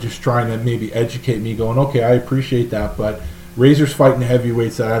way of just trying to maybe educate me, going, okay, I appreciate that, but Razor's fighting the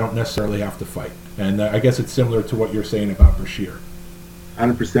heavyweights that I don't necessarily have to fight. And I guess it's similar to what you're saying about Brashear.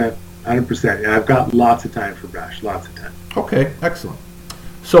 100%. Yeah, I've got lots of time for Brash, lots of time. Okay, excellent.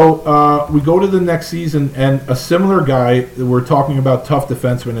 So we go to the next season, and a similar guy, we're talking about tough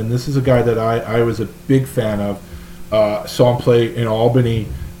defensemen, and this is a guy that I was a big fan of. Saw him play in Albany,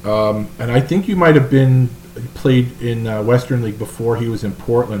 and I think you might have played in Western League before he was in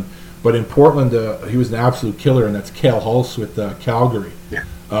Portland. But in Portland, he was an absolute killer, and that's Cale Hulse with Calgary. Yeah.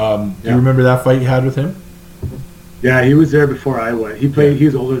 Do you remember that fight you had with him? Yeah, he was there before I was. He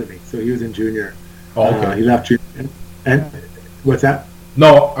was older than me, so he was in junior. Oh, okay. He left junior. And what's that?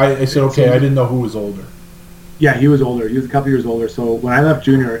 No, I said, okay, I didn't know who was older. Yeah, he was older. He was a couple years older. So when I left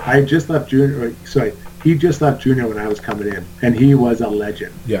junior, he just left junior when I was coming in, and he was a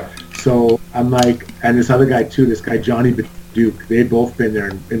legend. Yeah. So I'm like, and this other guy too, this guy Johnny Duke, they'd both been there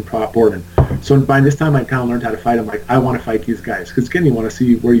in Portland. So by this time I kind of learned how to fight. I'm like, I want to fight these guys, because again, you want to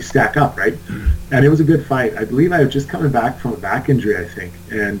see where you stack up, right? And it was a good fight. I believe I was just coming back from a back injury, I think,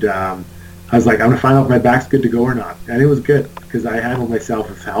 and I was like, I'm going to find out if my back's good to go or not. And it was good, because I handled myself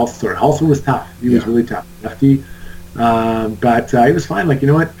with Halsor. Halsor was tough. He was really tough. Lefty. But it was fine. Like, you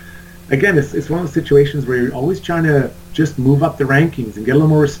know what? Again, it's one of those situations where you're always trying to just move up the rankings and get a little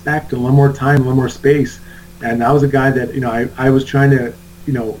more respect, a little more time, a little more space. And I was a guy that, I was trying to,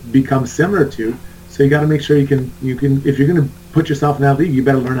 become similar to. So you got to make sure you can, if you're going to put yourself in that league, you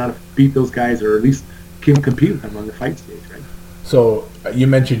better learn how to beat those guys, or at least can compete with them on the fight stage, right? So you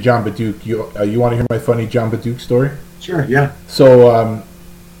mentioned John Baduke. You want to hear my funny John Baduke story? Sure, yeah. So I'm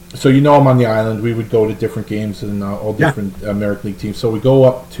on the island. We would go to different games and all different American League teams. So we go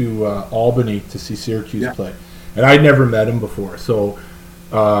up to Albany to see Syracuse play. And I'd never met him before. So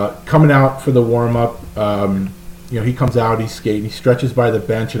coming out for the warm-up, he comes out, he's skating, he stretches by the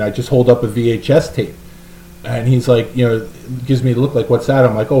bench, and I just hold up a VHS tape. And he's like, gives me a look like, what's that?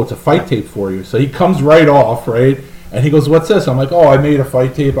 I'm like, oh, it's a fight tape for you. So he comes right off, right? And he goes, what's this? I'm like, oh, I made a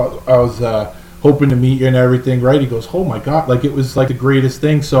fight tape. I was hoping to meet you and everything, right? He goes, oh, my God. Like, it was like the greatest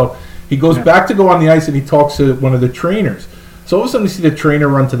thing. So he goes back to go on the ice, and he talks to one of the trainers. So all of a sudden, we see the trainer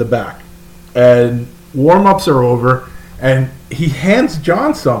run to the back. And warm-ups are over, and he hands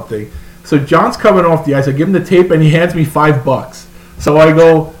John something. So John's coming off the ice. I give him the tape, and he hands me $5. So I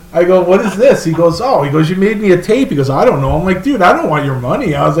go, what is this? He goes, you made me a tape. He goes, I don't know. I'm like, dude, I don't want your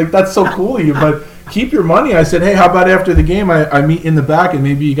money. I was like, that's so cool of you, but keep your money. I said, hey, how about after the game I meet in the back and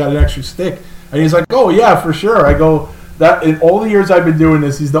maybe you got an extra stick? And he's like, oh, yeah, for sure. I go, that in all the years I've been doing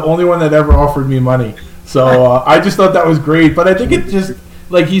this, he's the only one that ever offered me money. So I just thought that was great. But I think it just,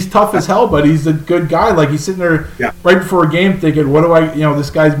 like, he's tough as hell, but he's a good guy. Like, he's sitting there right before a game thinking, what do I, this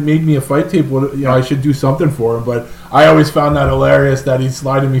guy's made me a fight tape. I should do something for him. But I always found that hilarious that he's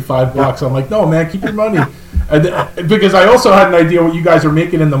sliding me $5. I'm like, no, man, keep your money. And because I also had an idea what you guys are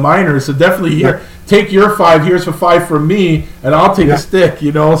making in the minors. So definitely here, take your $5. Here's for $5 from me, and I'll take a stick,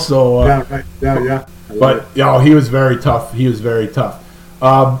 So, But, he was very tough. He was very tough.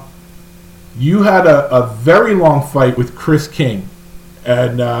 You had a very long fight with Chris King.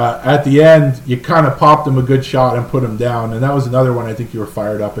 And at the end, you kind of popped him a good shot and put him down. And that was another one I think you were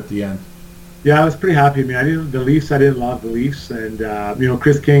fired up at the end. Yeah, I was pretty happy. I mean, I didn't love the Leafs. And,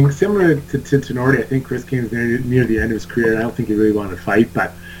 Chris King, similar to Tenorti, I think Chris King's near the end of his career. I don't think he really wanted to fight,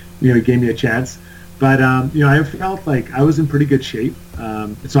 but, he gave me a chance. But, I felt like I was in pretty good shape.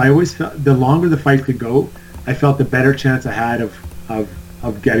 So I always felt the longer the fight could go, I felt the better chance I had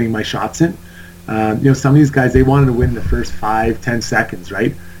of getting my shots in. Some of these guys, they wanted to win the first 5-10 seconds,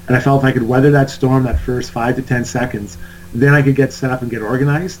 right? And I felt if I could weather that storm, that first 5 to 10 seconds, then I could get set up and get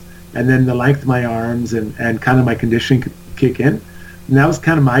organized. And then the length of my arms and kind of my conditioning could kick in. And that was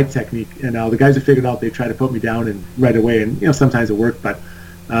kind of my technique. And the guys who figured out, they tried to put me down and right away. And, sometimes it worked. But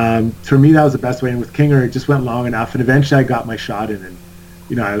for me, that was the best way. And with Kinger, it just went long enough. And eventually I got my shot in. And,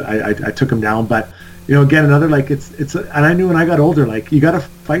 I took him down. But, again, another, and I knew when I got older, you got to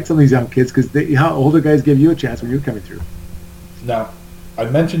fight some of these young kids because how older guys give you a chance when you're coming through. Now, I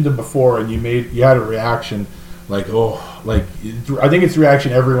mentioned him before, and you had a reaction I think it's the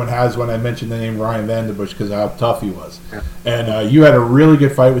reaction everyone has when I mention the name Ryan Vandenbush because of how tough he was. Yeah. And you had a really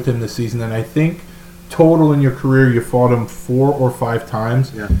good fight with him this season, and I think total in your career you fought him 4 or 5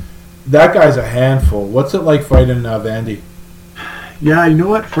 times. Yeah. That guy's a handful. What's it like fighting Vandy? Yeah, you know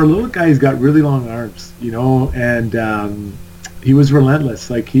what? For a little guy, he's got really long arms, and he was relentless.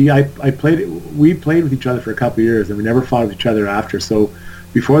 We played with each other for a couple of years, and we never fought with each other after. So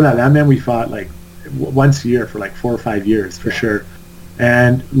before that meant we fought once a year for 4 or 5 years for sure.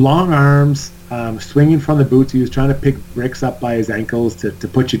 And long arms, swinging from the boots. He was trying to pick bricks up by his ankles to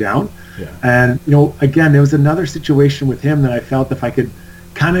put you down. Yeah. And, again, there was another situation with him that I felt if I could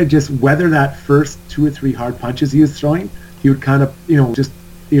kind of just weather that first 2 or 3 hard punches he was throwing, he would kind of, it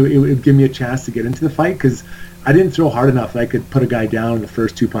would give me a chance to get into the fight because I didn't throw hard enough that I could put a guy down in the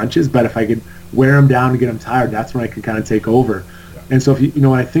first 2 punches. But if I could wear him down and get him tired, that's when I could kind of take over. And so, if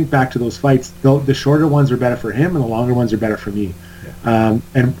when I think back to those fights, the shorter ones are better for him, and the longer ones are better for me. Yeah.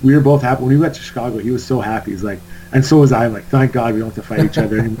 And we were both happy when we went to Chicago. He was so happy. He's like, and so was I. I'm like, thank God we don't have to fight each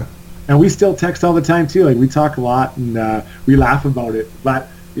other anymore. And we still text all the time too. We talk a lot and we laugh about it. But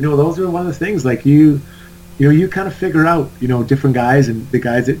those are one of the things. You kind of figure out different guys and the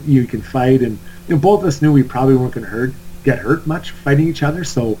guys that you can fight. And both of us knew we probably weren't going to get hurt much fighting each other.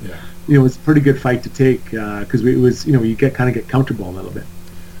 So. Yeah. It was a pretty good fight to take because it was, you get comfortable a little bit.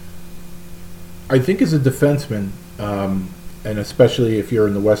 I think as a defenseman, and especially if you're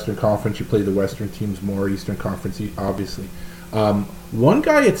in the Western Conference, you play the Western teams more, Eastern Conference, obviously. One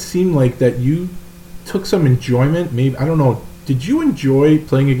guy, it seemed like that you took some enjoyment. Maybe, I don't know, did you enjoy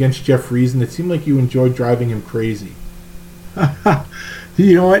playing against Jeff Friesen? It seemed like you enjoyed driving him crazy.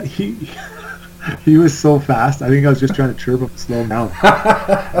 You know what? He was so fast. I think I was just trying to chirp him and slow him down.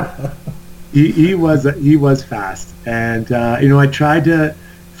 He was fast, and I tried to,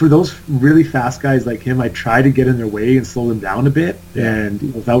 for those really fast guys like him, I tried to get in their way and slow them down a bit, and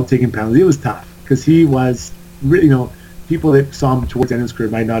without taking penalties. It was tough because he was really, people that saw him towards the end of his career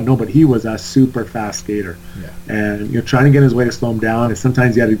might not know, but he was a super fast skater, and trying to get in his way to slow him down, and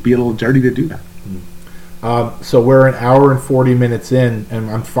sometimes you had to be a little dirty to do that. So we're an hour and 40 minutes in, and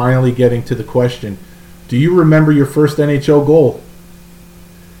I'm finally getting to the question. Do you remember your first NHL goal?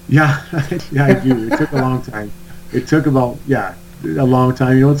 Yeah, yeah, I do. It took a long time. It took about, a long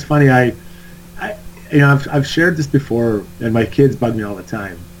time. It's funny. I've shared this before, and my kids bug me all the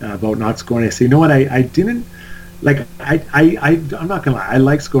time about not scoring. I say, I didn't, I'm not gonna lie. I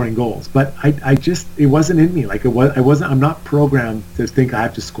like scoring goals, but I just, it wasn't in me. I'm not programmed to think I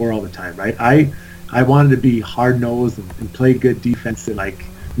have to score all the time, right? I wanted to be hard-nosed and play good defense and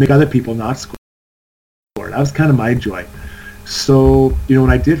make other people not score. That was kind of my joy. So, when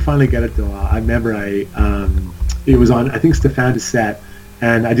I did finally get it though, I remember it was on, I think, Stéphane Doucette,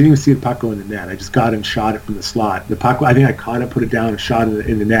 and I didn't even see the puck go in the net. I just got it and shot it from the slot. The puck, I think I caught it, put it down, and shot it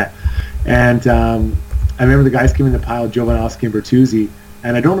in the net. And I remember the guys came in the pile, Jovanovski and Bertuzzi,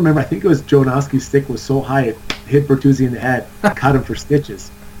 and I don't remember, I think it was Jovanovski's stick was so high it hit Bertuzzi in the head, cut him for stitches.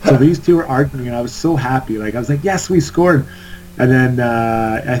 So these two were arguing, and I was so happy. I was like, yes, we scored. And then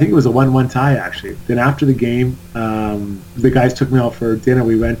I think it was a 1-1 tie, actually. Then after the game, the guys took me out for dinner.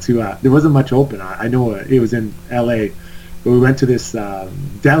 We went to, there wasn't much open. I know it was in L.A., but we went to this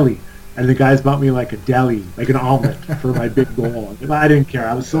deli, and the guys bought me a deli, an omelet for my big goal. I didn't care.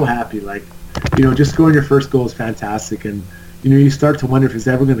 I was so happy. Just scoring your first goal is fantastic. And, you start to wonder if it's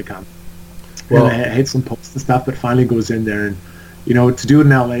ever going to come. Well, and I hit some posts and stuff, but finally goes in there. And, to do it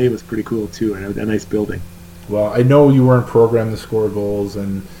in L.A. was pretty cool, too, and a nice building. Well, I know you weren't programmed to score goals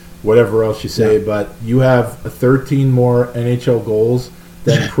and whatever else you say, but you have 13 more NHL goals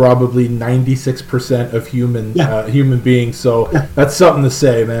than probably 96% of human beings. So that's something to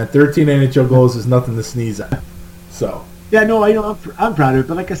say, man. 13 NHL goals is nothing to sneeze at. So I'm proud of it.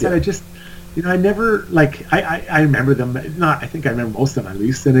 But like I said, I just, I never I remember them. I think I remember most of them at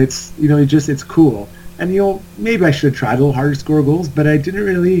least, and it's it's cool. And maybe I should have tried a little harder to score goals, but I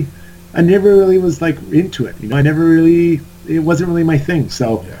never really was into it. It wasn't really my thing.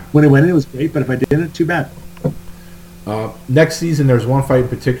 So when it went in, it was great. But if I didn't, too bad. Next season, there's one fight in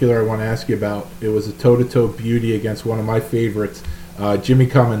particular I want to ask you about. It was a toe-to-toe beauty against one of my favorites, Jimmy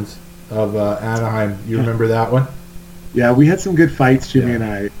Cummins of Anaheim. You remember that one? Yeah, we had some good fights, Jimmy and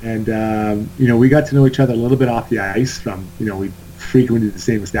I. And, we got to know each other a little bit off the ice from, we frequented the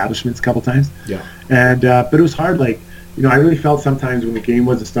same establishments a couple times. Yeah. And but it was hard. Like, you know, I really felt sometimes when the game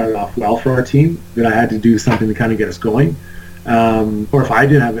wasn't started off well for our team that I had to do something to kind of get us going. Or if I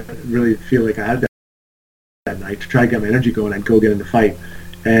didn't really feel like I had that night to try to get my energy going, I'd go get in the fight.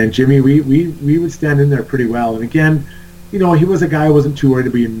 And Jimmy, we would stand in there pretty well. And again, you know, he was a guy I wasn't too worried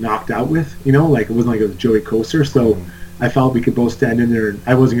to be knocked out with. You know, like it wasn't like it was Joey Koser. So I felt we could both stand in there, and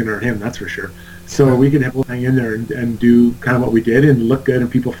I wasn't going to hurt him, that's for sure. So we could hang in there and do kind of what we did and look good, and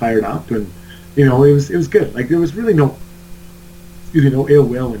people fired up, and you know, it was good. Like there was really no ill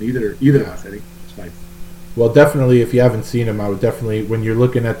will in either of us. I think it's fine. Well, definitely, if you haven't seen him, I would definitely, when you're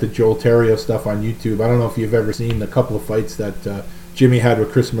looking at the Joel Terrio stuff on YouTube, I don't know if you've ever seen a couple of fights that Jimmy had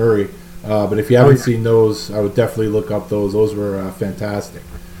with Chris Murray, but if you haven't seen those, I would definitely look up those. Those were fantastic.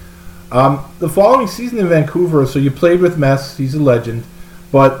 The following season in Vancouver, so you played with Mess, he's a legend,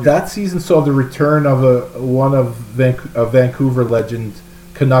 but that season saw the return of one of Vancouver legend,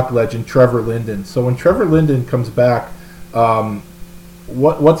 Canuck legend, Trevor Linden. So when Trevor Linden comes back,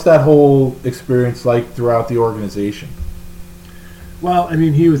 what's that whole experience like throughout the organization? Well, I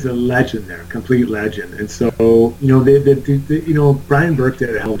mean, he was a legend there, complete legend. And so, you know, you know, Brian Burke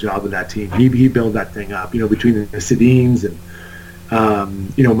did a hell of a job with that team. He built that thing up, you know, between the Sedins and,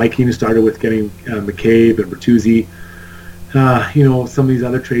 you know, Mike Keenan started with getting McCabe and Bertuzzi. You know, some of these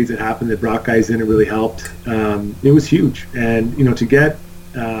other trades that happened that brought guys in, it really helped. It was huge. And, you know, to get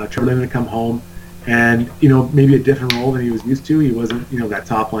Trevor Linden to come home and, you know, maybe a different role than he was used to. He wasn't, you know, that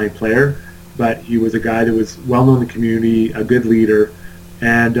top-line player, but he was a guy that was well-known in the community, a good leader.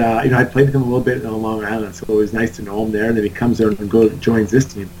 And, you know, I played with him a little bit on Long Island, so it was nice to know him there. And then he comes out and joins this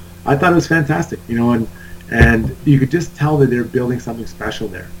team. I thought it was fantastic, you know, and you could just tell that they're building something special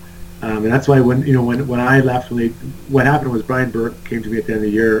there. And that's why when I left, what happened was Brian Burke came to me at the end of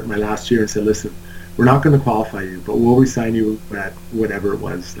the year, my last year, and said, listen, we're not going to qualify you, but we'll resign you at whatever it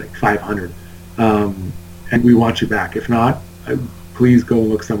was, like 500. And we want you back. If not, please go and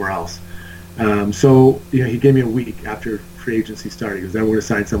look somewhere else. So, you know, he gave me a week after free agency started. He goes, then we're going to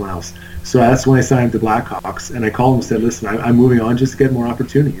sign someone else. So that's when I signed the Blackhawks. And I called him and said, listen, I'm moving on just to get more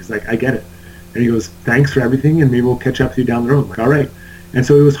opportunities. Like, I get it. And he goes, thanks for everything, and maybe we'll catch up with you down the road. I'm like, all right. And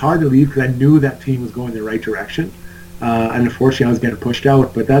so it was hard to leave because I knew that team was going the right direction. And unfortunately, I was getting pushed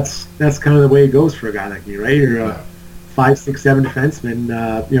out. But that's kind of the way it goes for a guy like me, right? You're a 5, 6, 7 defenseman.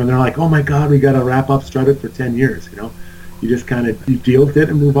 You know, they're like, oh my God, we got to wrap up Strutted for 10 years. You know, you just kind of you deal with it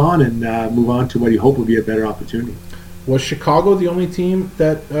and move on to what you hope will be a better opportunity. Was Chicago the only team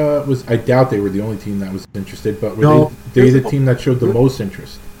that was? I doubt they were the only team that was interested, but were No, they the team that showed the most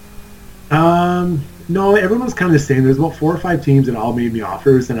interest? No, everyone's kind of the same. There's about 4 or 5 teams that all made me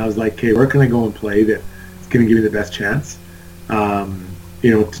offers, and I was like, okay, where can I go and play that's going to give me the best chance,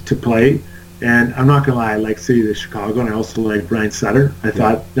 you know, to play? And I'm not going to lie, I like City of Chicago, and I also like Brian Sutter. I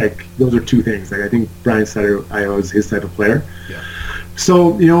thought, like, those are two things. Like, I think Brian Sutter, I was his type of player. Yeah.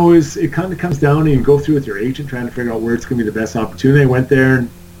 So, you know, it kind of comes down and you go through with your agent trying to figure out where it's going to be the best opportunity. I went there, and,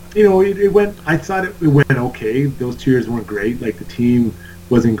 you know, I thought it went okay. Those 2 years weren't great. Like, the team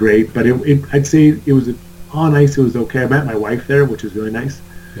wasn't great, but I'd say it was on ice. It was okay. I met my wife there, which was really nice.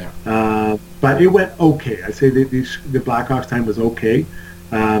 Yeah. But it went okay. I'd say the Blackhawks time was okay.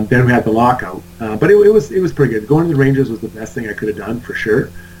 Then we had the lockout, but it was pretty good. Going to the Rangers was the best thing I could have done for sure.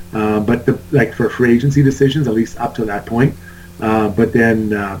 But for free agency decisions, at least up to that point. But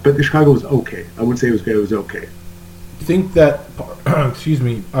the Chicago was okay. I wouldn't say it was good. It was okay. I think that, excuse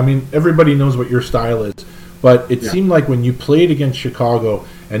me, I mean, everybody knows what your style is, but it seemed like when you played against Chicago,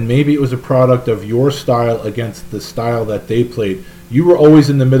 and maybe it was a product of your style against the style that they played, you were always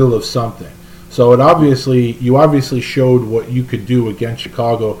in the middle of something. So you obviously showed what you could do against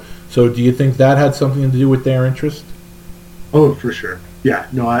Chicago. So do you think that had something to do with their interest? Oh, for sure. Yeah,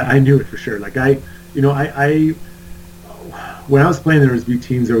 no, I knew it for sure. Like when I was playing, there was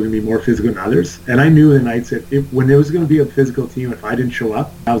teams that were going to be more physical than others, and I knew the nights that when there was going to be a physical team, if I didn't show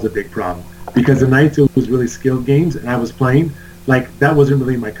up, that was a big problem. Because the nights it was really skilled games, and I was playing, like, that wasn't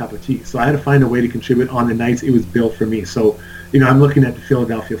really my cup of tea. So I had to find a way to contribute on the nights it was built for me. So, you know, I'm looking at the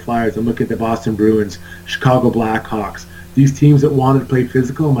Philadelphia Flyers, I'm looking at the Boston Bruins, Chicago Blackhawks, these teams that wanted to play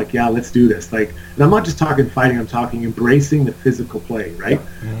physical. I'm like, yeah, let's do this. Like, and I'm not just talking fighting, I'm talking embracing the physical play, right?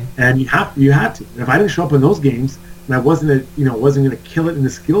 Mm-hmm. And you had to. And if I didn't show up in those games, and I wasn't going to kill it in the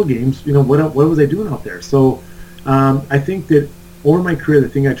skill games, you know, what was I doing out there? So I think that over my career, the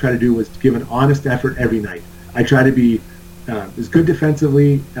thing I try to do was to give an honest effort every night. I try to be as good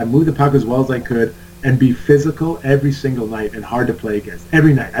defensively, move the puck as well as I could, and be physical every single night and hard to play against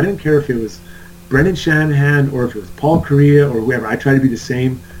every night. I didn't care if it was Brendan Shanahan or if it was Paul Kariya or whoever. I try to be the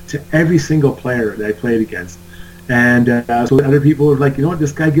same to every single player that I played against. And so other people are like, you know what,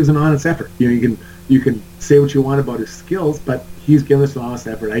 this guy gives an honest effort. You know, you can say what you want about his skills, but he's given us an honest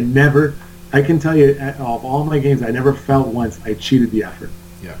effort. I can tell you, of all my games, I never felt once I cheated the effort.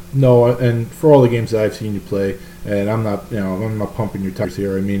 Yeah. No, and for all the games that I've seen you play, and I'm not pumping your tires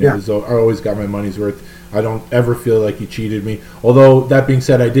here. I mean, I always got my money's worth. I don't ever feel like you cheated me. Although that being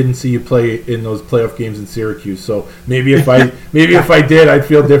said, I didn't see you play in those playoff games in Syracuse. So maybe if I did, I'd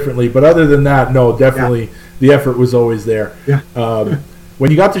feel differently. But other than that, no, definitely the effort was always there. Yeah.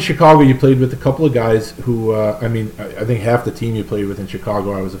 When you got to Chicago, you played with a couple of guys who, I think half the team you played with in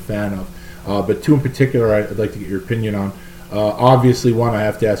Chicago I was a fan of. But two in particular I'd like to get your opinion on. Obviously, one I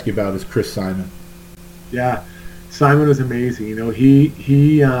have to ask you about is Chris Simon. Yeah, Simon was amazing. You know,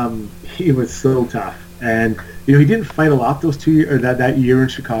 he was so tough, and you know, he didn't fight a lot those 2 years, or that year in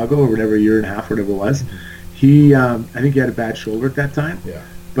Chicago, or whatever, year and a half, whatever it was. He, I think he had a bad shoulder at that time. Yeah.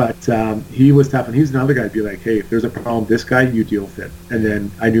 But he was tough, and he's another guy to be like, hey, if there's a problem with this guy, you deal with it. And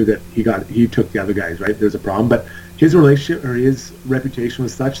then I knew that he took the other guys, right? There's a problem, but his relationship or his reputation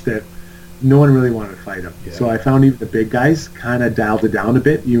was such that no one really wanted to fight him. Yeah. So I found even the big guys kind of dialed it down a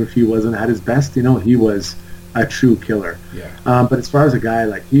bit. Even if he wasn't at his best, you know, he was a true killer. Yeah. But as far as a guy,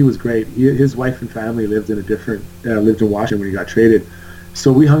 like, he was great. His wife and family lived in lived in Washington when he got traded.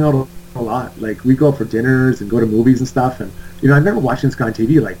 So we hung out a lot. Like, we go out for dinners and go to movies and stuff. And, you know, I remember watching this guy on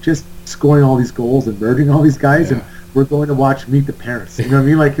TV, like, just scoring all these goals and murdering all these guys. Yeah. And we're going to watch Meet the Parents. You know what I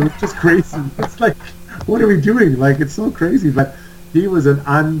mean? Like, it was just crazy. It's like, what are we doing? Like, it's so crazy. But he was an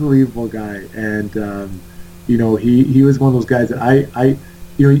unbelievable guy, and you know, he was one of those guys that I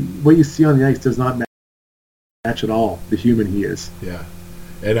you know, what you see on the ice does not match at all the human he is. Yeah,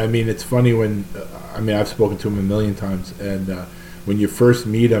 and I mean, it's funny when I've spoken to him a million times, and when you first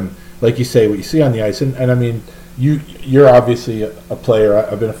meet him, like you say, what you see on the ice, and I mean, you're obviously a player.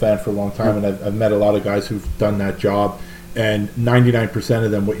 I've been a fan for a long time, and I've met a lot of guys who've done that job, and 99%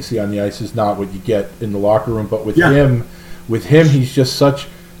 of them, what you see on the ice is not what you get in the locker room. But with him, he's just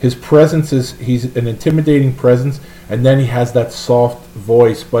his presence he's an intimidating presence, and then he has that soft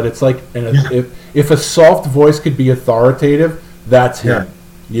voice. But it's like, if a soft voice could be authoritative, that's him,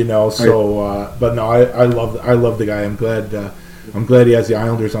 you know. So, but no, I love the guy. I'm glad he has the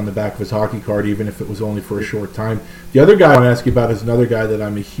Islanders on the back of his hockey card, even if it was only for a short time. The other guy I want to ask you about is another guy that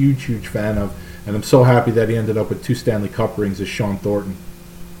I'm a huge fan of, and I'm so happy that he ended up with 2 Stanley Cup rings, is Shawn Thornton.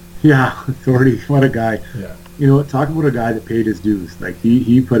 Yeah, Thornton, what a guy. Yeah. You know, talk about a guy that paid his dues. Like,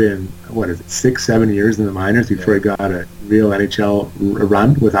 he put in, 6-7 years in the minors before he got a real NHL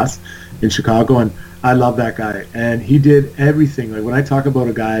run with us in Chicago, and I love that guy. And he did everything. Like, when I talk about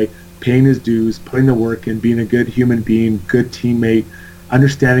a guy paying his dues, putting the work in, being a good human being, good teammate,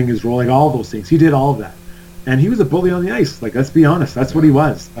 understanding his role, like all those things, he did all of that. And he was a bully on the ice. Like, let's be honest, that's what he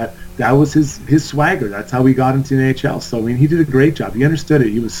was. That was his swagger. That's how he got into the NHL. So, I mean, he did a great job. He understood it.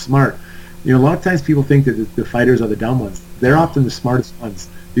 He was smart. You know, a lot of times people think that the fighters are the dumb ones. They're often the smartest ones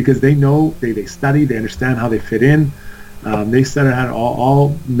because they know, they study, they understand how they fit in. They study how it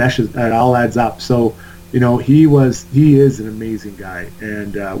all meshes, it all adds up. So, you know, he is an amazing guy.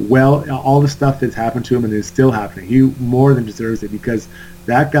 And, all the stuff that's happened to him and is still happening, he more than deserves it, because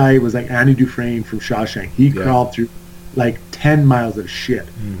that guy was like Andy Dufresne from Shawshank. He crawled through like 10 miles of shit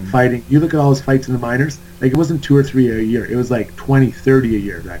fighting. You look at all his fights in the minors, like, it wasn't 2 or 3 a year. It was like 20, 30 a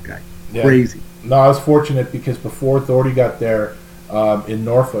year, that guy. Yeah. Crazy. No, I was fortunate because before Thordy got there in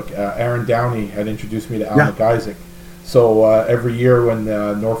Norfolk, Aaron Downey had introduced me to Al McIsaac. So every year when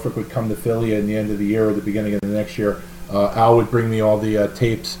Norfolk would come to Philly in the end of the year or the beginning of the next year, Al would bring me all the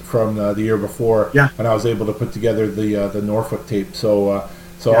tapes from the year before, and I was able to put together the Norfolk tape. So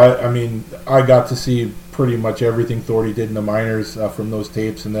I mean, I got to see pretty much everything Thordy did in the minors from those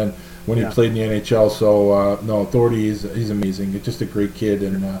tapes, and then when he played in the NHL. So no, Thordy he's amazing. He's just a great kid,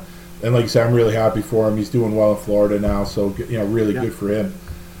 and like I said, I'm really happy for him. He's doing well in Florida now, so, you know, really good for him.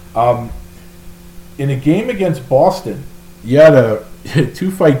 In a game against Boston, you had a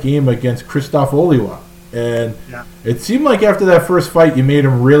 2-fight game against Christoph Oliwa, and it seemed like after that first fight, you made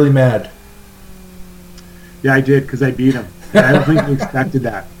him really mad. Yeah, I did, because I beat him. I don't think he expected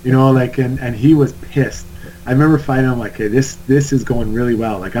that, you know, like, and he was pissed. I remember fighting him like, hey, this is going really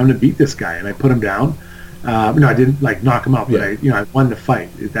well. Like, I'm going to beat this guy, and I put him down. No, I didn't like knock him out, but I won the fight.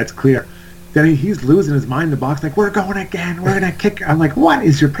 That's clear. Then he's losing his mind in the box, like, we're going again, we're gonna kick. I'm like, what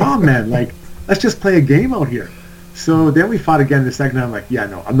is your problem, man? Like, let's just play a game out here. So then we fought again the second time. I'm like, yeah,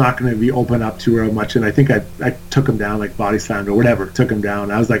 no, I'm not gonna be open up to her much. And I think I took him down, like body slammed or whatever, took him down.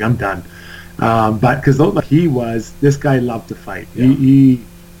 I was like, I'm done. But because this guy loved to fight. Yeah.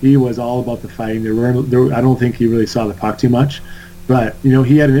 He was all about the fighting. I don't think he really saw the puck too much. but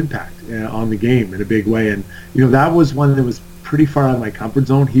he had an impact on the game in a big way, and that was one that was pretty far out of my comfort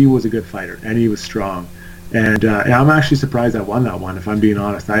zone. He was a good fighter, and he was strong, and I'm actually surprised I won that one, if I'm being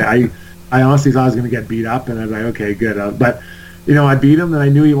honest. I honestly thought I was going to get beat up, and I was like, okay, good, but I beat him, and I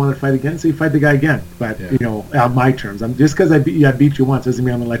knew he wanted to fight again, so he fight the guy again. But on my terms, just because I beat you once doesn't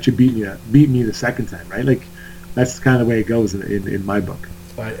mean I'm going to let you beat me the second time, right? Like, that's kind of the way it goes in my book.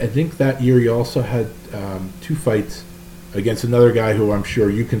 I think that year you also had 2 fights against another guy who I'm sure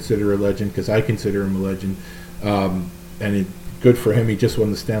you consider a legend, because I consider him a legend. And good for him. He just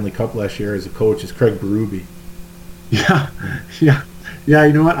won the Stanley Cup last year as a coach. Is Craig Berube. Yeah.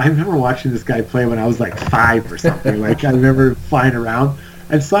 You know what? I remember watching this guy play when I was like 5 or something. Like, I remember flying around,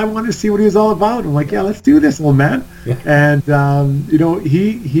 and so I wanted to see what he was all about. I'm like, yeah, let's do this, old man. Yeah. And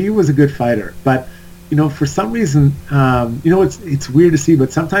he was a good fighter, but for some reason, it's weird to see,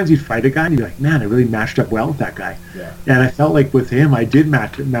 but sometimes you fight a guy and you're like, man, I really matched up well with that guy. Yeah. And I felt like with him, I did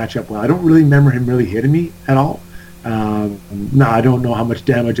match up well. I don't really remember him really hitting me at all. No, I don't know how much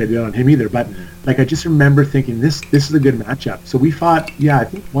damage I did on him either, but like, I just remember thinking this is a good matchup. So we fought, I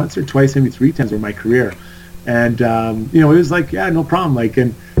think once or twice, maybe 3 times over my career. And, it was like, yeah, no problem. Like,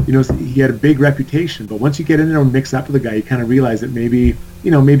 and, he had a big reputation, but once you get in there and mix up with the guy, you kind of realize that maybe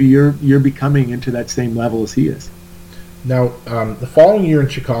you're becoming into that same level as he is. Now, the following year in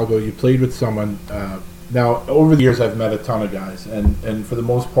Chicago, you played with someone. Now, over the years, I've met a ton of guys, and for the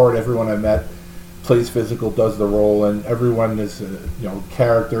most part, everyone I met plays physical, does the role, and everyone is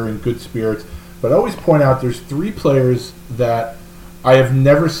character and good spirits. But I always point out there's 3 players that I have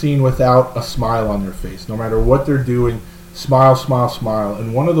never seen without a smile on their face, no matter what they're doing. Smile, smile, smile.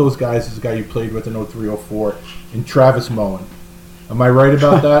 And one of those guys is the guy you played with in 03-04, in Travis Moen. Am I right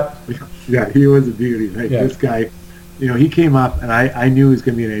about that? Yeah, he was a beauty. Like, this guy, he came up, and I knew he was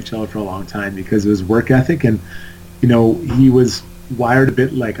going to be an NHL for a long time because of his work ethic, and he was wired a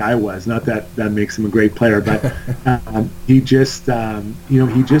bit like I was. Not that makes him a great player, but he just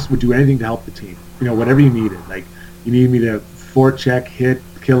would do anything to help the team. Whatever you needed. Like, you needed me to forecheck, hit,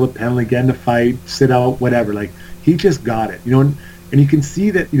 kill a penalty, get in a fight, sit out, whatever. Like, he just got it. And you can see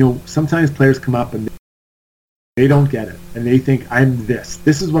that sometimes players come up and they don't get it, and they think, I'm this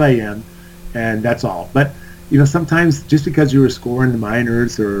is what I am, and that's all. But sometimes just because you were scoring the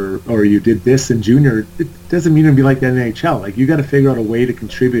minors or you did this in junior, it doesn't mean it'll be like that in the NHL. Like, you got to figure out a way to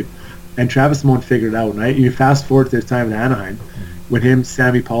contribute, and Travis Moen figured it out. Right? You fast forward to this time in Anaheim, when him,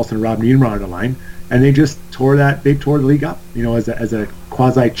 Sammy Paulson, and Rob Niedermayer on the line, and they just tore the league up. As a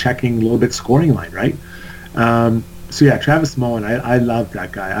quasi checking, a little bit scoring line, right? So yeah, Travis Moen, I loved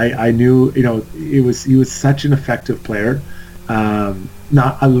that guy. I knew, he was such an effective player.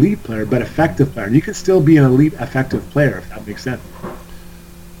 Not elite player, but effective player. And you can still be an elite, effective player, if that makes sense.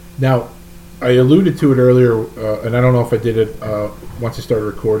 Now, I alluded to it earlier, and I don't know if I did it once I started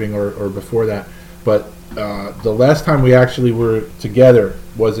recording or before that, but the last time we actually were together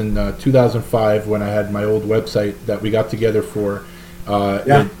was in 2005 when I had my old website that we got together for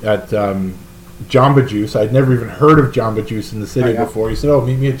at Jamba Juice. I'd never even heard of Jamba Juice in the city before. He said, "Oh,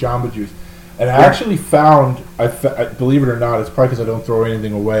 meet me at Jamba Juice." And I actually found, I believe it or not, it's probably because I don't throw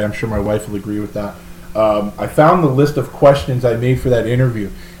anything away. I'm sure my wife will agree with that. I found the list of questions I made for that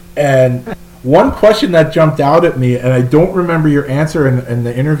interview. And one question that jumped out at me, and I don't remember your answer, and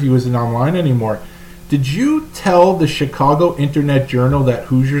the interview isn't online anymore. Did you tell the Chicago Internet Journal that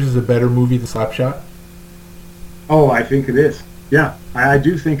Hoosiers is a better movie than Slapshot? Oh, I think it is. Yeah, I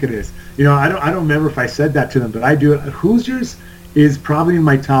do think it is. I don't remember if I said that to them, but I do. Hoosiers is probably in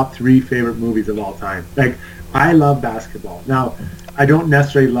my top 3 favorite movies of all time. Like, I love basketball. Now, I don't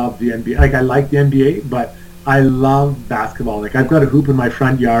necessarily love the NBA. Like, I like the NBA, but I love basketball. Like, I've got a hoop in my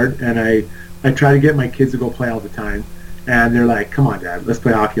front yard, and I try to get my kids to go play all the time. And they're like, come on, Dad, let's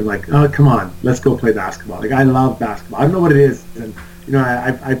play hockey. I'm like, oh, come on, let's go play basketball. Like, I love basketball. I don't know what it is. And,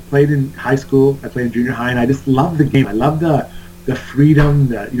 I played in high school. I played in junior high, and I just love the game. I love the freedom,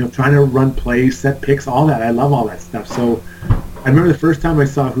 trying to run plays, set picks, all that. I love all that stuff. So I remember the first time I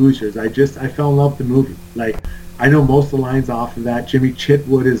saw Hoosiers, I fell in love with the movie. Like, I know most of the lines off of that. Jimmy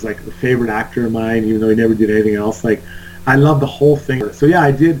Chitwood is like a favorite actor of mine, even though he never did anything else. Like, I love the whole thing. So yeah,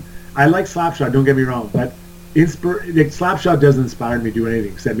 I did. I like Slapshot, don't get me wrong, but Slapshot doesn't inspire me to do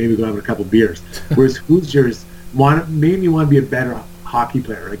anything except maybe go have a couple beers. Whereas Hoosiers made me want to be a better hockey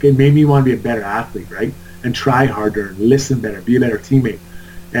player. Like, it made me want to be a better athlete, right? And try harder and listen better, be a better teammate.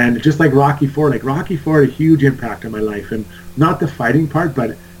 And just like Rocky IV, had a huge impact on my life. And not the fighting part,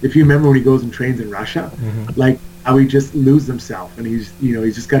 but if you remember when he goes and trains in Russia, like how he just loses himself and he's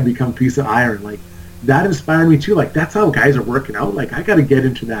just got to become a piece of iron. Like, that inspired me too. Like, that's how guys are working out. Like, I got to get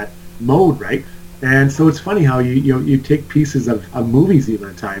into that mode, right? And so it's funny how you take pieces of movies even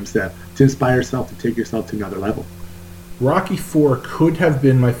at times to inspire yourself to take yourself to another level. Rocky IV could have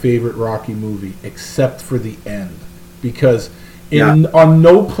been my favorite Rocky movie, except for the end, because on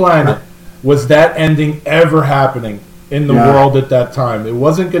no planet was that ending ever happening in the world at that time. It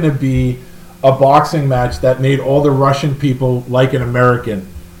wasn't going to be a boxing match that made all the Russian people like an American,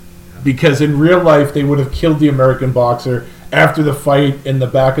 because in real life they would have killed the American boxer. After the fight in the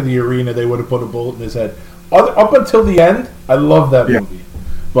back of the arena, they would have put a bullet in his head. Up until the end, I love that movie,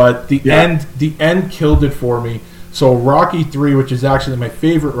 but the end killed it for me. So Rocky III, which is actually my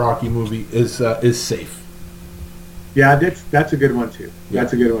favorite Rocky movie, is safe. Yeah, that's a good one too. Yeah.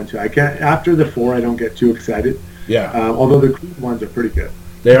 That's a good one too. I can't after the 4, I don't get too excited. Yeah. Although the Creed ones are pretty good.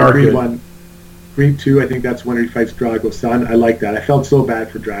 They are good. Creed 2, I think that's when he fights Drago's son. I like that. I felt so bad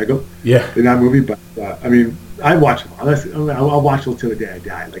for Drago. Yeah. In that movie, but I mean, I watch them all. I'll watch them till the day I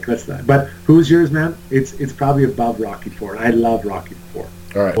die. Like that's that. But who's yours, man? It's probably above Rocky IV. I love Rocky IV.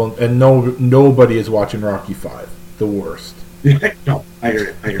 All right. Well, and nobody is watching Rocky V. The worst. No, I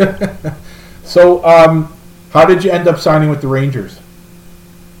hear it. So, how did you end up signing with the Rangers?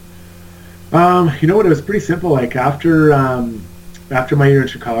 You know what? It was pretty simple. Like after my year in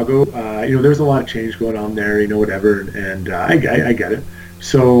Chicago, there was a lot of change going on there. Whatever, and I get it.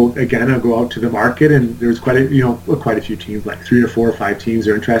 So again, I'll go out to the market, and there's quite a few teams, like 3 or 4 or 5 teams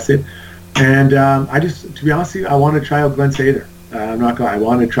are interested. And I just, to be honest with you, I want to try out Glenn Sather. I'm not going. I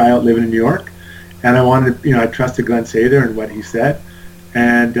want to try out living in New York, and I wanted, I trusted Glenn Sather and what he said.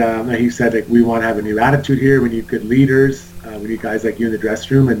 And he said, like, we want to have a new attitude here. We need good leaders. We need guys like you in the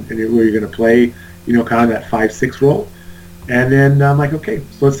dressing room, and where you're going to play, kind of that 5-6 role. And then I'm like, okay,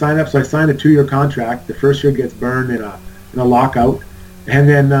 so let's sign up. So I signed a 2-year contract. The first year gets burned in a lockout. And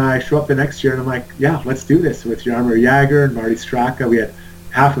then I show up the next year, and I'm like, yeah, let's do this with Jaromir Jagr and Marty Straka. We had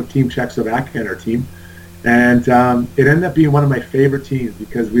half of Team Czechoslovakia on our team. And it ended up being one of my favorite teams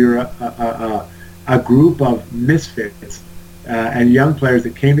because we were a group of misfits and young players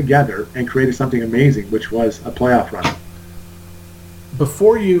that came together and created something amazing, which was a playoff run.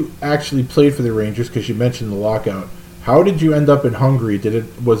 Before you actually played for the Rangers, because you mentioned the lockout, how did you end up in Hungary?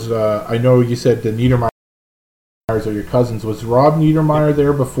 I know you said the Niedermayers are your cousins. Was Rob Niedermayer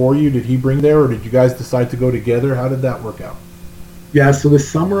there before you? Did he bring there, or did you guys decide to go together? How did that work out? Yeah, so the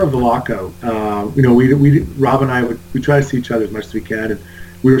summer of the lockout, Rob and I we try to see each other as much as we can, and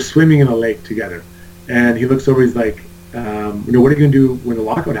we were swimming in a lake together. And he looks over, he's like, what are you going to do when the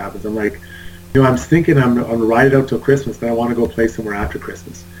lockout happens? I'm like, I'm thinking I'm going to ride it out till Christmas, but I want to go play somewhere after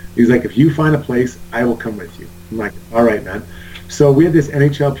Christmas. He's like, if you find a place, I will come with you. I'm like, all right, man. So we had this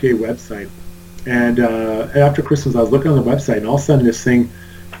NHLPA website, and after Christmas, I was looking on the website, and all of a sudden this thing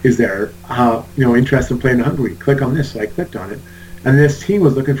is there, interested in playing in Hungary. Click on this. So I clicked on it, and this team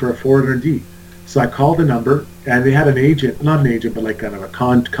was looking for a forward or D. So I called the number, and they had an agent, not an agent, but like kind of a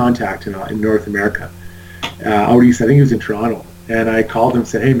contact in North America. Out east, I think he was in Toronto. And I called him and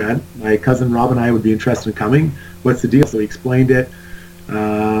said, hey, man, my cousin Rob and I would be interested in coming. What's the deal? So he explained it.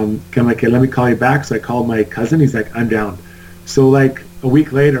 I'm like, okay, let me call you back. So I called my cousin. He's like, I'm down. So like a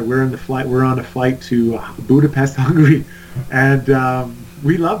week later, we're on a flight to Budapest, Hungary. And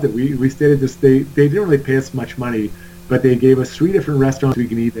we loved it. We stayed at this. They didn't really pay us much money, but they gave us 3 different restaurants we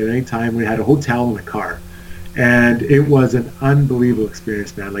can eat at any time. We had a hotel and a car. And it was an unbelievable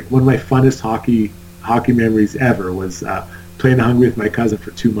experience, man. Like one of my funnest hockey memories ever was playing in Hungary with my cousin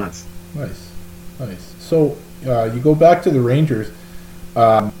for 2 months. Nice. So you go back to the Rangers.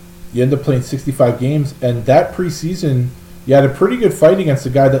 You end up playing 65 games, and that preseason, you had a pretty good fight against the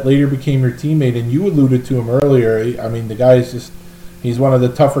guy that later became your teammate, and you alluded to him earlier. I mean, the guy is he's one of the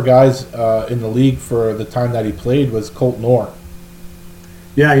tougher guys in the league for the time that he played, was Colton Orr.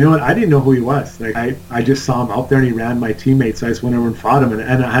 Yeah, you know what? I didn't know who he was. Like I just saw him out there, and he ran my teammate, so I just went over and fought him,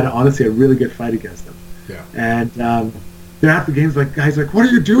 and I had honestly a really good fight against him. Yeah. And then after the games, guys like, what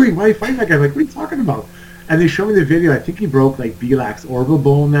are you doing? Why are you fighting that guy? I'm like, what are you talking about? And they showed me the video. I think he broke like Belak's orbital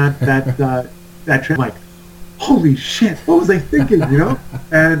bone that trip. I'm like, holy shit! What was I thinking?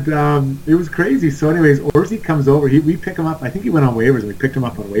 And it was crazy. So, anyways, Orsi comes over. We pick him up. I think he went on waivers, and we picked him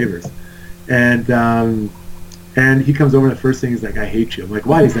up on waivers. And he comes over, and the first thing he's like, I hate you. I'm like,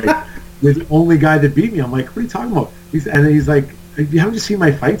 why? He's like, you're the only guy that beat me. I'm like, what are you talking about? He's like, haven't you seen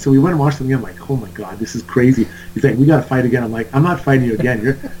my fight? So we went and watched them again. I'm like, oh my God, this is crazy. He's like, we got to fight again. I'm like, I'm not fighting you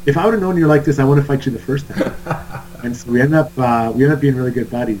again. If I would have known you're like this, I would have fight you the first time. And so we ended up being really good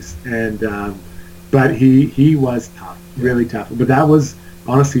buddies. And but he was tough, really tough. But that was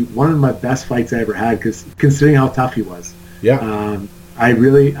honestly one of my best fights I ever had, because considering how tough he was. Yeah.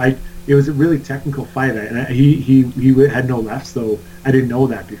 it was a really technical fight. He had no left, so I didn't know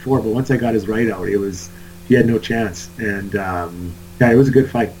that before. But once I got his right out, he had no chance. And it was a good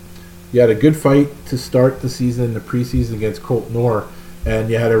fight. You had a good fight to start the season in the preseason against Colt Noor, and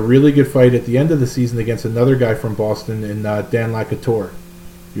you had a really good fight at the end of the season against another guy from Boston in Dan Lacouture.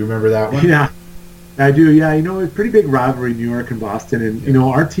 You remember that one? Yeah, I do. Yeah, it was a pretty big rivalry, New York and Boston. And,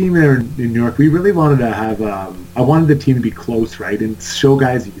 our team there in New York, we really wanted to have, I wanted the team to be close, right? And show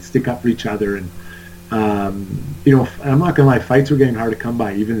guys you can stick up for each other. And, I'm not going to lie, fights were getting hard to come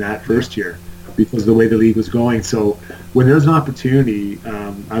by even that first year because of the way the league was going. So when there was an opportunity,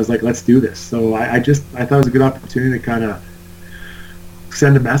 I was like, let's do this. So I thought it was a good opportunity to kind of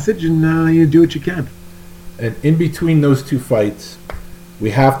send a message and you do what you can. And in between those two fights, we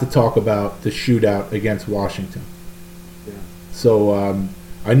have to talk about the shootout against Washington. Yeah. So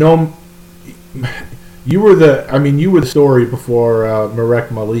I know you were the story before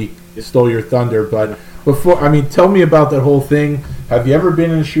Marek Malik stole your thunder, but tell me about that whole thing. Have you ever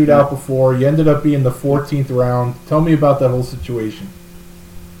been in a shootout before? You ended up being the 14th round. Tell me about that whole situation.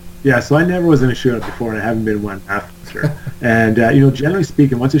 Yeah, so I never was in a shootout before, and I haven't been one after. And, generally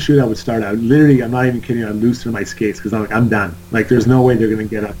speaking, once a shootout would start, I'm not even kidding, I'd loosen my skates because I'm done. Like, there's no way they're going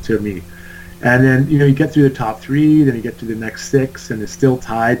to get up to me. And then, you get through the top 3, then you get to the next 6, and it's still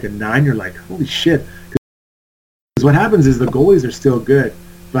tied. Then 9, you're like, holy shit. Because what happens is the goalies are still good,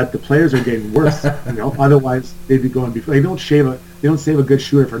 but the players are getting worse. Otherwise they'd be going before. They don't save a good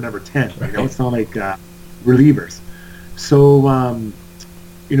shooter for number 10. It's not like relievers. So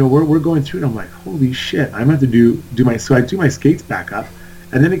we're going through, and I'm like, holy shit! I'm going to have to do my. So I do my skates back up,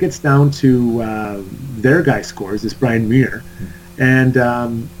 and then it gets down to their guy scores. This Brian Muir, and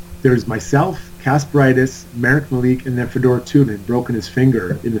there's myself, Kasparaitis, Marek Malik, and then Fedor Tumin broken his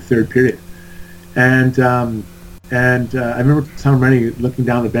finger in the third period, and I remember Tom Rennie looking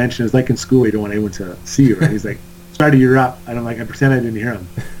down the bench, and it's like in school, you don't want anyone to see you, right? He's like, Strutty, you're up. And I'm like, I pretend I didn't hear him.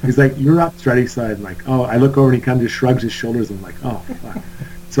 He's like, you're up, Strutty. So I'm like, oh, I look over, and he kind of just shrugs his shoulders, and I'm like, oh, fuck.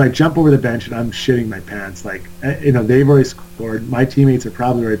 So I jump over the bench, and I'm shitting my pants. Like, they've already scored. My teammates are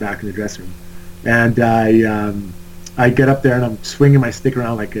probably already back in the dressing room. And I get up there, and I'm swinging my stick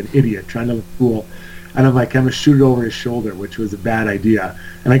around like an idiot, trying to look cool. And I'm like, I'm going to shoot it over his shoulder, which was a bad idea.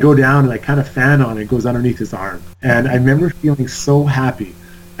 And I go down, and I kind of fan on it. It goes underneath his arm. And I remember feeling so happy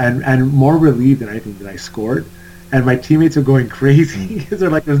and more relieved than anything that I scored. And my teammates are going crazy because they're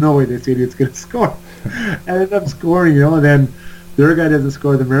like, there's no way this idiot's going to score. I ended up scoring, and then the other guy doesn't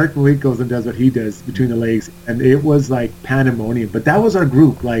score. The Marek Malik goes and does what he does between the legs. And it was like pandemonium. But that was our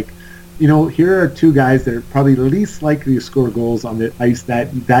group. Like, here are two guys that are probably the least likely to score goals on the ice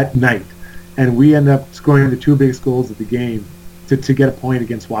that night. And we end up scoring the two biggest goals of the game to get a point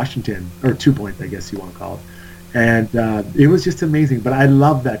against Washington, or 2 points, I guess you want to call it. And it was just amazing. But I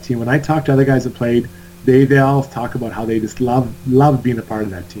love that team. When I talk to other guys that played, they all talk about how they just love being a part of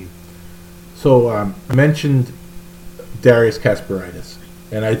that team. So I mentioned Darius Kasparaitis,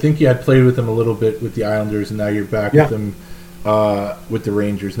 and I think you had played with him a little bit with the Islanders, and now you're back with him with the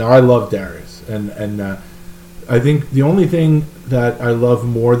Rangers. Now I love Darius, and I think the only thing that I love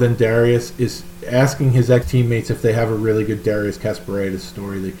more than Darius is asking his ex-teammates if they have a really good Darius Kasparaitis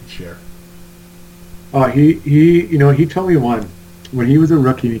story they could share. He told me one. When he was a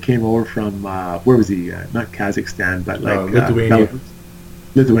rookie, he came over from, where was he? Not Kazakhstan, but Lithuania.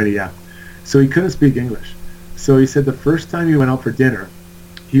 Lithuania, yeah. So he couldn't speak English. So he said the first time he went out for dinner,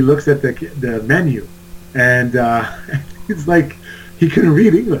 he looks at the menu, and it's like he couldn't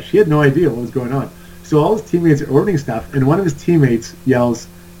read English. He had no idea what was going on. So all his teammates are ordering stuff, and one of his teammates yells,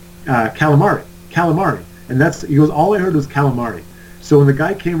 calamari, and he goes, all I heard was calamari. So when the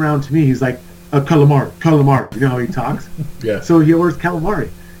guy came around to me, he's like, calamari. You know how he talks? Yeah. So he orders calamari,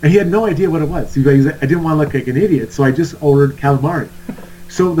 and he had no idea what it was. He's like, I didn't want to look like an idiot, so I just ordered calamari.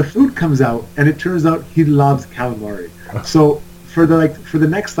 So the food comes out, and it turns out he loves calamari. So for the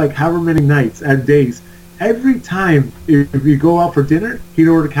next however many nights and days, every time if we go out for dinner, he'd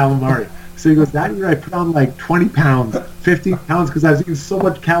order calamari. So he goes, that year I put on like 20 pounds, 15 pounds, because I was eating so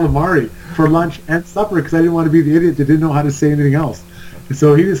much calamari for lunch and supper because I didn't want to be the idiot that didn't know how to say anything else. And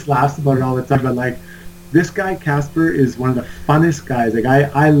so he just laughs about it all the time. But this guy, Kasper, is one of the funnest guys.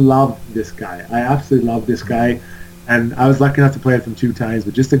 I love this guy. I absolutely love this guy. And I was lucky enough to play with him 2 times,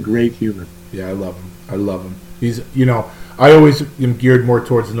 but just a great human. Yeah, I love him. He's, I always am geared more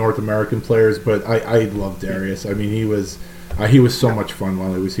towards the North American players, but I love Darius. I mean, he was so much fun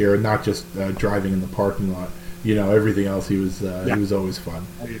while he was here, and not just driving in the parking lot. Everything else, he was always fun.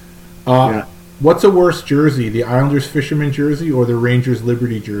 What's a worse jersey, the Islanders Fisherman jersey or the Rangers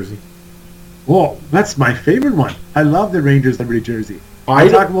Liberty jersey? Well, that's my favorite one. I love the Rangers Liberty jersey. I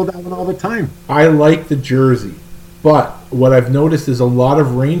talk about that one all the time. I like the jersey, but what I've noticed is a lot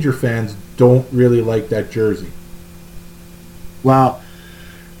of Ranger fans don't really like that jersey. Well,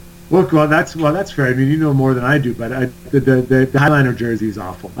 look, that's fair. I mean, you know more than I do, but the Highliner jersey is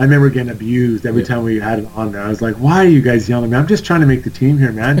awful. I remember getting abused every time we had it on there. I was like, why are you guys yelling at me? I'm just trying to make the team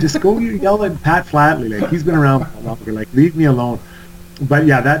here, man. Just go yell at Pat Flatley. Like, he's been around for longer. Like, leave me alone. But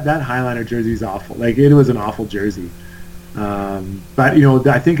yeah, that Highliner jersey is awful. Like, it was an awful jersey. But, you know,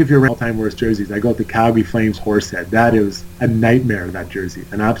 I think if you're all-time worst jerseys, I go with the Calgary Flames Horsehead. That is a nightmare, that jersey.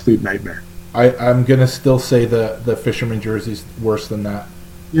 An absolute nightmare. I'm going to still say the Fisherman jersey's worse than that.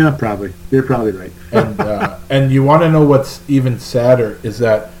 Yeah, probably. You're probably right. And you want to know what's even sadder is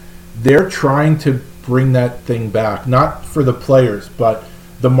that they're trying to bring that thing back, not for the players, but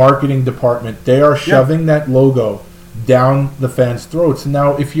the marketing department. They are shoving that logo down the fans' throats.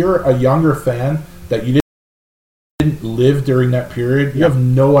 Now, if you're a younger fan that you didn't live during that period, you have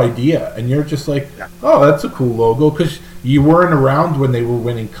no idea. And you're just like, oh, that's a cool logo, because you weren't around when they were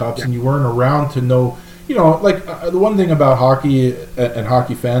winning cups, and you weren't around to know. You know, like the one thing about hockey and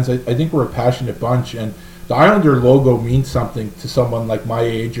hockey fans, I think we're a passionate bunch, and the Islander logo means something to someone like my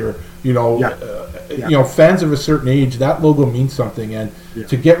age, or you know, fans of a certain age. That logo means something, and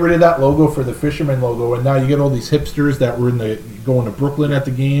to get rid of that logo for the Fisherman logo, and now you get all these hipsters that were going to Brooklyn at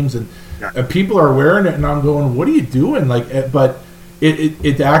the games, and people are wearing it, and I'm going, what are you doing? Like, but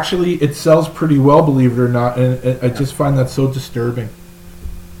it actually sells pretty well, believe it or not, and I just find that so disturbing.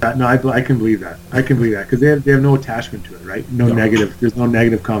 No, I can believe that. I can believe that because they have no attachment to it, right? No negative. There's no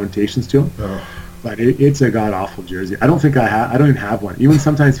negative connotations to them. No. But it's a god awful jersey. I don't think I don't even have one. Even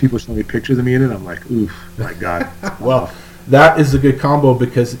sometimes people show me pictures of me in it. I'm like, oof, my god. Well, that is a good combo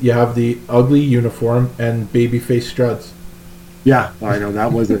because you have the ugly uniform and babyface studs. Yeah, I know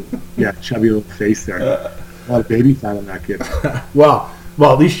that was a chubby little face there. A lot of baby fat on that kid. well,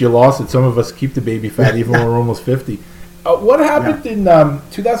 at least you lost it. Some of us keep the baby fat even when we're almost 50. What happened in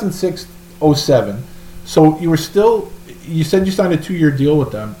 2006-07? So you said you signed a 2-year deal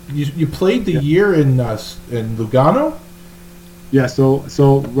with them. You played the year in Lugano? Yeah,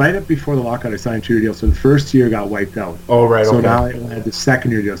 so right up before the lockout, I signed a 2-year deal. So the first year got wiped out. Oh, right, so okay. Now I had the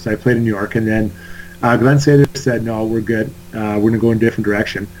 2nd-year deal. So I played in New York, and then Glenn Sather said, no, we're good. We're going to go in a different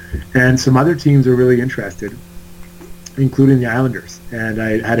direction. And some other teams are really interested, including the Islanders. And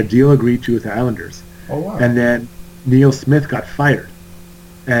I had a deal agreed to with the Islanders. Oh, wow. And then Neil Smith got fired,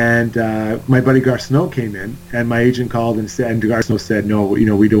 and my buddy Garceau came in, and my agent called and Garceau said, no, you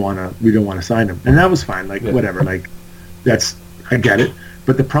know, we don't want to sign him, and that was fine, like whatever, like I get it,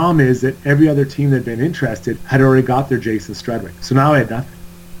 but the problem is that every other team that had been interested had already got their Jason Strudwick, so now I had nothing,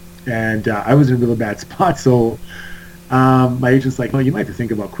 and I was in a really bad spot. So my agent's like, oh, you might have to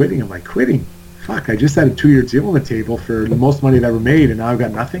think about quitting. I'm like, quitting? Fuck! I just had a 2-year deal on the table for the most money I've ever made, and now I've got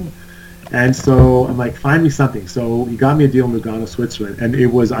nothing. And so I'm like, find me something. So he got me a deal in Lugano, Switzerland, and it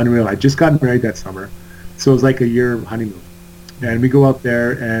was unreal. I just got married that summer, so it was like a year honeymoon. And we go out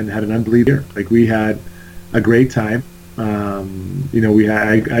there and had an unbelievable year. Like, we had a great time. You know,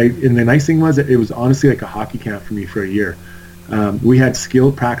 and the nice thing was that it was honestly like a hockey camp for me for a year. We had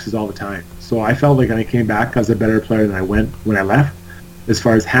skill practices all the time. So I felt like when I came back, I was a better player than I went when I left, as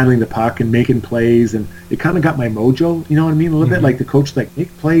far as handling the puck and making plays, and it kind of got my mojo, you know what I mean, a little bit. Like, the coach, like, make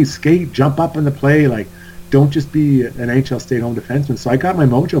plays, skate, jump up in the play, like, don't just be an NHL stay-at-home defenseman. So I got my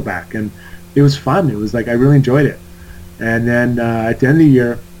mojo back, and it was fun. It was like, I really enjoyed it. And then at the end of the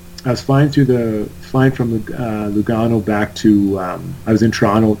year, I was flying from Lugano back to, I was in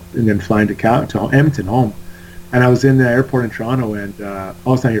Toronto, and then flying to Edmonton home, and I was in the airport in Toronto, and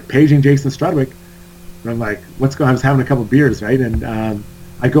all of a sudden you're paging Jason Strudwick. And I'm like, what's going on? I was having a couple of beers, right? And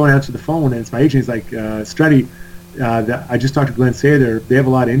I go and answer the phone, and it's my agent. He's like, Struddy, I just talked to Glenn Sather. They have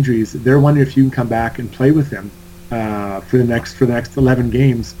a lot of injuries. They're wondering if you can come back and play with them for the next 11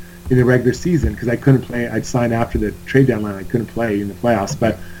 games in the regular season, because I couldn't play. I'd signed after the trade deadline. I couldn't play in the playoffs,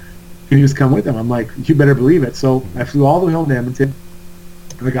 but can you just come with them? I'm like, you better believe it. So I flew all the way home to Edmonton.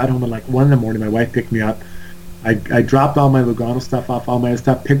 I got home at like 1 a.m. My wife picked me up. I dropped all my Lugano stuff off, all my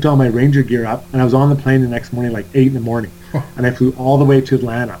stuff, picked all my Ranger gear up, and I was on the plane the next morning, like 8 a.m. And I flew all the way to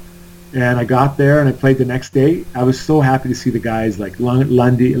Atlanta. And I got there, and I played the next day. I was so happy to see the guys like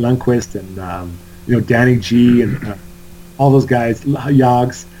Lundqvist and Danny G and all those guys,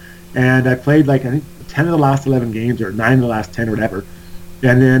 Yogs. And I played like, I think, 10 of the last 11 games, or 9 of the last 10, or whatever.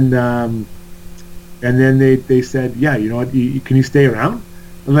 And then they said, yeah, you know what, can you stay around?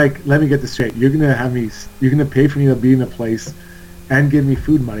 I'm like, let me get this straight. You're gonna pay for me to be in a place and give me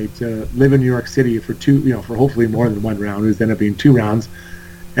food money to live in New York City for for hopefully more than 1 round. It was ended up being 2 rounds,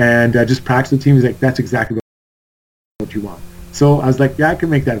 and just practice the team. He's like, that's exactly what you want. So I was like, yeah, I can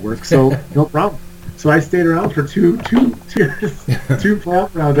make that work. So no problem. So I stayed around for two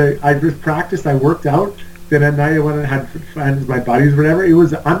playoff rounds. I just practiced. I worked out. Then at night I went and had fun with my buddies or whatever. It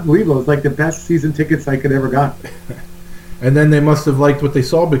was unbelievable. It was like the best season tickets I could ever got. And then they must have liked what they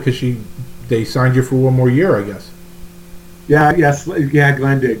saw because they signed you for one more year, I guess. Yeah,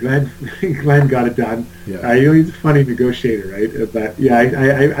 Glenn did. Glenn got it done. Yeah. He's a funny negotiator, right? But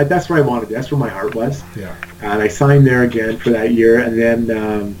yeah, I that's where I wanted. That's where my heart was. Yeah. And I signed there again for that year, and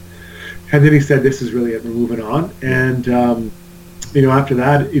then he said, "This is really it. We're moving on." And after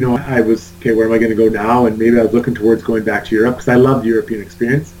that, I was okay. Where am I going to go now? And maybe I was looking towards going back to Europe because I loved the European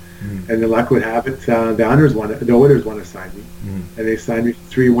experience. And the luck would have it, the Oilers want to sign me, and they signed me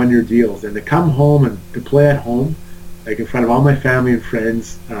 3 one-year deals. And to come home and to play at home, like in front of all my family and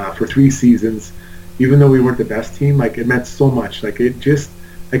friends, for 3 seasons, even though we weren't the best team, like it meant so much. Like I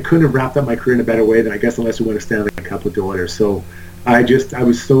couldn't have wrapped up my career in a better way than I guess unless we won a Stanley Cup with the Oilers. So I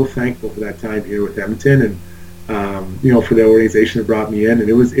was so thankful for that time here with Edmonton, and for the organization that brought me in, and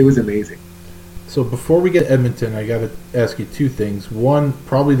it was amazing. So before we get to Edmonton, I got to ask you 2 things. One,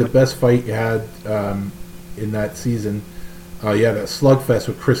 probably the best fight you had in that season. You had a slugfest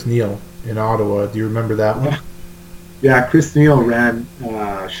with Chris Neal in Ottawa. Do you remember that one? Yeah, Chris Neal ran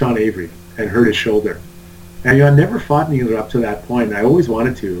Sean Avery and hurt his shoulder. And I never fought Neal up to that point. I always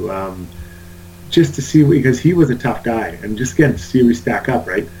wanted to, just to see, because he was a tough guy, and just again to see we stack up,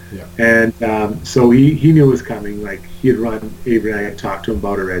 right? Yeah. And so he knew it was coming. Like he had run Avery, and I had talked to him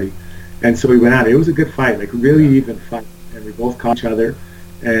about already. And so we went at it. It was a good fight, like really even fight, and we both caught each other.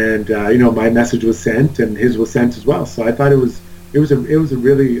 And my message was sent, and his was sent as well. So I thought it was a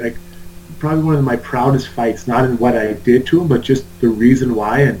really, like, probably one of my proudest fights, not in what I did to him, but just the reason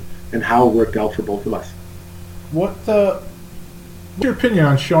why and how it worked out for both of us. What's your opinion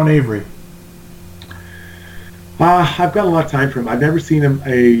on Sean Avery? I've got a lot of time for him. I've never seen him,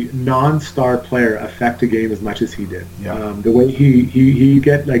 a non-star player, affect a game as much as he did. Yeah. The way he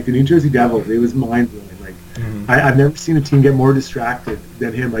get, like the New Jersey Devils, it was mind-blowing. Like I've never seen a team get more distracted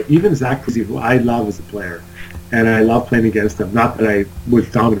than him. Like even Zach Parise, who I love as a player, and I love playing against him. Not that I was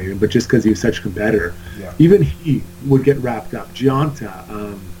dominating, but just because he was such a competitor. Yeah. Even he would get wrapped up.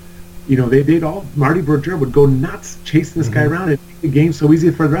 Gionta, they'd all, Marty Brodeur would go nuts chasing this guy around and make the game so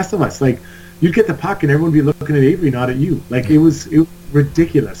easy for the rest of us. Like you'd get the puck and everyone would be looking at Avery, not at you. Like it was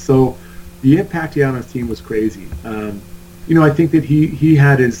ridiculous. So the impact he had on his team was crazy. I think that he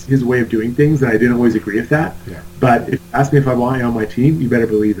had his way of doing things, and I didn't always agree with that. Yeah. But if you ask me if I want him on my team, you better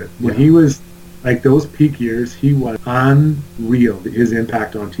believe it. When he was, like those peak years, he was unreal. His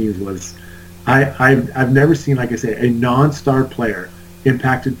impact on teams was, I've never seen, like I say, a non-star player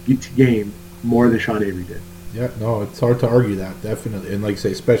impacted the game more than Sean Avery did. Yeah, no, it's hard to argue that, definitely. And like I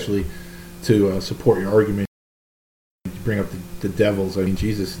say, especially to support your argument, you bring up the Devils. I mean,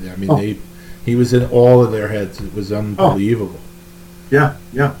 Jesus, I mean, he was in all of their heads. It was unbelievable. Yeah.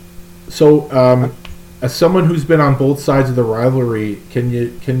 So, as someone who's been on both sides of the rivalry, can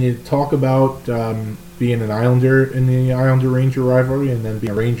you talk about being an Islander in the Islander-Ranger rivalry and then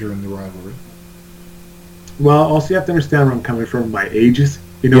being a Ranger in the rivalry? Well, also you have to understand where I'm coming from. My ages,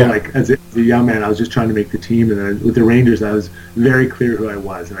 like as a young man, I was just trying to make the team, and then with the Rangers, I was very clear who I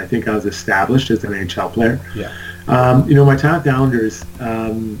was, and I think I was established as an NHL player. Yeah. My time at the Islanders,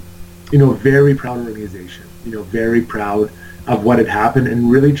 very proud organization. Very proud of what had happened,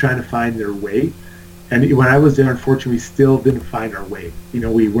 and really trying to find their way. And when I was there, unfortunately, we still didn't find our way.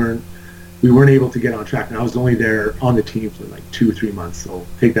 We weren't able to get on track. And I was only there on the team for like 2 or 3 months, so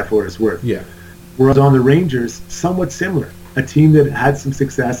take that for what it's worth. Yeah. Whereas on the Rangers, somewhat similar. A team that had some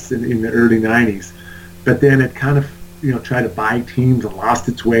success in the early 90s, but then it kind of, tried to buy teams and lost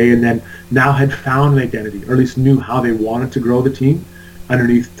its way, and then now had found an identity, or at least knew how they wanted to grow the team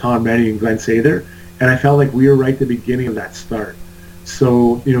underneath Tom Rennie and Glenn Sather. And I felt like we were right at the beginning of that start.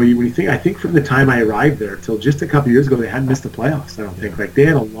 So, when you think, I think from the time I arrived there till just a couple of years ago, they hadn't missed the playoffs, I don't think. Like, they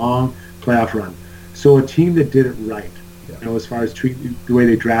had a long playoff run. So a team that did it right, as far as the way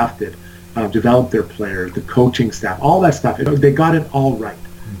they drafted, developed their players, the coaching staff, all that stuff. They got it all right,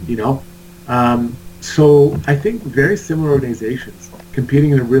 So I think very similar organizations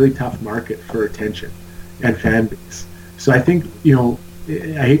competing in a really tough market for attention and fan base. So I think,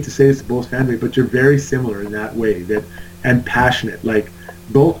 I hate to say this to both fan base, but you're very similar in that way, and passionate. Like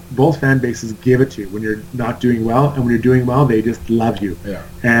both fan bases give it to you when you're not doing well, and when you're doing well, they just love you. Yeah.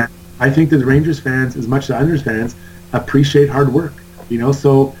 And I think that the Rangers fans, as much as the Islanders fans, appreciate hard work.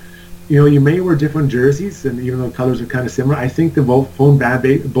 So you may wear different jerseys, and even though colors are kind of similar, I think the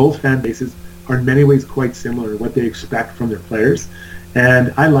both fan bases are in many ways quite similar in what they expect from their players,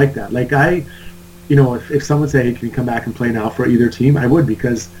 and I like that. Like if someone said, hey, can you come back and play now for either team, I would,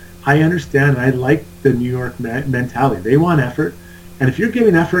 because I understand, and I like the New York mentality. They want effort, and if you're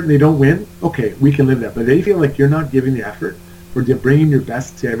giving effort and they don't win, okay, we can live that. But they feel like you're not giving the effort or you're bringing your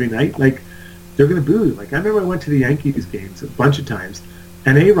best to every night, like, they're going to boo you. Like, I remember I went to the Yankees games a bunch of times,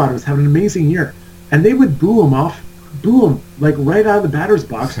 and A-Rod was having an amazing year, and they would boo him, like, right out of the batter's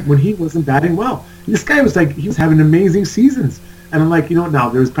box when he wasn't batting well. And this guy was like, he was having amazing seasons. And I'm like, now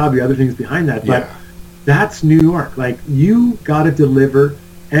there's probably other things behind that, but that's New York. Like, you got to deliver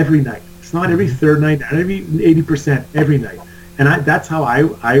every night. It's not every third night, not every 80%, every night. And that's how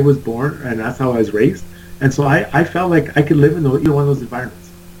I was born, and that's how I was raised. And so I felt like I could live in one of those environments.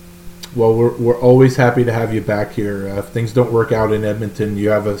 Well, we're always happy to have you back here. If things don't work out in Edmonton, you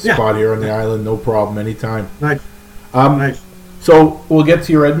have a spot here on the island, no problem, anytime. Nice. Nice. So we'll get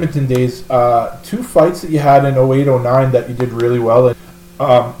to your Edmonton days. 2 fights that you had in 08-09 that you did really well. And,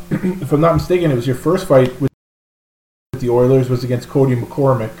 if I'm not mistaken, it was your first fight with the Oilers was against Cody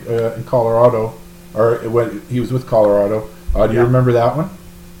McCormick in Colorado, or when he was with Colorado. Do you remember that one?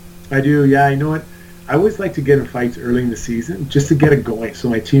 I do, yeah. You know what? I always like to get in fights early in the season just to get it going so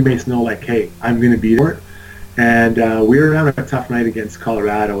my teammates know, like, hey, I'm going to be there. And we were having a tough night against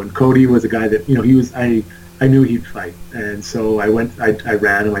Colorado, and Cody was a guy that, he was, I knew he'd fight. And so I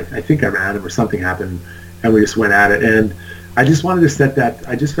ran him. I think I ran him or something happened, and we just went at it. And I just wanted to set that.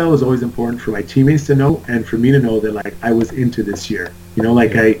 I just felt it was always important for my teammates to know and for me to know that, like, I was into this year. I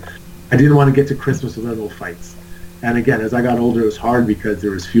didn't want to get to Christmas without no fights. And again, as I got older, it was hard because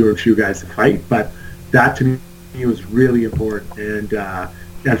there was fewer and fewer guys to fight, but that to me was really important, and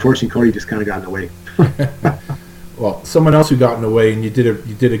unfortunately, Cody just kind of got in the way. Well, someone else who got in the way, and you did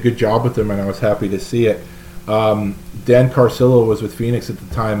a good job with him, and I was happy to see it. Dan Carcillo was with Phoenix at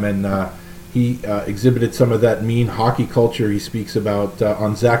the time, and he exhibited some of that mean hockey culture he speaks about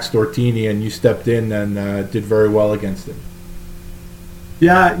on Zach Stortini, and you stepped in and did very well against him.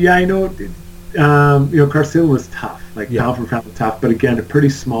 Yeah, I know. Carcillo was tough, pound for pound tough, but again, a pretty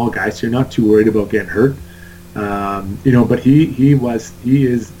small guy, so you're not too worried about getting hurt. But he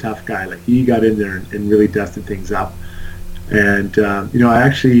is a tough guy. Like, he got in there and really dusted things up. And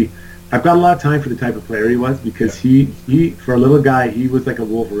I've got a lot of time for the type of player he was, because he for a little guy, he was like a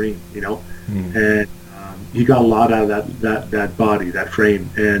Wolverine, and he got a lot out of that body, that frame,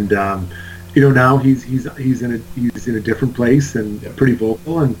 and now he's in a different place and pretty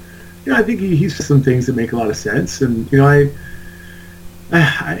vocal, and I think he's some things that make a lot of sense, and I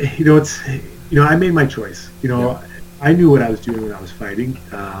made my choice. I knew what I was doing when I was fighting.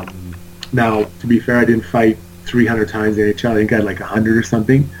 Now, to be fair, I didn't fight 300 times in the NHL. I think I had like 100 or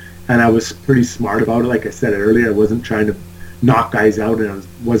something, and I was pretty smart about it. Like I said earlier, I wasn't trying to knock guys out, and I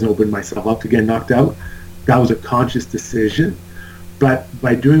wasn't opening myself up to get knocked out. That was a conscious decision. But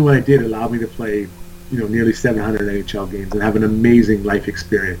by doing what I did, it allowed me to play, nearly 700 NHL games and have an amazing life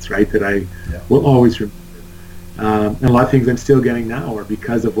experience, right, that I will always remember. And a lot of things I'm still getting now are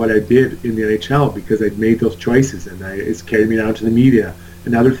because of what I did in the NHL, because I'd made those choices, and it's carried me down to the media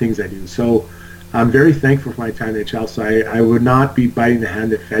and other things I do. So I'm very thankful for my time in the NHL. So I would not be biting the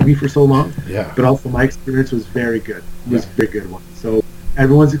hand that fed me for so long. Yeah. But also my experience was very good. It was a very good one. So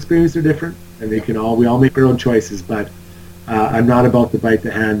everyone's experience are different, and we all make our own choices. But I'm not about to bite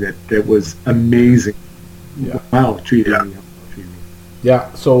the hand that was amazing. Wow, treated me.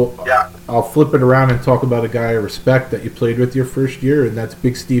 Yeah, so I'll flip it around and talk about a guy I respect that you played with your first year, and that's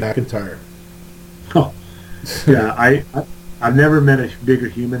Big Steve McIntyre. Oh, yeah, I've never met a bigger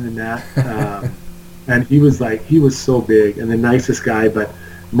human than that. And he was so big and the nicest guy, but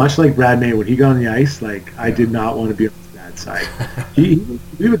much like Brad May, when he got on the ice, I did not want to be on his bad side.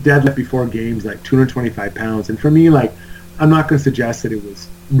 We would deadlift before games, 225 pounds, and for me, I'm not going to suggest that it was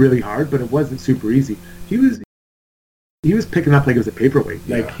really hard, but it wasn't super easy. He was picking up like it was a paperweight.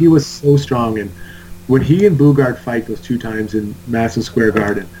 He was so strong, and when he and Boogaard fight those 2 times in Madison Square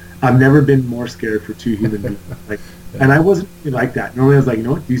Garden, I've never been more scared for 2 human beings. And I wasn't like that. Normally I was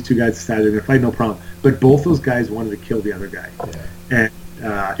like, these 2 guys decided they're going to fight, no problem. But both those guys wanted to kill the other guy. Yeah.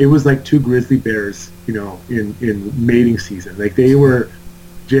 And it was like 2 grizzly bears, in mating season. They were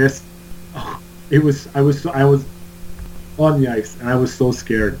just, I was on the ice, and I was so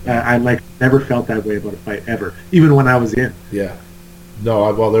scared. I never felt that way about a fight ever, even when I was in. Yeah.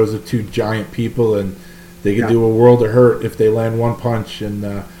 No, well, those are 2 giant people, and they could do a world of hurt if they land one punch. And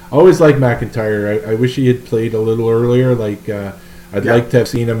I always liked McIntyre. I wish he had played a little earlier. I'd like to have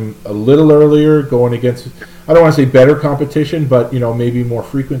seen him a little earlier going against, I don't want to say better competition, but, maybe more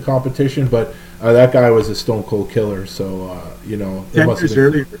frequent competition. But that guy was a stone cold killer. So, 10 years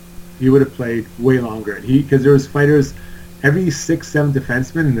earlier, he would have played way longer. Because there was fighters every 6-7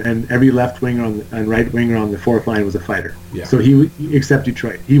 defenseman and every left winger and right winger on the fourth line was a fighter. Yeah. So except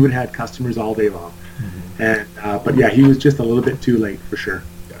Detroit, he would have had customers all day long. And but yeah, he was just a little bit too late for sure.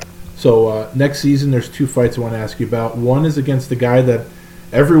 So next season, there's 2 fights I want to ask you about. One is against the guy that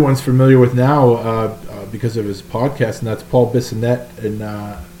everyone's familiar with now because of his podcast, and that's Paul Bissonnette. And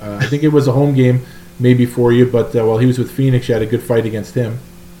I think it was a home game maybe for you, but while he was with Phoenix, you had a good fight against him.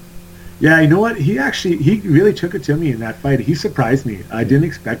 Yeah, you know what? He really took it to me in that fight. He surprised me. I didn't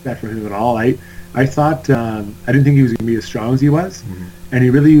expect that from him at all. I thought I didn't think he was going to be as strong as he was, and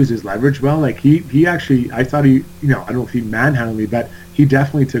he really used his leverage well. Like he actually, I thought he, I don't know if he manhandled me, but he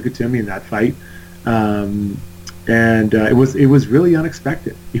definitely took it to me in that fight, and it was really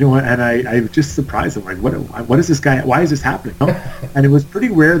unexpected. And I was just surprised. I'm like, what is this guy? Why is this happening? And it was pretty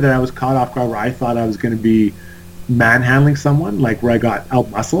rare that I was caught off guard where I thought I was going to be manhandling someone, like where I got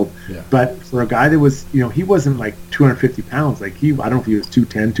out-muscled. Yeah. But for a guy that was, he wasn't like 250 pounds. Like I don't know if he was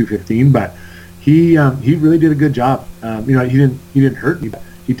 210, 215, but he really did a good job. He didn't hurt me, but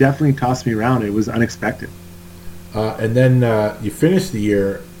he definitely tossed me around. It was unexpected. And then you finished the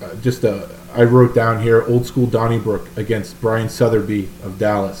year, I wrote down here, old school Donnybrook against Brian Sotheby of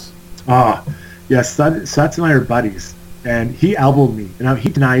Dallas. Suts and I are buddies. And he elbowed me, and he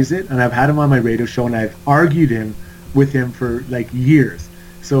denies it, and I've had him on my radio show, and I've argued with him for like years.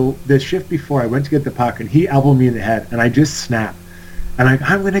 So the shift before, I went to get the puck, and he elbowed me in the head, and I just snapped. And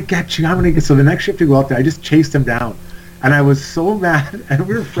I'm going to get you, So the next shift to go up there, I just chased him down. And I was so mad, and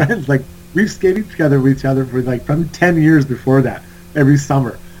we were friends. Like, we've skated together with each other for like probably 10 years before that, every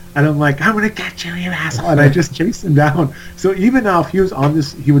summer. And I'm like, I'm going to get you, you asshole. And I just chased him down. So even now, if he was on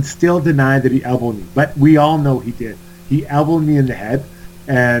this, he would still deny that he elbowed me. But we all know he did. He elbowed me in the head,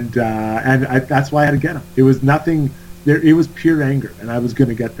 and that's why I had to get him. It was nothing. It was pure anger, and I was going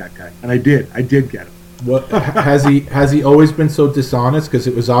to get that guy, and I did. I did get him. What has he always been so dishonest? Because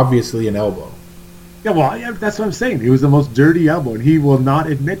it was obviously an elbow. Yeah, that's what I'm saying. It was the most dirty elbow, and he will not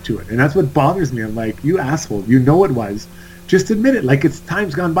admit to it, and that's what bothers me. I'm like, you asshole, you know it was. Just admit it. Like, it's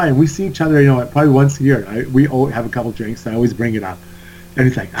time's gone by, and we see each other, probably once a year. We always have a couple drinks, and I always bring it up. And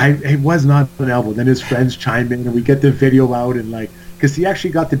he's like, it was not an elbow. Then his friends chime in, and we get the video out, and because he actually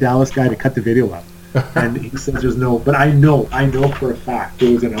got the Dallas guy to cut the video out, and he says there's no. But I know for a fact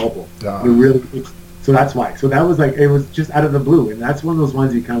there was an elbow. So that's why. So that was it was just out of the blue, and that's one of those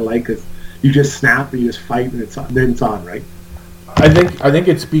ones you kind of like because you just snap and you just fight, and then it's on, right? I think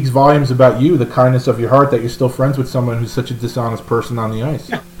it speaks volumes about you, the kindness of your heart, that you're still friends with someone who's such a dishonest person on the ice.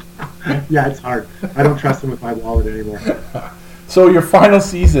 Yeah, it's hard. I don't trust him with my wallet anymore. So your final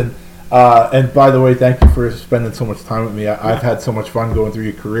season, and by the way, thank you for spending so much time with me. I've had so much fun going through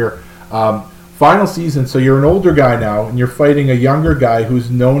your career. Final season, so you're an older guy now, and you're fighting a younger guy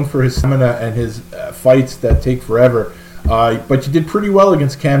who's known for his stamina and his fights that take forever. But you did pretty well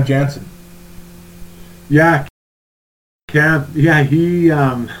against Cam Janssen. Yeah, Cam. Yeah, he.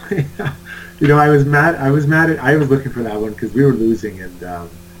 I was mad. I was looking for that one because we were losing, and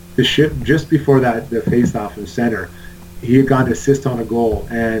the shit just before that, the face-off in center. He had gone to assist on a goal,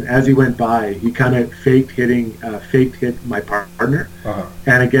 and as he went by, he kind of faked hit my partner,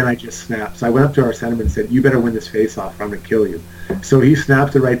 and again I just snapped. So I went up to our centerman and said, "You better win this face-off, or I'm gonna kill you." So he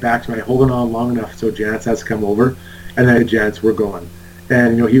snapped it right back to me, holding on long enough so Jantz has to come over, and then Jantz, we're going,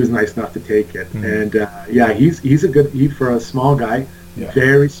 and he was nice enough to take it, and he's a good for a small guy,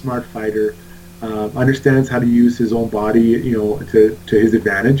 very smart fighter, understands how to use his own body, to his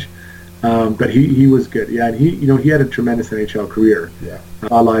advantage. But he was good, and he had a tremendous NHL career,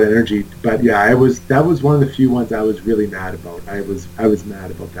 a lot of energy. But that was one of the few ones I was really mad about. I was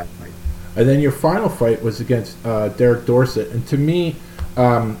mad about that fight. And then your final fight was against Derek Dorsett, and to me,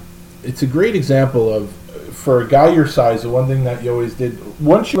 it's a great example of, for a guy your size, the one thing that you always did.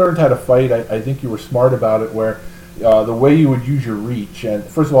 Once you learned how to fight, I think you were smart about it, where the way you would use your reach. And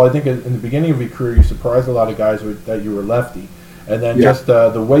first of all, I think in the beginning of your career, you surprised a lot of guys that you were lefty. And then just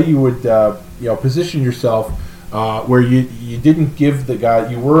the way you would position yourself, where you didn't give the guy,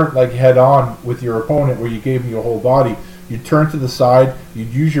 you weren't like head on with your opponent where you gave him your whole body. You'd turn to the side,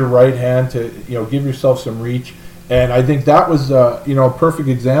 you'd use your right hand to give yourself some reach. And I think that was a perfect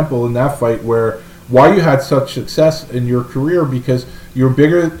example in that fight why you had such success in your career, because you're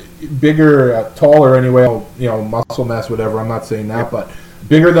bigger, taller anyway, muscle mass, whatever. I'm not saying that, but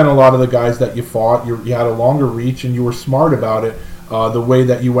bigger than a lot of the guys that you fought. You had a longer reach, and you were smart about it, the way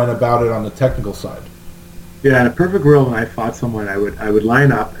that you went about it on the technical side. Yeah, in a perfect world, when I fought someone, I would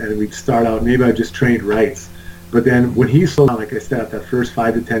line up, and we'd start out, maybe I just trained rights. But then when he slowed down, like I said, at that first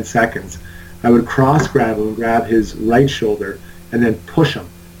 5 to 10 seconds, I would cross grab him, grab his right shoulder, and then push him.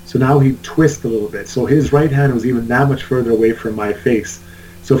 So now he'd twist a little bit. So his right hand was even that much further away from my face.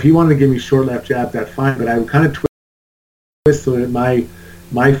 So if he wanted to give me short left jab, that's fine. But I would kind of twist so that my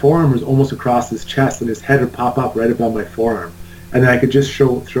forearm was almost across his chest, and his head would pop up right above my forearm. And then I could just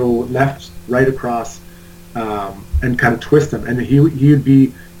throw left, right across, and kind of twist him. And he would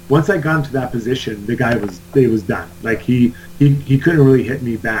be, once I got into that position, it was done. Like he couldn't really hit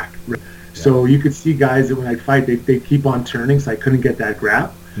me back. Yeah. So you could see guys that when I fight, they keep on turning, so I couldn't get that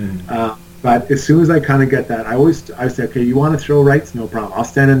grab. But as soon as I kind of get that, I say, okay, you want to throw rights? No problem. I'll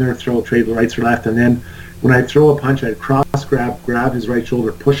stand in there and trade rights or left. And then when I throw a punch, I'd cross grab his right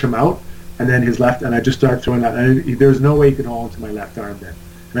shoulder, push him out, and then his left, and I just start throwing that. And there's no way he could hold into my left arm then,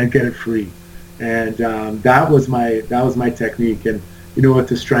 and I'd get it free. And that was my technique. And with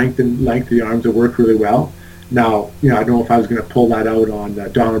the strength and length of the arms, it worked really well. Now, I don't know if I was going to pull that out on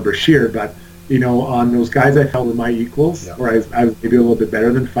Donald Brashear, but on those guys I felt were my equals, or I was maybe a little bit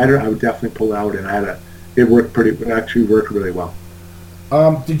better than fighter, I would definitely pull out, and it actually worked really well.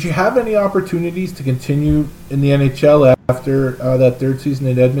 Did you have any opportunities to continue in the NHL after that third season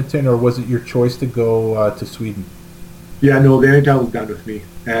in Edmonton, or was it your choice to go to Sweden? Yeah, no, the NHL was done with me,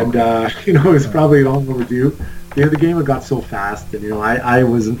 and it was probably long overdue. The game had got so fast, and I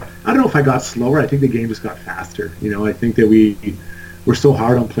don't know if I got slower. I think the game just got faster. I think that we're so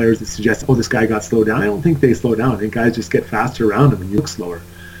hard on players that suggest, this guy got slowed down. I don't think they slow down. I think guys just get faster around them and you look slower.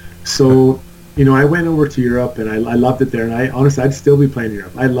 So, I went over to Europe and I loved it there. And I'd still be playing in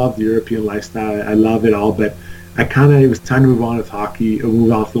Europe. I love the European lifestyle. I love it all. But it was time to move on with hockey,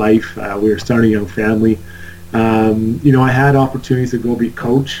 move off life. We were starting a young family. I had opportunities to go be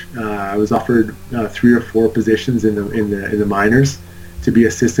coach. I was offered 3 or 4 positions in the minors to be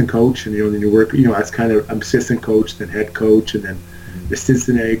assistant coach. And, then you work, that's kind of assistant coach, then head coach, and then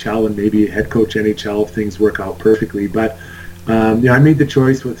assistant NHL and maybe head coach NHL if things work out perfectly. But I made the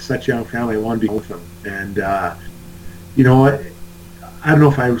choice with such a young family. I wanted to be with them, and I don't know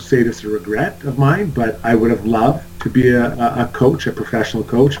if I would say this is a regret of mine, but I would have loved to be a coach, a professional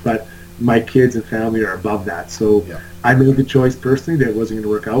coach. But my kids and family are above that, so I made the choice personally that it wasn't going to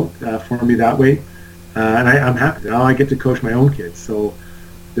work out for me that way, and I'm happy. Now I get to coach my own kids, so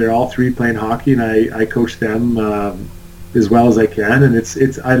they're all 3 playing hockey, and I coach them as well as I can, and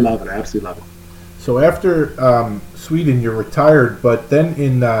I love it. I absolutely love it. So after Sweden, you're retired, but then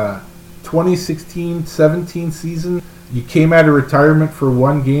in 2016-17 season, you came out of retirement for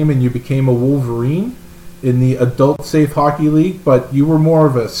 1 game and you became a Wolverine in the Adult Safe Hockey League, but you were more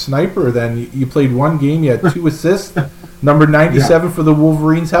of a sniper then. You played 1 game, you had 2 assists, number 97 for the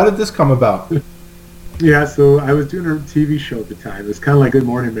Wolverines. How did this come about? Yeah, so I was doing a TV show at the time. It was kind of like Good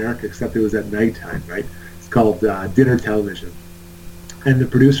Morning America, except it was at nighttime, right? Called Dinner Television, and the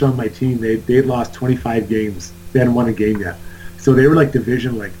producer on my team, they'd lost 25 games. They hadn't won a game yet, so they were like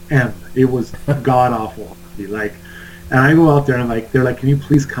division M. It was god awful hockey. And I go out there and they're like, can you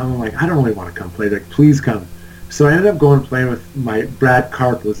please come? I'm like, I don't really want to come play. They're like, please come. So I ended up going and playing with Brad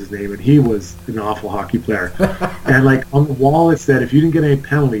Karp was his name, and he was an awful hockey player. And on the wall it said if you didn't get any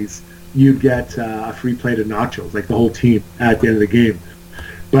penalties, you'd get a free plate of nachos, the whole team at the end of the game.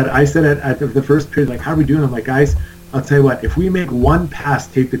 But I said at the first period, how are we doing? I'm like, guys, I'll tell you what, if we make 1 pass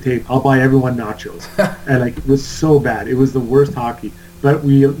tape to tape, I'll buy everyone nachos. And it was so bad. It was the worst hockey. But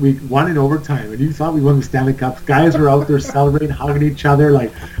we won in overtime, and you thought we won the Stanley Cup. Guys were out there celebrating, hugging each other.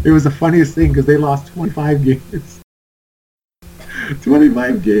 It was the funniest thing because they lost 25 games.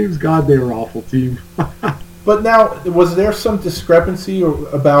 25 games. God, they were an awful team. But now, was there some discrepancy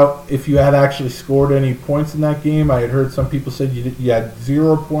about if you had actually scored any points in that game? I had heard some people said you had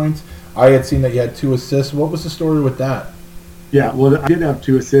 0 points. I had seen that you had 2 assists. What was the story with that? Yeah, well, I did have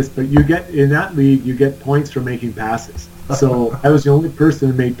 2 assists, but in that league, you get points for making passes. So I was the only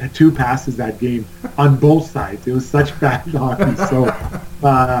person who made 2 passes that game on both sides. It was such bad hockey. So,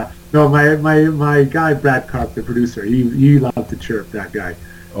 no, my guy, Brad Karp, the producer, he loved to chirp, that guy.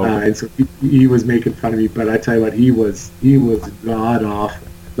 Okay. And so he was making fun of me, but I tell you what, he was god awful.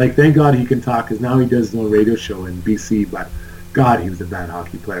 Thank God he can talk, because now he does his own radio show in BC. But God, he was a bad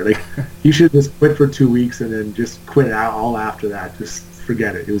hockey player. He should just quit for 2 weeks and then just quit all after that. Just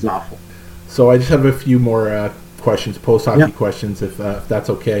forget it. It was awful. So I just have a few more questions, post-hockey questions, if that's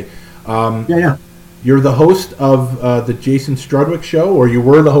okay. Yeah. You're the host of the Jason Strudwick Show, or you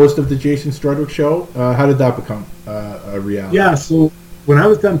were the host of the Jason Strudwick Show. How did that become a reality? Yeah, so when I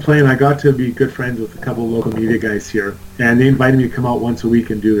was done playing, I got to be good friends with a couple of local media guys here, and they invited me to come out once a week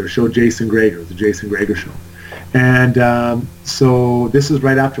and do their show, Jason Gregor, the Jason Gregor Show. And so this was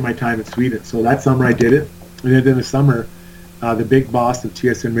right after my time in Sweden. So that summer I did it, and then in the summer, the big boss of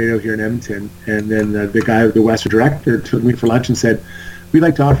TSN Radio here in Edmonton, and then the guy, the Western director, took me for lunch and said, we'd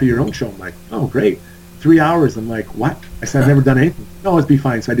like to offer your own show. I'm like, oh, great. 3 hours. I'm like, what? I said, I've never done anything. No, it'd be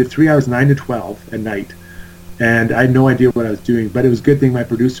fine. So I did 3 hours, 9 to 12 at night. And I had no idea what I was doing, but it was a good thing my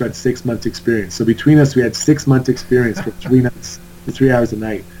producer had 6 months experience. So between us, we had 6 months experience for 3 nights, for 3 hours a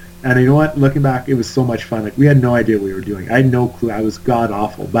night. And you know what? Looking back, it was so much fun. Like, we had no idea what we were doing. I had no clue. I was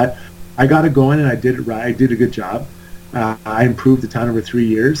god-awful. But I got it going, and I did it right. I did a good job. I improved a ton over 3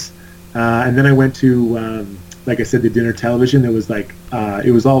 years. And then I went to, like I said, the dinner television. It was like,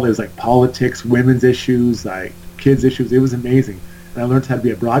 it was like politics, women's issues, like kids' issues. It was amazing. And I learned how to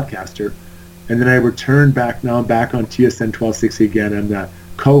be a broadcaster. And then I returned back. Now I'm back on TSN 1260 again. I'm the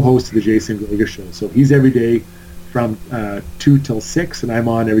co-host of the Jason Gregor Show. So he's every day from 2 till 6, and I'm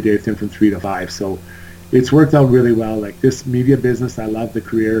on every day with him from 3 to 5. So it's worked out really well. Like, this media business, I love the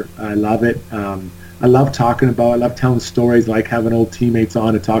career. I love it. I love talking about. I love telling stories. I like having old teammates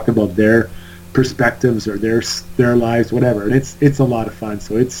on to talk about their perspectives or their lives, whatever. And it's a lot of fun.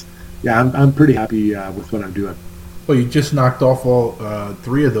 So I'm pretty happy with what I'm doing. Well, you just knocked off all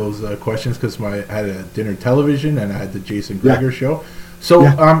 3 of those questions because I had a dinner television and I had the Jason Gregor Show. So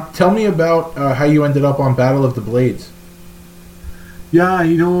tell me about how you ended up on Battle of the Blades. Yeah,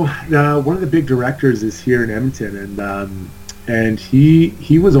 one of the big directors is here in Edmonton, and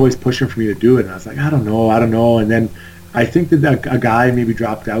he was always pushing for me to do it. And I was like, I don't know. And then I think that a guy maybe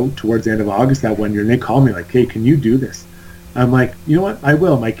dropped out towards the end of August that one year, and they called me like, hey, can you do this? I'm like, you know what? I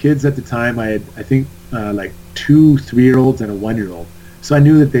will. My kids at the time, I think like 2 3-year-olds and a 1-year-old. So I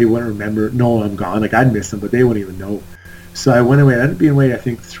knew that they wouldn't remember. No, I'm gone. Like, I'd miss them, but they wouldn't even know. So I went away. I ended up being away, I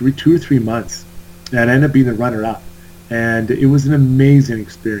think, 2 or 3 months. And I ended up being the runner-up. And it was an amazing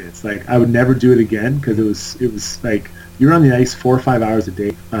experience. Like, I would never do it again because it was like you're on the ice 4 or 5 hours a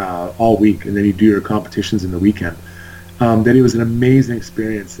day all week, and then you do your competitions in the weekend. That it was an amazing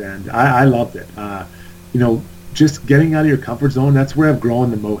experience, and I loved it. Just getting out of your comfort zone, that's where I've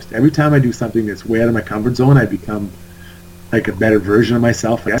grown the most. Every time I do something that's way out of my comfort zone, I become like a better version of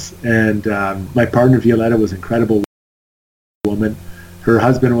myself, I guess. And my partner, Violetta, was an incredible woman. Her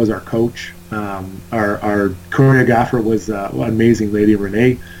husband was our coach. Our choreographer was an amazing lady,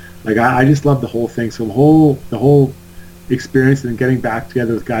 Renee. Like, I just loved the whole thing. So the whole experience and getting back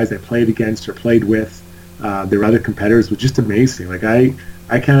together with guys I played against or played with, their other competitors, was just amazing. Like,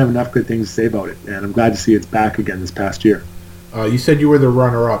 I can't have enough good things to say about it, and I'm glad to see it's back again this past year. You said you were the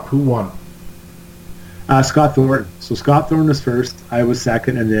runner-up. Who won? Scott Thornton. So Scott Thornton was first, I was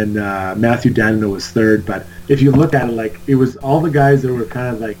second, and then Matthew Danino was third. But if you look at it, like, it was all the guys that were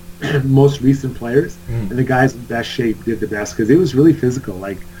kind of like most recent players, and the guys in best shape did the best because it was really physical.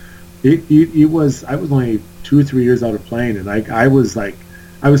 Like, it was. I was only 2 or 3 years out of playing, and I was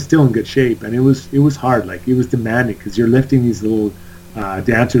still in good shape, and it was hard. Like, it was demanding because you're lifting these little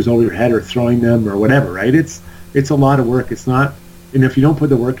dancers over your head or throwing them or whatever, right? It's a lot of work. It's not, and if you don't put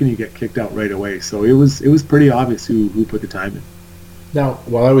the work in, you get kicked out right away. So it was pretty obvious who put the time in. Now,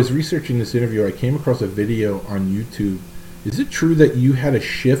 while I was researching this interview, I came across a video on YouTube. Is it true that you had a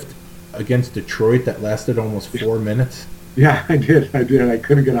shift against Detroit that lasted almost 4 minutes? Yeah, I did. I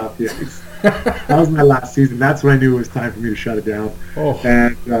couldn't get off the ice. That was my last season. That's when I knew it was time for me to shut it down. Oh.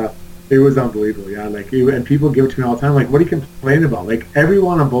 And it was unbelievable. Yeah, like, and people give it to me all the time. Like, what are you complaining about? Like,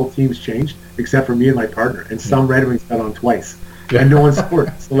 everyone on both teams changed except for me and my partner, and some Red Wings got on twice, and no one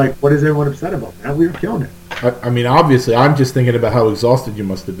scored. So, like, what is everyone upset about? Man, we were killing it. I mean, obviously, I'm just thinking about how exhausted you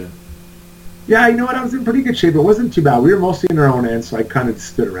must have been. Yeah, you know what? I was in pretty good shape. It wasn't too bad. We were mostly in our own end, so I kind of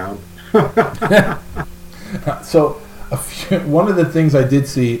stood around. So, one of the things I did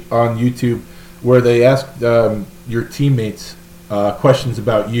see on YouTube where they asked your teammates questions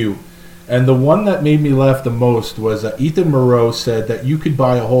about you, and the one that made me laugh the most was Ethan Moreau said that you could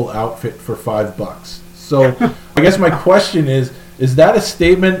buy a whole outfit for $5. So, I guess my question is that a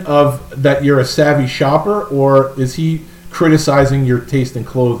statement of that you're a savvy shopper, or is he criticizing your taste in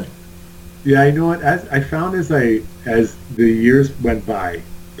clothing? Yeah, you know what? As I found as the years went by,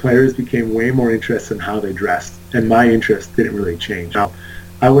 players became way more interested in how they dressed, and my interest didn't really change. Now,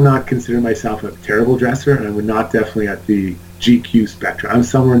 I would not consider myself a terrible dresser, and I would not definitely at the GQ spectrum. I'm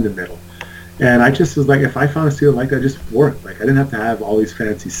somewhere in the middle. And I just was like, if I found a suit like that, I just wore it. Like, I didn't have to have all these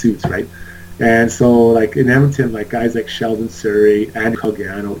fancy suits, right? And so, like, in Edmonton, like, guys like Sheldon Surrey, Andy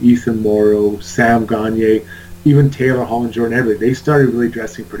Calgano, Ethan Morrow, Sam Gagner, even Taylor Holland, Jordan Everly, they started really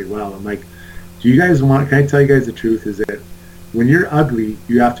dressing pretty well. I'm like, do you guys want, can I tell you guys the truth, is that when you're ugly,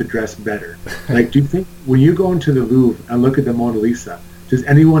 you have to dress better. Like, do you think when you go into the Louvre and look at the Mona Lisa, does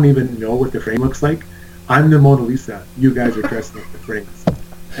anyone even know what the frame looks like? I'm the Mona Lisa. You guys are dressing like the frames.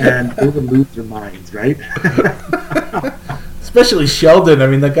 And they would lose their minds, right? Especially Sheldon. I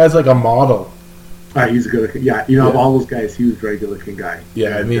mean, that guy's like a model. He's a good looking. Yeah, of all those guys, he was a very good looking guy.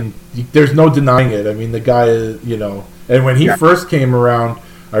 Yeah, I mean, there's no denying it. I mean, the guy, and when he first came around,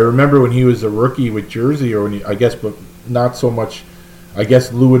 I remember when he was a rookie with Jersey, or but not so much. I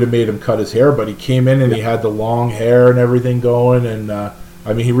guess Lou would have made him cut his hair, but he came in and he had the long hair and everything going, and I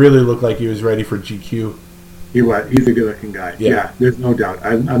mean, he really looked like he was ready for GQ. He was. He's a good looking guy. Yeah, there's no doubt.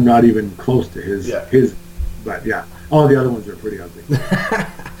 I'm not even close to his. But yeah, all the other ones are pretty ugly.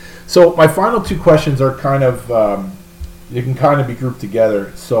 So my final two questions are kind of, you can kind of be grouped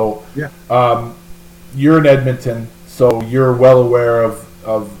together. So you're in Edmonton, so you're well aware of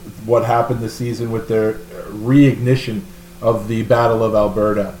what happened this season with their reignition of the Battle of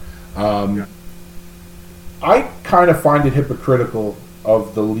Alberta. I kind of find it hypocritical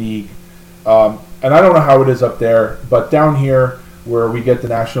of the league, and I don't know how it is up there, but down here where we get the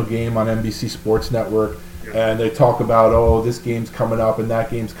national game on NBC Sports Network, and they talk about, this game's coming up and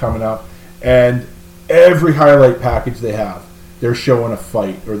that game's coming up. And every highlight package they have, they're showing a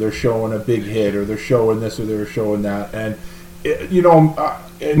fight, or they're showing a big hit, or they're showing this, or they're showing that. And,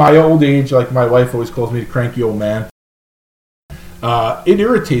 in my old age, like my wife always calls me the cranky old man, it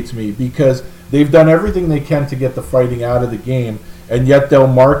irritates me because they've done everything they can to get the fighting out of the game, and yet they'll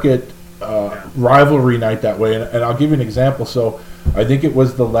market rivalry night that way. And I'll give you an example. So I think it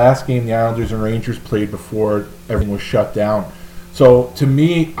was the last game the Islanders and Rangers played before everything was shut down. So to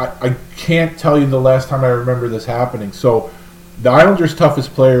me, I can't tell you the last time I remember this happening. So the Islanders'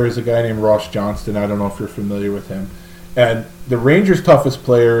 toughest player is a guy named Ross Johnston. I don't know if you're familiar with him. And the Rangers' toughest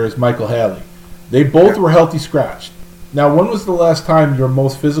player is Michael Haley. They both were healthy scratched. Now, when was the last time your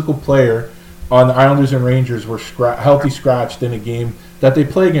most physical player on the Islanders and Rangers were healthy scratched in a game that they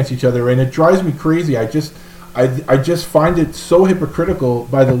play against each other? And it drives me crazy. I just find it so hypocritical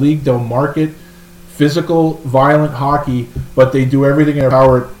by the league. They'll market physical, violent hockey, but they do everything in their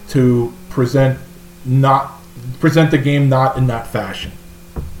power to present the game not in that fashion.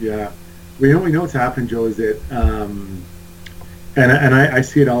 Yeah. We know what's happened, Joe, is that, and I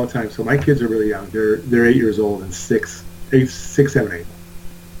see it all the time. So my kids are really young. They're 8 years old and 6, 7, 8.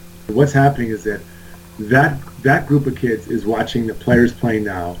 What's happening is that group of kids is watching the players playing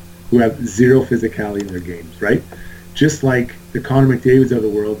now who have zero physicality in their games, right? Just like the Connor McDavids of the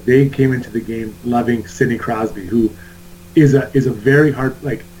world, they came into the game loving Sidney Crosby, who is a very hard,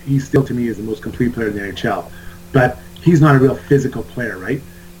 like, he still to me is the most complete player in the NHL, but he's not a real physical player, right?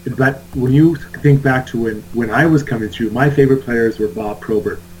 But when you think back to when I was coming through, my favorite players were Bob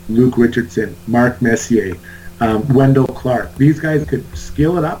Probert, Luke Richardson, Mark Messier, Wendell Clark. These guys could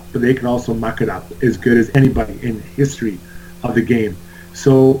skill it up, but they could also muck it up as good as anybody in the history of the game.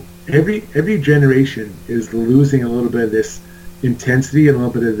 So every generation is losing a little bit of this intensity and a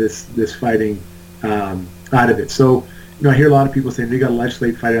little bit of this fighting out of it. So I hear a lot of people saying they got to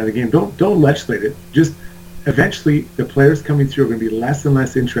legislate fighting out of the game. Don't legislate it. Just eventually the players coming through are going to be less and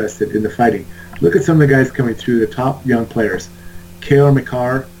less interested in the fighting. Look at some of the guys coming through, the top young players. Cale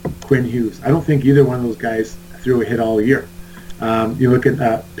Makar, Quinn Hughes. I don't think either one of those guys threw a hit all year. You look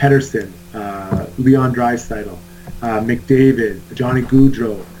at Pedersen, Leon Draisaitl, McDavid, Johnny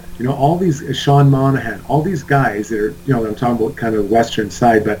Gaudreau, all these, Sean Monahan, all these guys that are, I'm talking about kind of western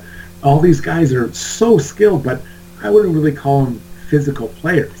side, but all these guys are so skilled, but I wouldn't really call them physical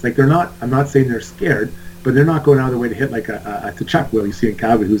players. Like, they're not, I'm not saying they're scared, but they're not going out of their way to hit like a Tkachuk will you see in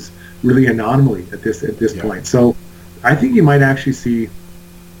Calgary, who's really an anomaly at this point. So I think you might actually see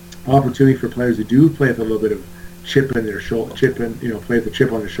opportunity for players who do play with a little bit of chip in their shoulder, play with the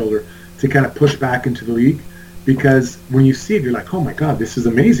chip on their shoulder to kind of push back into the league. Because when you see it, you're like, oh my God, this is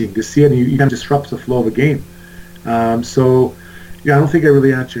amazing to see it, and you kind of disrupts the flow of a game. So, I don't think I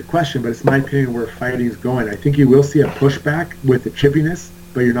really answered your question, but it's my opinion where fighting is going. I think you will see a pushback with the chippiness,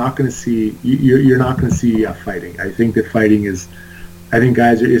 but you're not going to see fighting. I think that fighting is,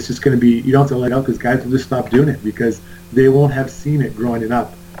 guys, it's just going to be, you don't have to let out because guys will just stop doing it because they won't have seen it growing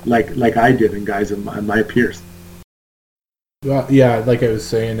up like I did and guys and my peers. Well, yeah, like I was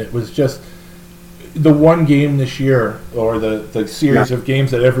saying, it was just the one game this year, or the series of games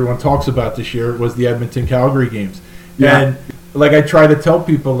that everyone talks about this year, was the Edmonton-Calgary games. Yeah. And like I try to tell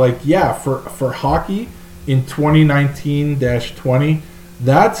people, for hockey in 2019-20,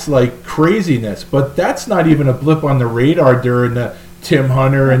 that's like craziness. But that's not even a blip on the radar during the Tim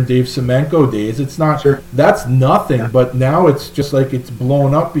Hunter and Dave Semenko days. It's not. Sure. That's nothing. Yeah. But now it's just like it's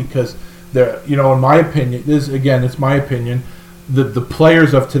blown up because in my opinion, it's my opinion. The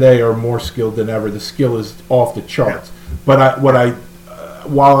players of today are more skilled than ever. The skill is off the charts. Yeah. But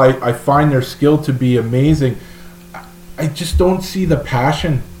while I find their skill to be amazing, I just don't see the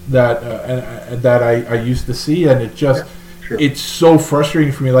passion that I used to see, and it just it's so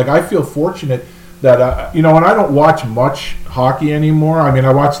frustrating for me. Like, I feel fortunate that, and I don't watch much hockey anymore. I mean,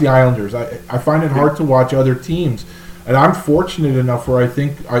 I watch the Islanders. I find it hard to watch other teams. And I'm fortunate enough where I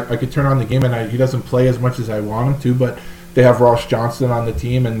think I could turn on the game, and he doesn't play as much as I want him to, but they have Ross Johnston on the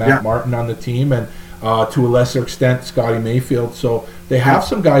team and Matt Martin on the team, and to a lesser extent, Scotty Mayfield. So they have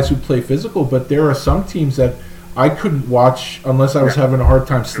some guys who play physical, but there are some teams that I couldn't watch unless I was having a hard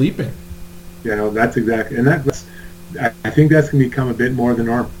time sleeping. Yeah, no, that's exactly, and I think that's going to become a bit more the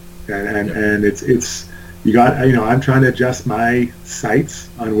norm, and it's you got, I'm trying to adjust my sights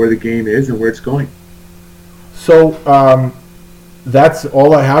on where the game is and where it's going. So that's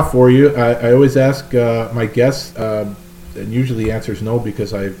all I have for you. I always ask my guests, and usually the answer is no,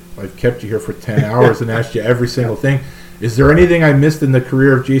 because I've kept you here for 10 hours and asked you every single thing. Is there anything I missed in the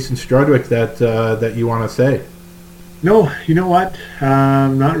career of Jason Strudwick that you want to say? No, you know what?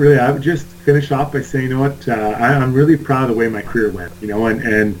 Not really. I would just finish off by saying, I'm really proud of the way my career went.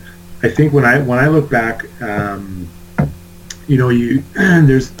 And I think when I look back,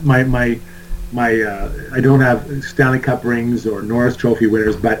 there's my I don't have Stanley Cup rings or Norris Trophy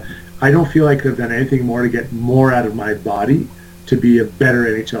winners, but I don't feel I could have done anything more to get more out of my body to be a better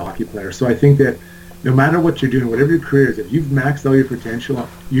NHL hockey player. So I think that no matter what you're doing, whatever your career is, if you've maxed out your potential,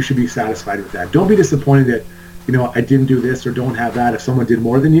 you should be satisfied with that. Don't be disappointed that, I didn't do this or don't have that if someone did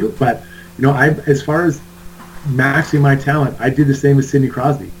more than you. But, as far as maxing my talent, I did the same with Sidney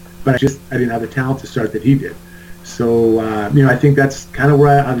Crosby, but I didn't have the talent to start that he did. So, I think that's kind of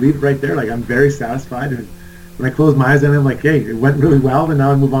where I leave it right there. Like, I'm very satisfied. And when I close my eyes, and I'm like, hey, it went really well, and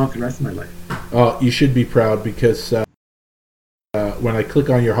now I move on with the rest of my life. Oh, you should be proud, because when I click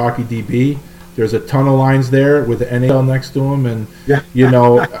on your Hockey DB, there's a ton of lines there with the NHL next to them. And,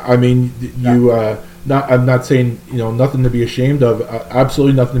 I mean, I'm not saying, nothing to be ashamed of.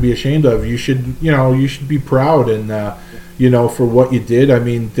 Absolutely nothing to be ashamed of. You should be proud. And, for what you did. I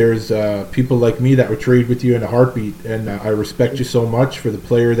mean, there's people like me that would trade with you in a heartbeat, and I respect you so much for the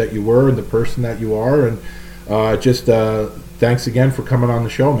player that you were and the person that you are, and thanks again for coming on the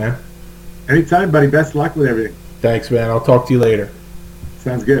show, man. Anytime, buddy. Best of luck with everything. Thanks, man. I'll talk to you later.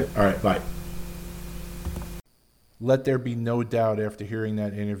 Sounds good. All right, bye. Let there be no doubt after hearing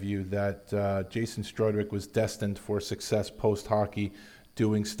that interview that Jason Strudwick was destined for success post-hockey,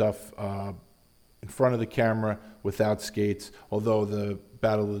 doing stuff in front of the camera without skates, although the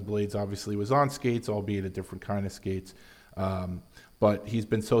Battle of the Blades obviously was on skates, albeit a different kind of skates. But he's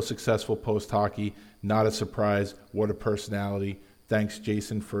been so successful post-hockey, not a surprise. What a personality. Thanks,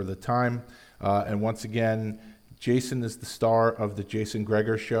 Jason, for the time. And once again, Jason is the star of the Jason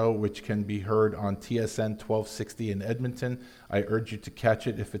Gregor Show, which can be heard on TSN 1260 in Edmonton. I urge you to catch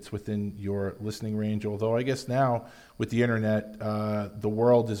it if it's within your listening range, although I guess now with the internet, the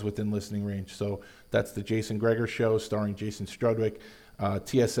world is within listening range. So that's the Jason Gregor Show starring Jason Strudwick,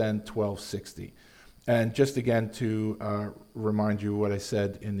 TSN 1260. And just again to remind you what I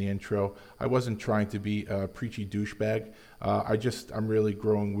said in the intro, I wasn't trying to be a preachy douchebag. I'm really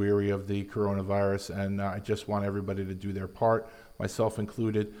growing weary of the coronavirus, and I just want everybody to do their part, myself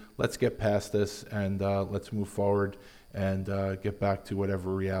included. Let's get past this, and let's move forward and get back to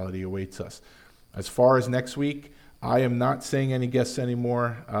whatever reality awaits us. As far as next week, I am not saying any guests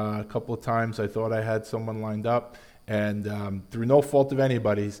anymore. A couple of times I thought I had someone lined up, and through no fault of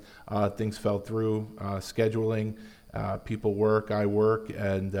anybody's, things fell through, scheduling. People work, I work,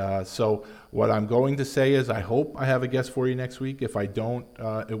 and so what I'm going to say is I hope I have a guest for you next week. If I don't,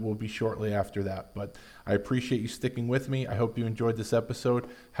 it will be shortly after that. But I appreciate you sticking with me. I hope you enjoyed this episode.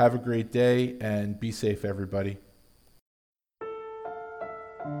 Have a great day, and be safe, everybody.